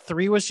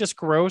 3 was just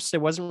gross.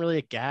 It wasn't really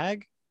a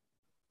gag.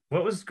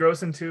 What was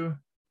gross in 2?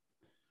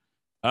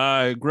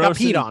 Got Gross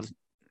peed in- on.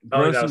 Oh,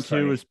 Gross that in was 2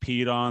 funny. is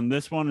peed on.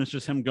 This one is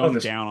just him going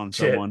this down on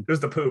Shit, someone it was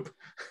the poop.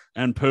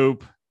 and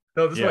poop.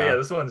 No, this one, Yeah. yeah,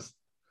 this one's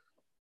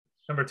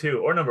number 2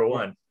 or number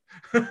 1.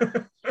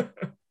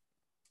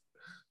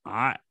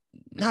 I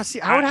No,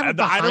 see, I would have it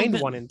I don't behind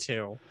thi- 1 and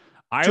 2.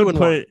 I 2 would and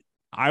put 1. it.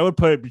 I would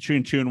put it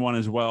between 2 and 1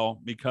 as well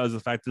because of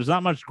the fact there's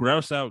not much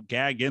gross out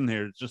gag in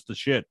there. It's just the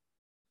shit.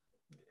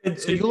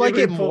 So you like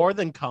it would pull- more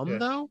than Cum, yeah.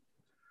 though?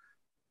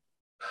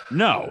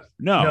 No.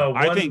 No,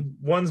 I think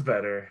one's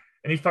better,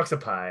 and he fucks a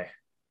pie.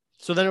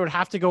 So then it would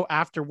have to go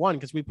after 1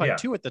 because we put Yeah.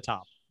 2 at the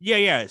top.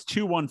 yeah, it's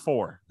 2, 1,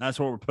 4. That's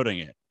what we're putting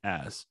it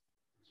as.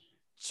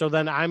 So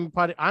then I'm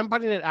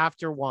putting it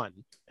after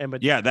 1.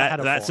 But Yeah, ahead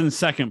of that's 4. in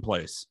second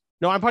place.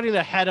 No, I'm putting it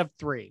ahead of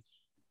 3.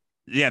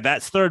 Yeah,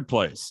 that's third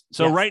place.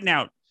 So Yes. right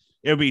now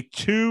it'll be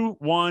 2,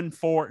 1,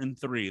 4, and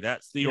 3.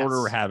 That's the order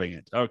Yes. we're having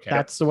it. Okay.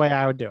 That's the way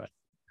I would do it.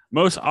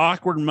 Most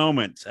awkward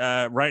moment.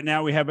 Right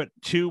now we have it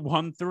 2,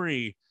 1,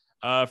 3.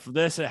 For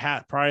this, it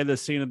had probably the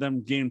scene of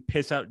them getting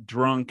pissed out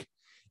drunk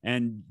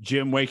and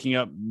Jim waking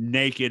up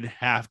naked,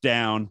 half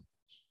down.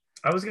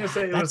 I was gonna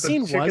say it That was the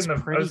scene chick was in the.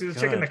 I pretty was the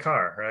chick in the good.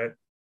 car, right?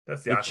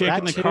 That's the The awkward chick in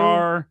part. the too.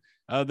 car.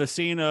 The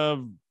scene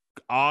of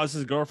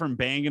Oz's girlfriend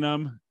banging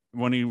him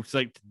when he was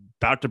like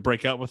about to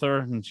break up with her,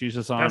 and she's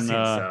just That on. scene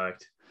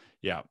sucked.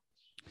 Yeah.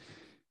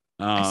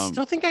 I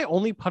still think I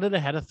only put it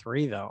ahead of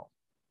 3 though.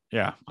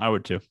 Yeah, I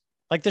would too.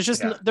 Like there's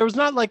just there was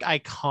not like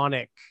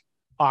iconic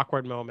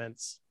awkward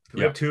moments. Do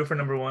we have 2 for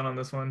number 1 on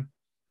this one?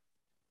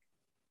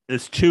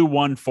 It's 2,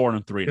 1, 4,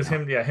 and 3. Because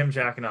him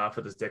jacking off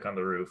with his dick on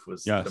the roof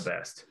was the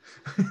best.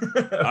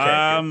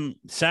 Okay,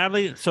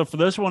 sadly, so for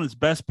this one, it's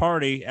best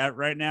party. At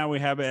right now, we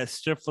have it at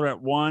Stifler at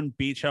 1,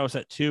 Beach House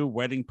at 2,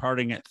 Wedding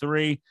Party at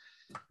 3.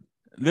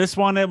 This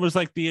one, it was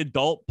like the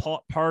adult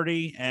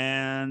party,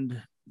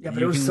 and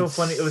but it was so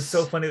funny. It was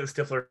so funny that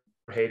Stifler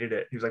hated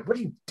it. He was like, "What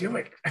are you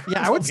doing?"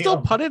 Yeah, I would still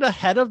put it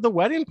ahead of the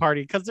wedding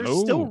party because there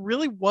still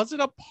really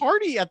wasn't a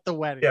party at the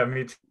wedding. Yeah,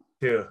 me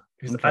too.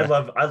 Okay. I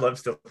love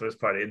Stifler's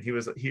party, and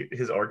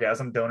his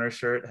orgasm donor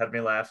shirt had me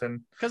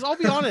laughing. Because I'll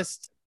be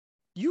honest,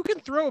 you can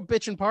throw a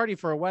bitchin' party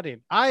for a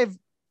wedding. I've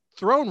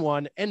thrown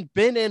one and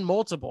been in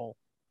multiple,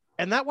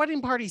 and that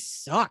wedding party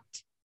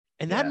sucked,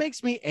 and that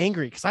makes me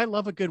angry because I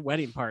love a good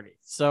wedding party.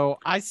 So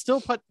I still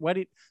put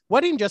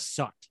wedding just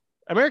sucked.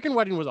 American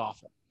Wedding was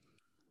awful.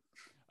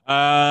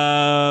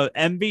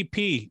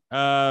 MVP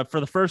for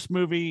the first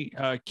movie,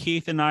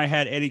 Keith and I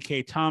had Eddie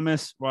K.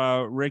 Thomas,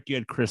 while Rick, you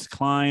had Chris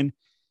Klein.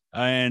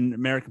 And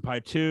American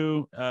Pie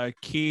 2,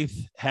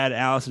 Keith had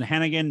Allison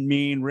Hannigan.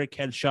 Me and Rick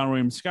had Sean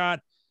William Scott.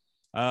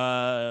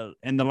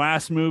 In the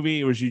last movie,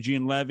 it was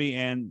Eugene Levy,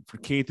 and for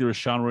Keith, it was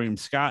Sean William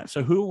Scott.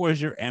 So, who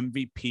was your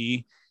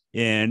MVP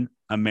in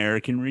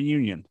American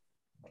Reunion?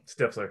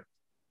 Stifler.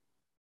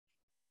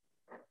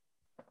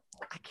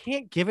 I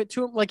can't give it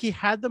to him. Like, he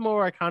had the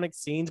more iconic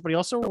scenes, but he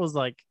also was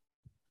like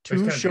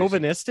too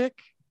chauvinistic.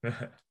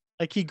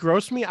 Like, he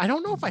grossed me. I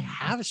don't know if I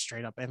have a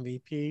straight up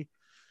MVP.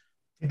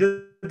 He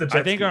did the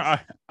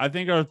I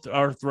think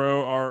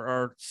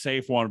our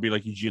safe one would be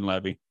like Eugene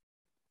Levy.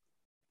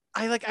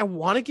 I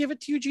want to give it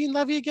to Eugene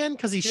Levy again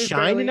because he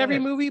shined in every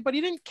movie, but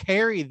he didn't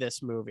carry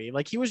this movie.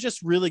 Like, he was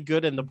just really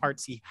good in the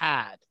parts he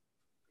had,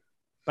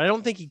 but I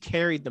don't think he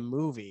carried the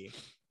movie.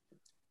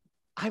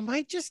 I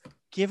might just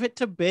give it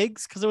to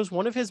Biggs because it was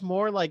one of his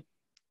more like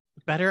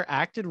better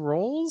acted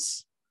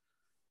roles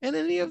in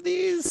any of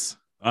these.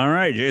 All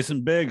right,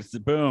 Jason Biggs,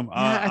 boom.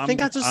 Yeah, I think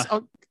that's just.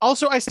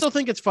 Also, I still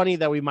think it's funny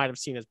that we might have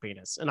seen his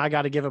penis, and I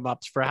got to give him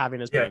ups for having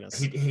his penis.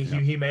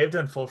 He may have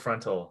done full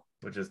frontal,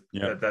 which is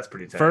that's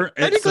pretty tight.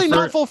 Technically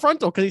not full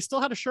frontal because he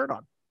still had a shirt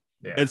on.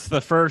 Yeah. It's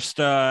the first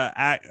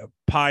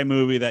pie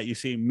movie that you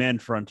see men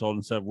frontal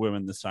instead of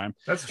women this time.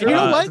 That's true. And you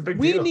know what?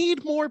 We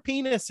need more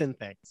penis in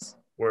things.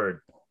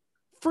 Word.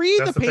 Free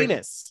the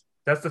penis.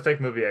 That's the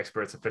fake movie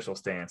expert's official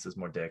stance is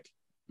more dick.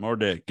 More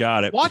dick.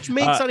 Got it. Watch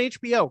Minx on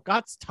HBO.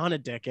 Got a ton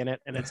of dick in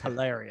it, and it's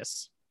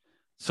hilarious.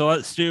 So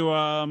let's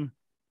do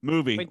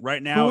movie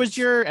right now. Who was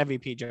your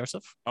MVP,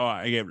 Joseph? Oh,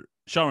 I gave it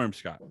Sean William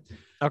Scott.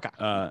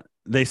 Okay.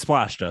 They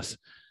splashed us.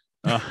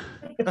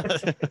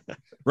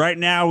 Right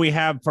now we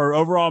have for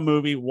overall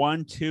movie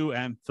 1, 2,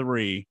 and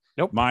 3.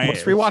 Nope.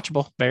 Most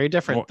rewatchable. Very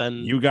different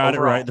than you got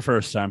overall. it right the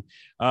first time.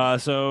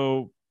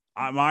 So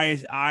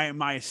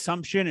my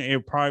assumption it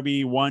would probably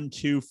be 1,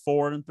 2,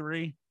 4, and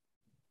 3.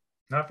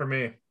 Not for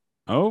me.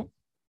 Oh,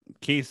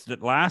 Keith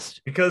at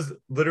last. Because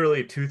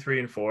literally 2,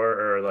 3, and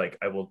 4 are like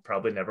I will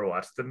probably never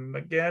watch them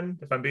again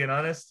if I'm being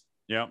honest.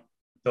 Yeah.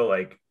 So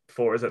like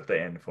 4 is at the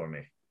end for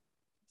me.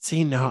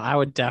 See, no, I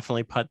would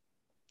definitely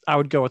I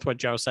would go with what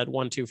Joe said: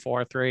 1, 2,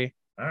 4, 3.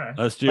 All right.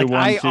 Let's do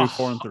 1, 2,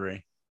 4, and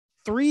 3.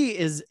 3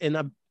 is in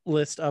a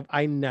list of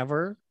I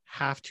never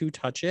have to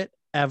touch it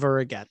ever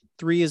again.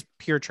 3 is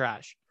pure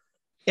trash.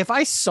 If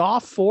I saw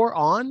 4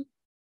 on,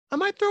 I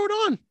might throw it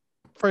on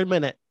for a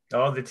minute.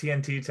 Oh, the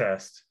TNT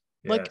test.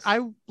 Yes. I'd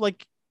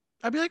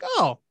be like,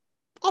 oh,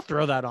 I'll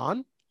throw that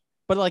on.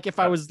 But like if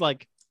I was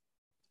like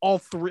all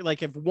 3,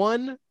 like if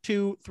 1,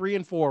 2, 3,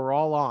 and 4 are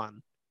all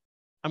on,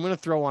 I'm gonna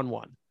throw on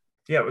 1.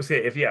 Yeah, we'll see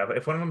if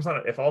one of them's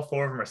on if all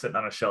 4 of them are sitting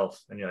on a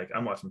shelf and you're like,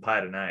 I'm watching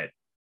Pie tonight.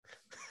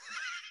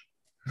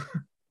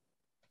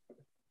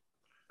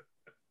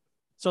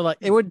 So like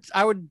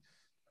I would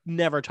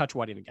never touch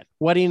Wedding again.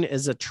 Wedding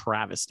is a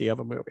travesty of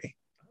a movie.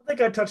 I don't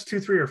think I'd touch 2,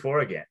 3, or 4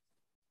 again.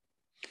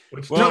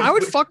 I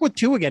would fuck with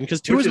 2 again because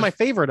 2 is my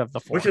favorite of the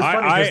 4. Which is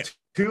funny because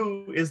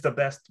 2 is the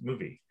best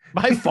movie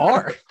by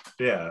far.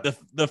 Yeah.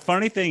 The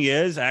funny thing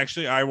is,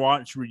 actually, I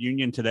watched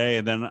Reunion today,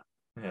 and then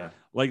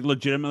like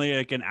legitimately,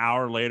 like an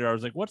hour later, I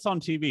was like, "What's on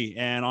TV?"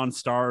 And on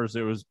Stars,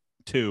 it was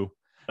 2.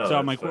 So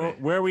I'm like,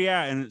 "Where are we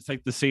at?" And it's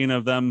like the scene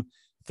of them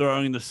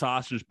throwing the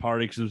sausage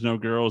party because there's no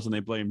girls, and they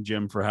blame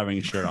Jim for having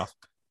his shirt off.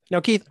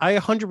 Now, Keith, I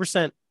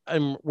 100%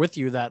 am with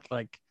you that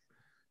like.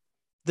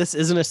 This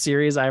isn't a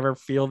series I ever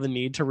feel the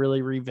need to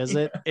really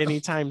revisit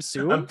anytime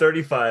soon. I'm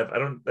 35. I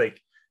don't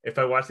like if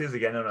I watch these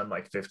again and I'm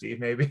like 50,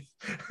 maybe.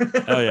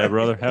 Hell yeah,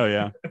 brother. Hell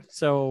yeah.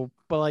 So,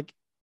 but like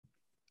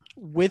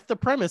with the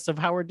premise of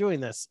how we're doing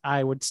this,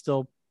 I'm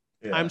still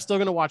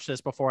going to watch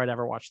this before I'd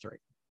ever watch 3.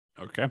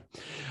 Okay.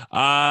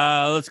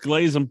 Let's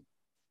glaze them.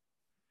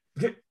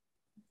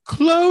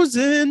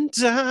 Closing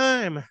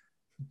time.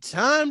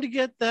 Time to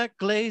get that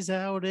glaze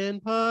out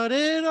and put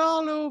it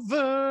all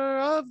over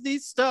of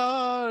these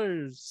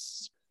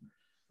stars.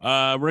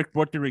 Rick,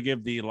 what did we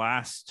give the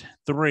last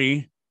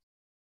 3?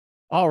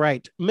 All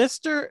right.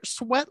 Mr.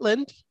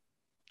 Sweatland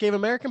gave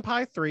American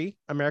Pie 3,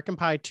 American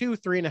Pie 2,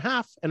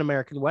 3.5, and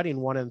American Wedding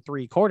 1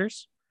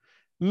 3/4.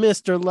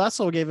 Mr.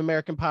 Lessel gave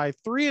American Pie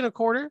 3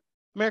 1/4,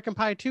 American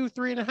Pie 2,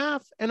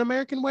 3.5, and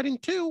American Wedding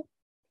 2.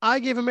 I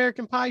gave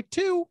American Pie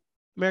 2,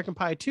 American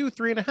Pie 2,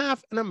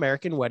 3.5, and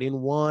American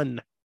Wedding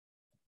 1.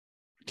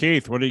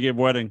 Keith, what do you give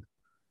Wedding?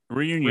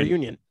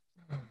 Reunion.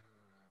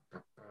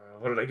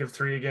 What did I give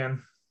 3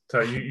 again?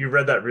 Sorry, you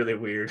read that really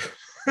weird.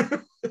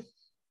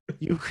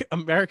 You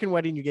American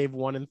Wedding, you gave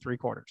 1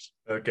 3/4.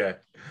 Okay.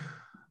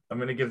 I'm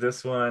going to give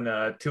this one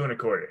 2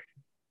 1/4.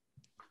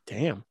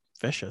 Damn,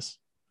 vicious.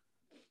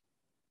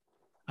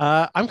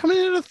 I'm coming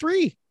in at a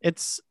 3.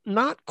 It's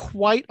not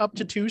quite up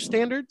to 2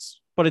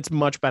 standards, but it's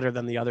much better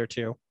than the other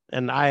 2.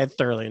 And I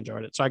thoroughly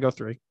enjoyed it. So I go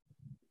 3.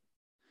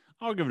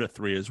 I'll give it a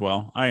 3 as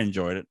well. I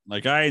enjoyed it.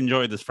 Like, I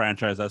enjoyed this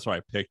franchise. That's why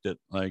I picked it.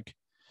 Like,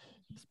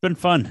 it's been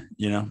fun,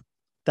 you know.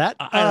 That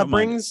I don't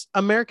mind brings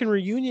American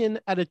Reunion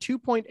at a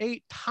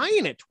 2.8,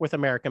 tying it with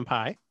American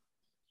Pie.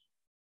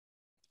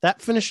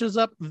 That finishes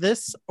up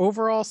this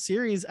overall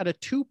series at a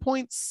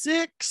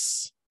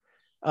 2.6.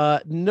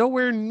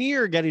 Nowhere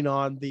near getting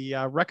on the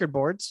record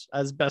boards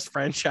as best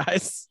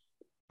franchise.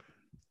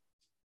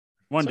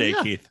 One day,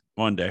 yeah. Keith.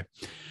 One day.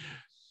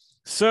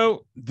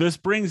 So this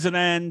brings an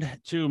end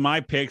to my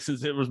pick,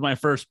 since it was my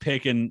first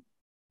pick in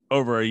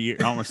over a year,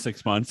 almost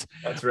 6 months.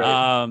 That's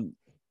right.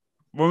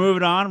 We're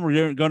moving on.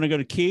 We're going to go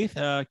to Keith.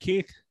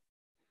 Keith,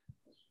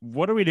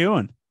 what are we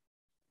doing?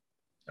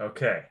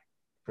 Okay.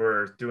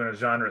 We're doing a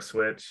genre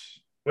switch.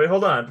 Wait,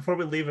 hold on. Before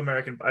we leave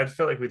American, I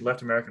felt like we'd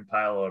left American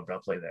Pie a little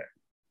abruptly there.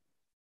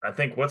 I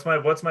think what's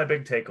my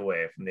big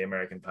takeaway from the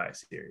American Pie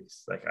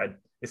series? Like,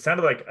 it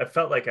sounded like I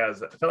felt like I was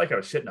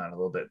shitting on it a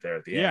little bit there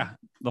at the end. Yeah,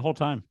 the whole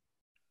time.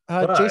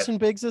 But- Jason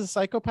Biggs is a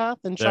psychopath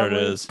and There Sean it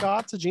William is.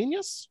 Scott's a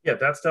genius. Yeah,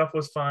 that stuff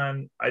was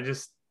fun. I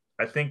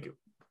think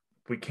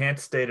we can't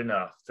state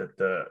enough that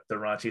the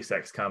raunchy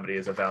sex comedy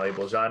is a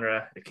valuable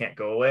genre. It can't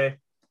go away.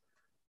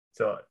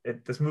 So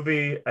this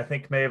movie, I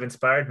think, may have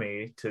inspired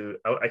me to.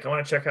 I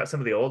want to check out some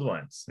of the old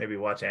ones. Maybe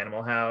watch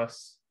Animal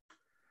House.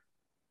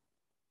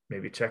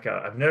 Maybe check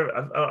out. I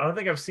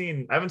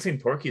haven't seen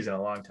Porky's in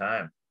a long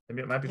time.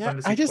 Maybe it might be fun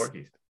to see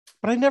Porky's.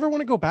 But I never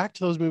want to go back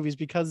to those movies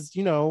because,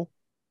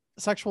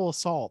 sexual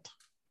assault.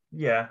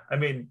 Yeah, I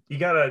mean, you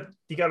gotta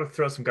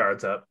throw some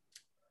guards up,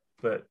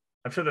 but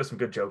I'm sure there's some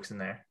good jokes in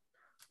there.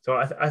 So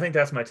I think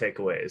that's my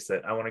takeaway, is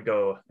that I want to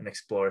go and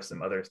explore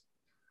some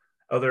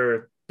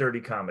other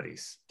dirty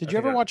comedies. Did you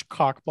ever watch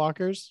Cock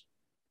Blockers?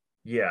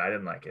 Yeah, I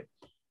didn't like it.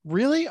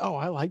 Really? Oh,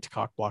 I liked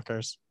Cock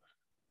Blockers.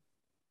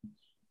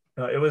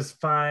 No, it was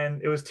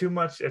fine. It was too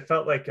much. It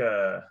felt like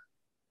Oh,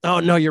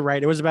 no, you're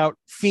right. It was about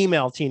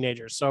female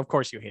teenagers. So, of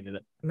course, you hated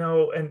it.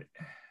 no, and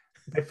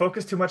they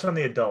focused too much on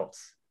the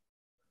adults.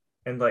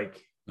 And like,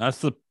 That's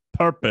the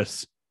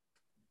purpose.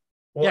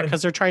 well, Yeah,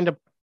 because they're trying to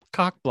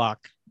cock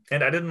block.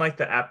 and I didn't like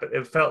the app.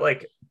 It felt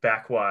like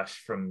backwash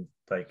from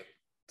like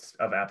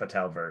of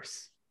Apatow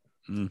verse.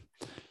 Okay.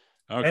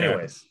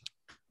 Anyways.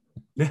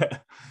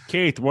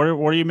 Keith, what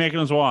are you making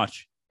us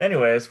watch?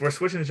 Anyways, we're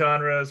switching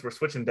genres, we're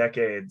switching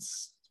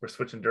decades, we're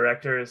switching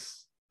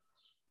directors.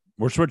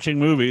 We're switching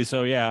movies,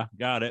 so yeah,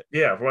 got it.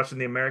 Yeah, we're watching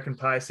the American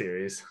Pie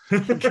series.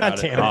 Got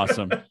it. damn it.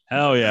 Awesome.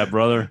 Hell yeah,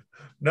 brother.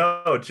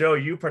 No, Joe,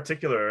 you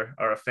particular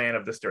are a fan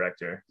of this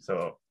director,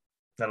 so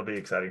that'll be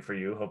exciting for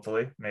you,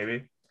 hopefully,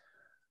 maybe.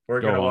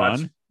 We're going to watch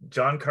on.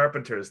 John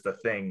Carpenter's The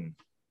Thing.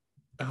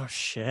 Oh,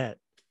 shit.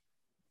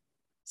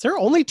 Is there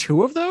only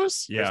 2 of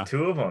those? Yeah. There's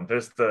 2 of them.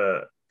 There's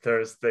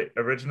the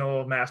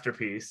original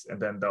masterpiece and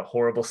then the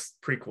horrible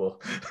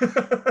prequel.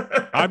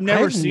 I've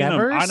never I've seen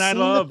never them, and seen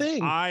The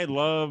Thing.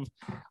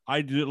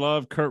 I do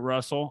love Kurt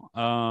Russell.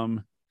 Oh,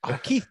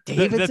 Keith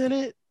David's in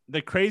it?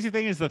 The crazy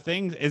thing is, The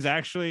Thing is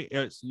actually,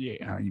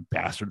 you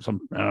bastard.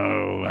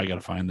 I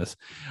gotta find this.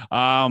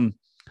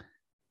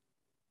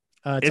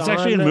 It's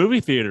actually in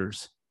movie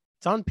theaters.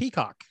 It's on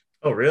Peacock.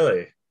 Oh,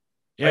 really?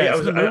 Yeah,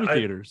 it's in movie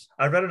theaters.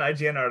 I read an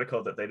IGN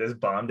article that they just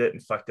bombed it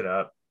and fucked it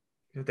up.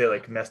 They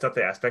like messed up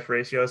the aspect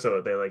ratio,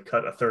 so they like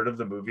cut a third of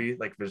the movie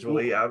like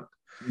visually out.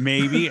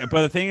 Maybe,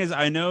 but the thing is,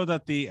 I know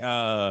that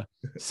the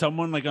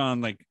someone like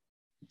on like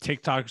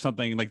TikTok or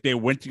something, like they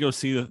went to go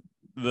see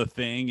the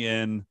Thing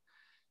in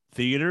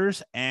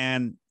theaters,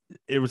 and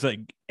it was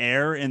like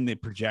air in the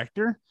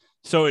projector,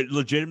 so it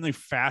legitimately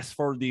fast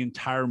forwarded the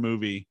entire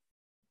movie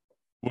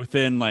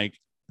within like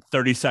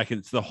 30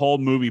 seconds. The whole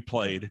movie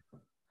played.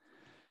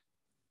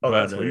 Oh,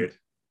 that's weird.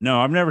 No,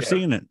 I've never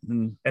seen it.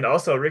 And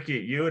also, Ricky,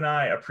 you and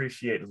I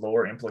appreciate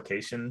lore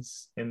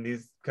implications in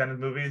these kind of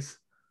movies.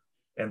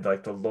 And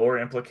like the lore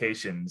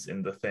implications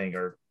in The Thing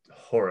are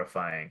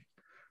horrifying.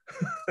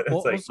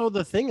 Well, also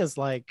The Thing is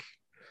like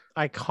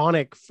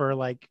iconic for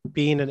like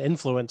being an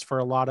influence for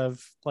a lot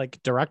of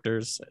like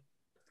directors. It's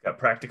got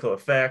practical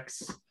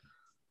effects.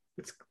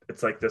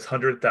 It's like this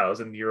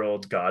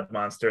 100,000-year-old god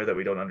monster that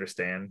we don't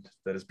understand,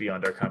 that is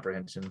beyond our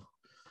comprehension.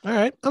 All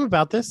right, I'm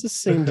about this. This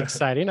seemed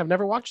exciting. I've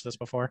never watched this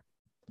before.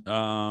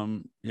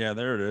 Yeah,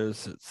 there it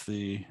is. It's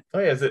the. Oh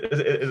yeah, is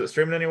it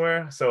streaming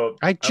anywhere? So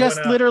I just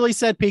went out- literally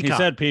said He Peacock.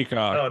 said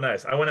Peacock. Oh,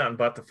 nice. I went out and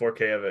bought the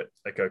 4K of it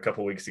like a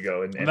couple weeks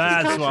ago. In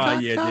That's why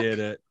anticipation. you did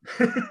it.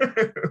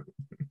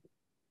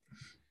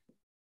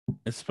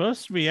 It's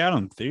supposed to be out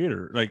on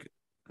theater, like,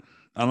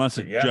 unless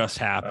it Yeah. just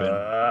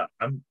happened.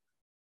 I'm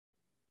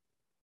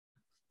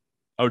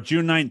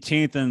June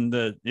 19th, and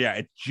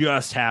it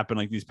just happened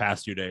like these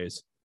past 2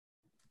 days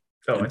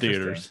in interesting.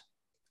 theaters.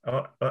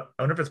 Oh, I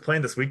wonder if it's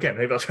playing this weekend.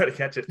 Maybe I'll try to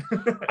catch it.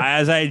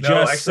 As I No,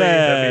 just actually,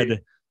 said,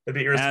 it'd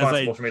be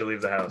irresponsible for me to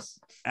leave the house.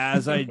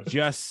 as I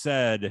just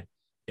said,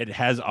 it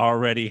has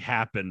already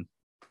happened.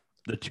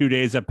 The 2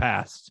 days have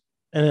passed.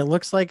 And it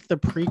looks like the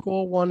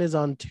prequel one is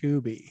on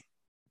Tubi.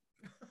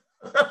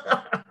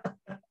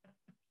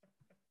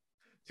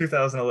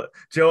 2011.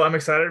 Joe, I'm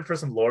excited for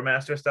some Lore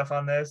Master stuff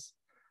on this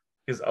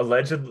because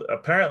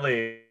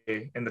apparently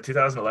in the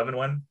 2011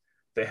 one,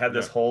 they had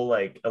this whole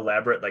like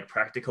elaborate like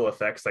practical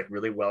effects, like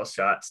really well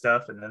shot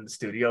stuff, and then the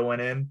studio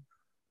went in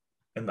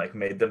and like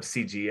made them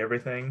CG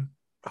everything.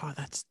 Oh,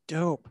 that's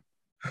dope.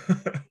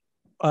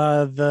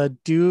 The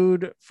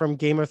dude from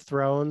Game of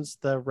Thrones,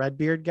 the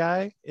Redbeard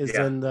guy, is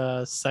in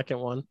the second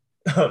one.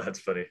 Oh, that's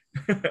funny.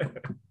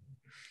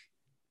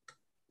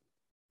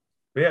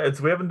 Yeah,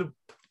 we haven't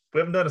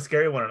done a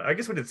scary one. I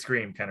guess we did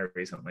Scream kind of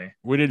recently.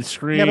 We did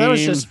Scream. Yeah, but that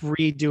was just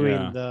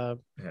redoing the.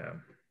 Yeah.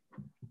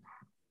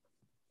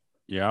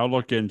 Yeah, I'll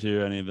look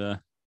into any of the.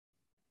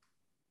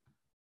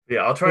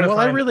 Yeah, I'll try to. Well,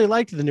 I really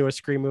liked the newest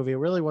Scream movie. It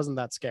really wasn't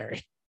that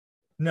scary.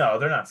 No,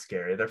 they're not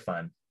scary. They're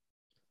fun.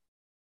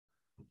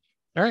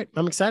 All right,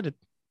 I'm excited.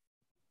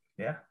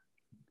 Yeah.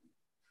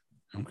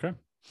 Okay.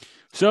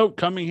 So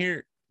coming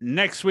here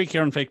next week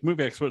here on Fake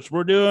Movie Experts,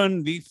 we're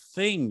doing the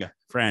Thing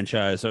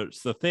franchise. So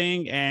it's the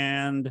Thing,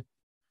 and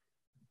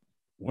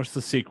what's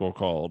the sequel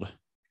called?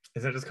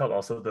 Isn't it just called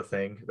also The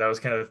Thing? That was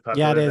kind of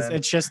popular. Yeah, it is. then.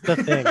 It's just The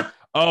Thing.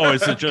 Oh,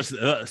 is it just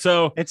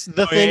so? It's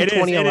The Thing it is,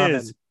 2011. it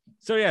is.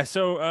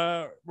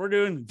 So we're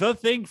doing the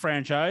Thing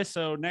franchise.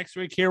 So next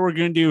week here we're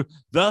going to do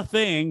the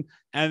Thing,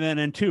 and then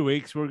in 2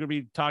 weeks we're going to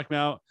be talking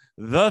about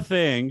the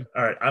Thing.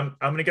 All right, I'm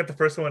gonna get the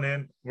first one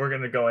in. We're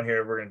gonna go in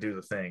here. We're gonna do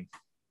The Thing.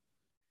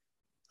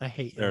 I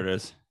hate you. There it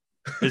is.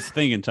 It's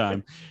Thinging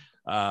time.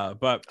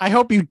 But I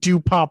hope you do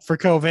pop for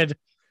COVID.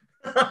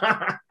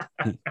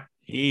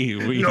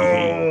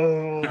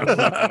 No.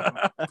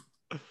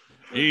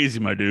 Easy,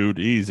 my dude.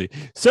 Easy.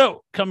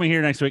 So coming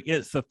here next week,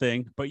 it's the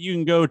Thing, but you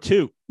can go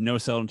to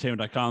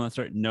nocellentertainment.com. That's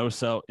right,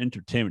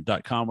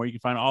 nocellentertainment.com, where you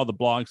can find all the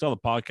blogs, all the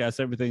podcasts,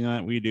 everything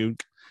that we do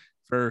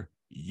for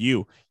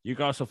you. You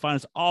can also find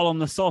us all on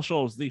the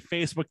socials, the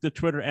Facebook, the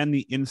Twitter, and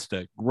the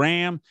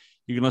Instagram.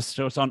 You can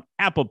listen to us on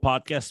Apple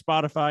Podcasts,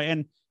 Spotify,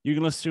 and you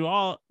can listen to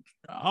all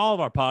of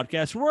our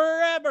podcasts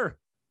wherever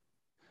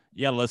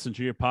you listen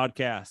to your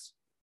podcasts.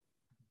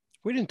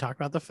 We didn't talk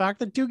about the fact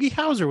that Doogie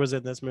Howser was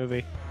in this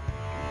movie.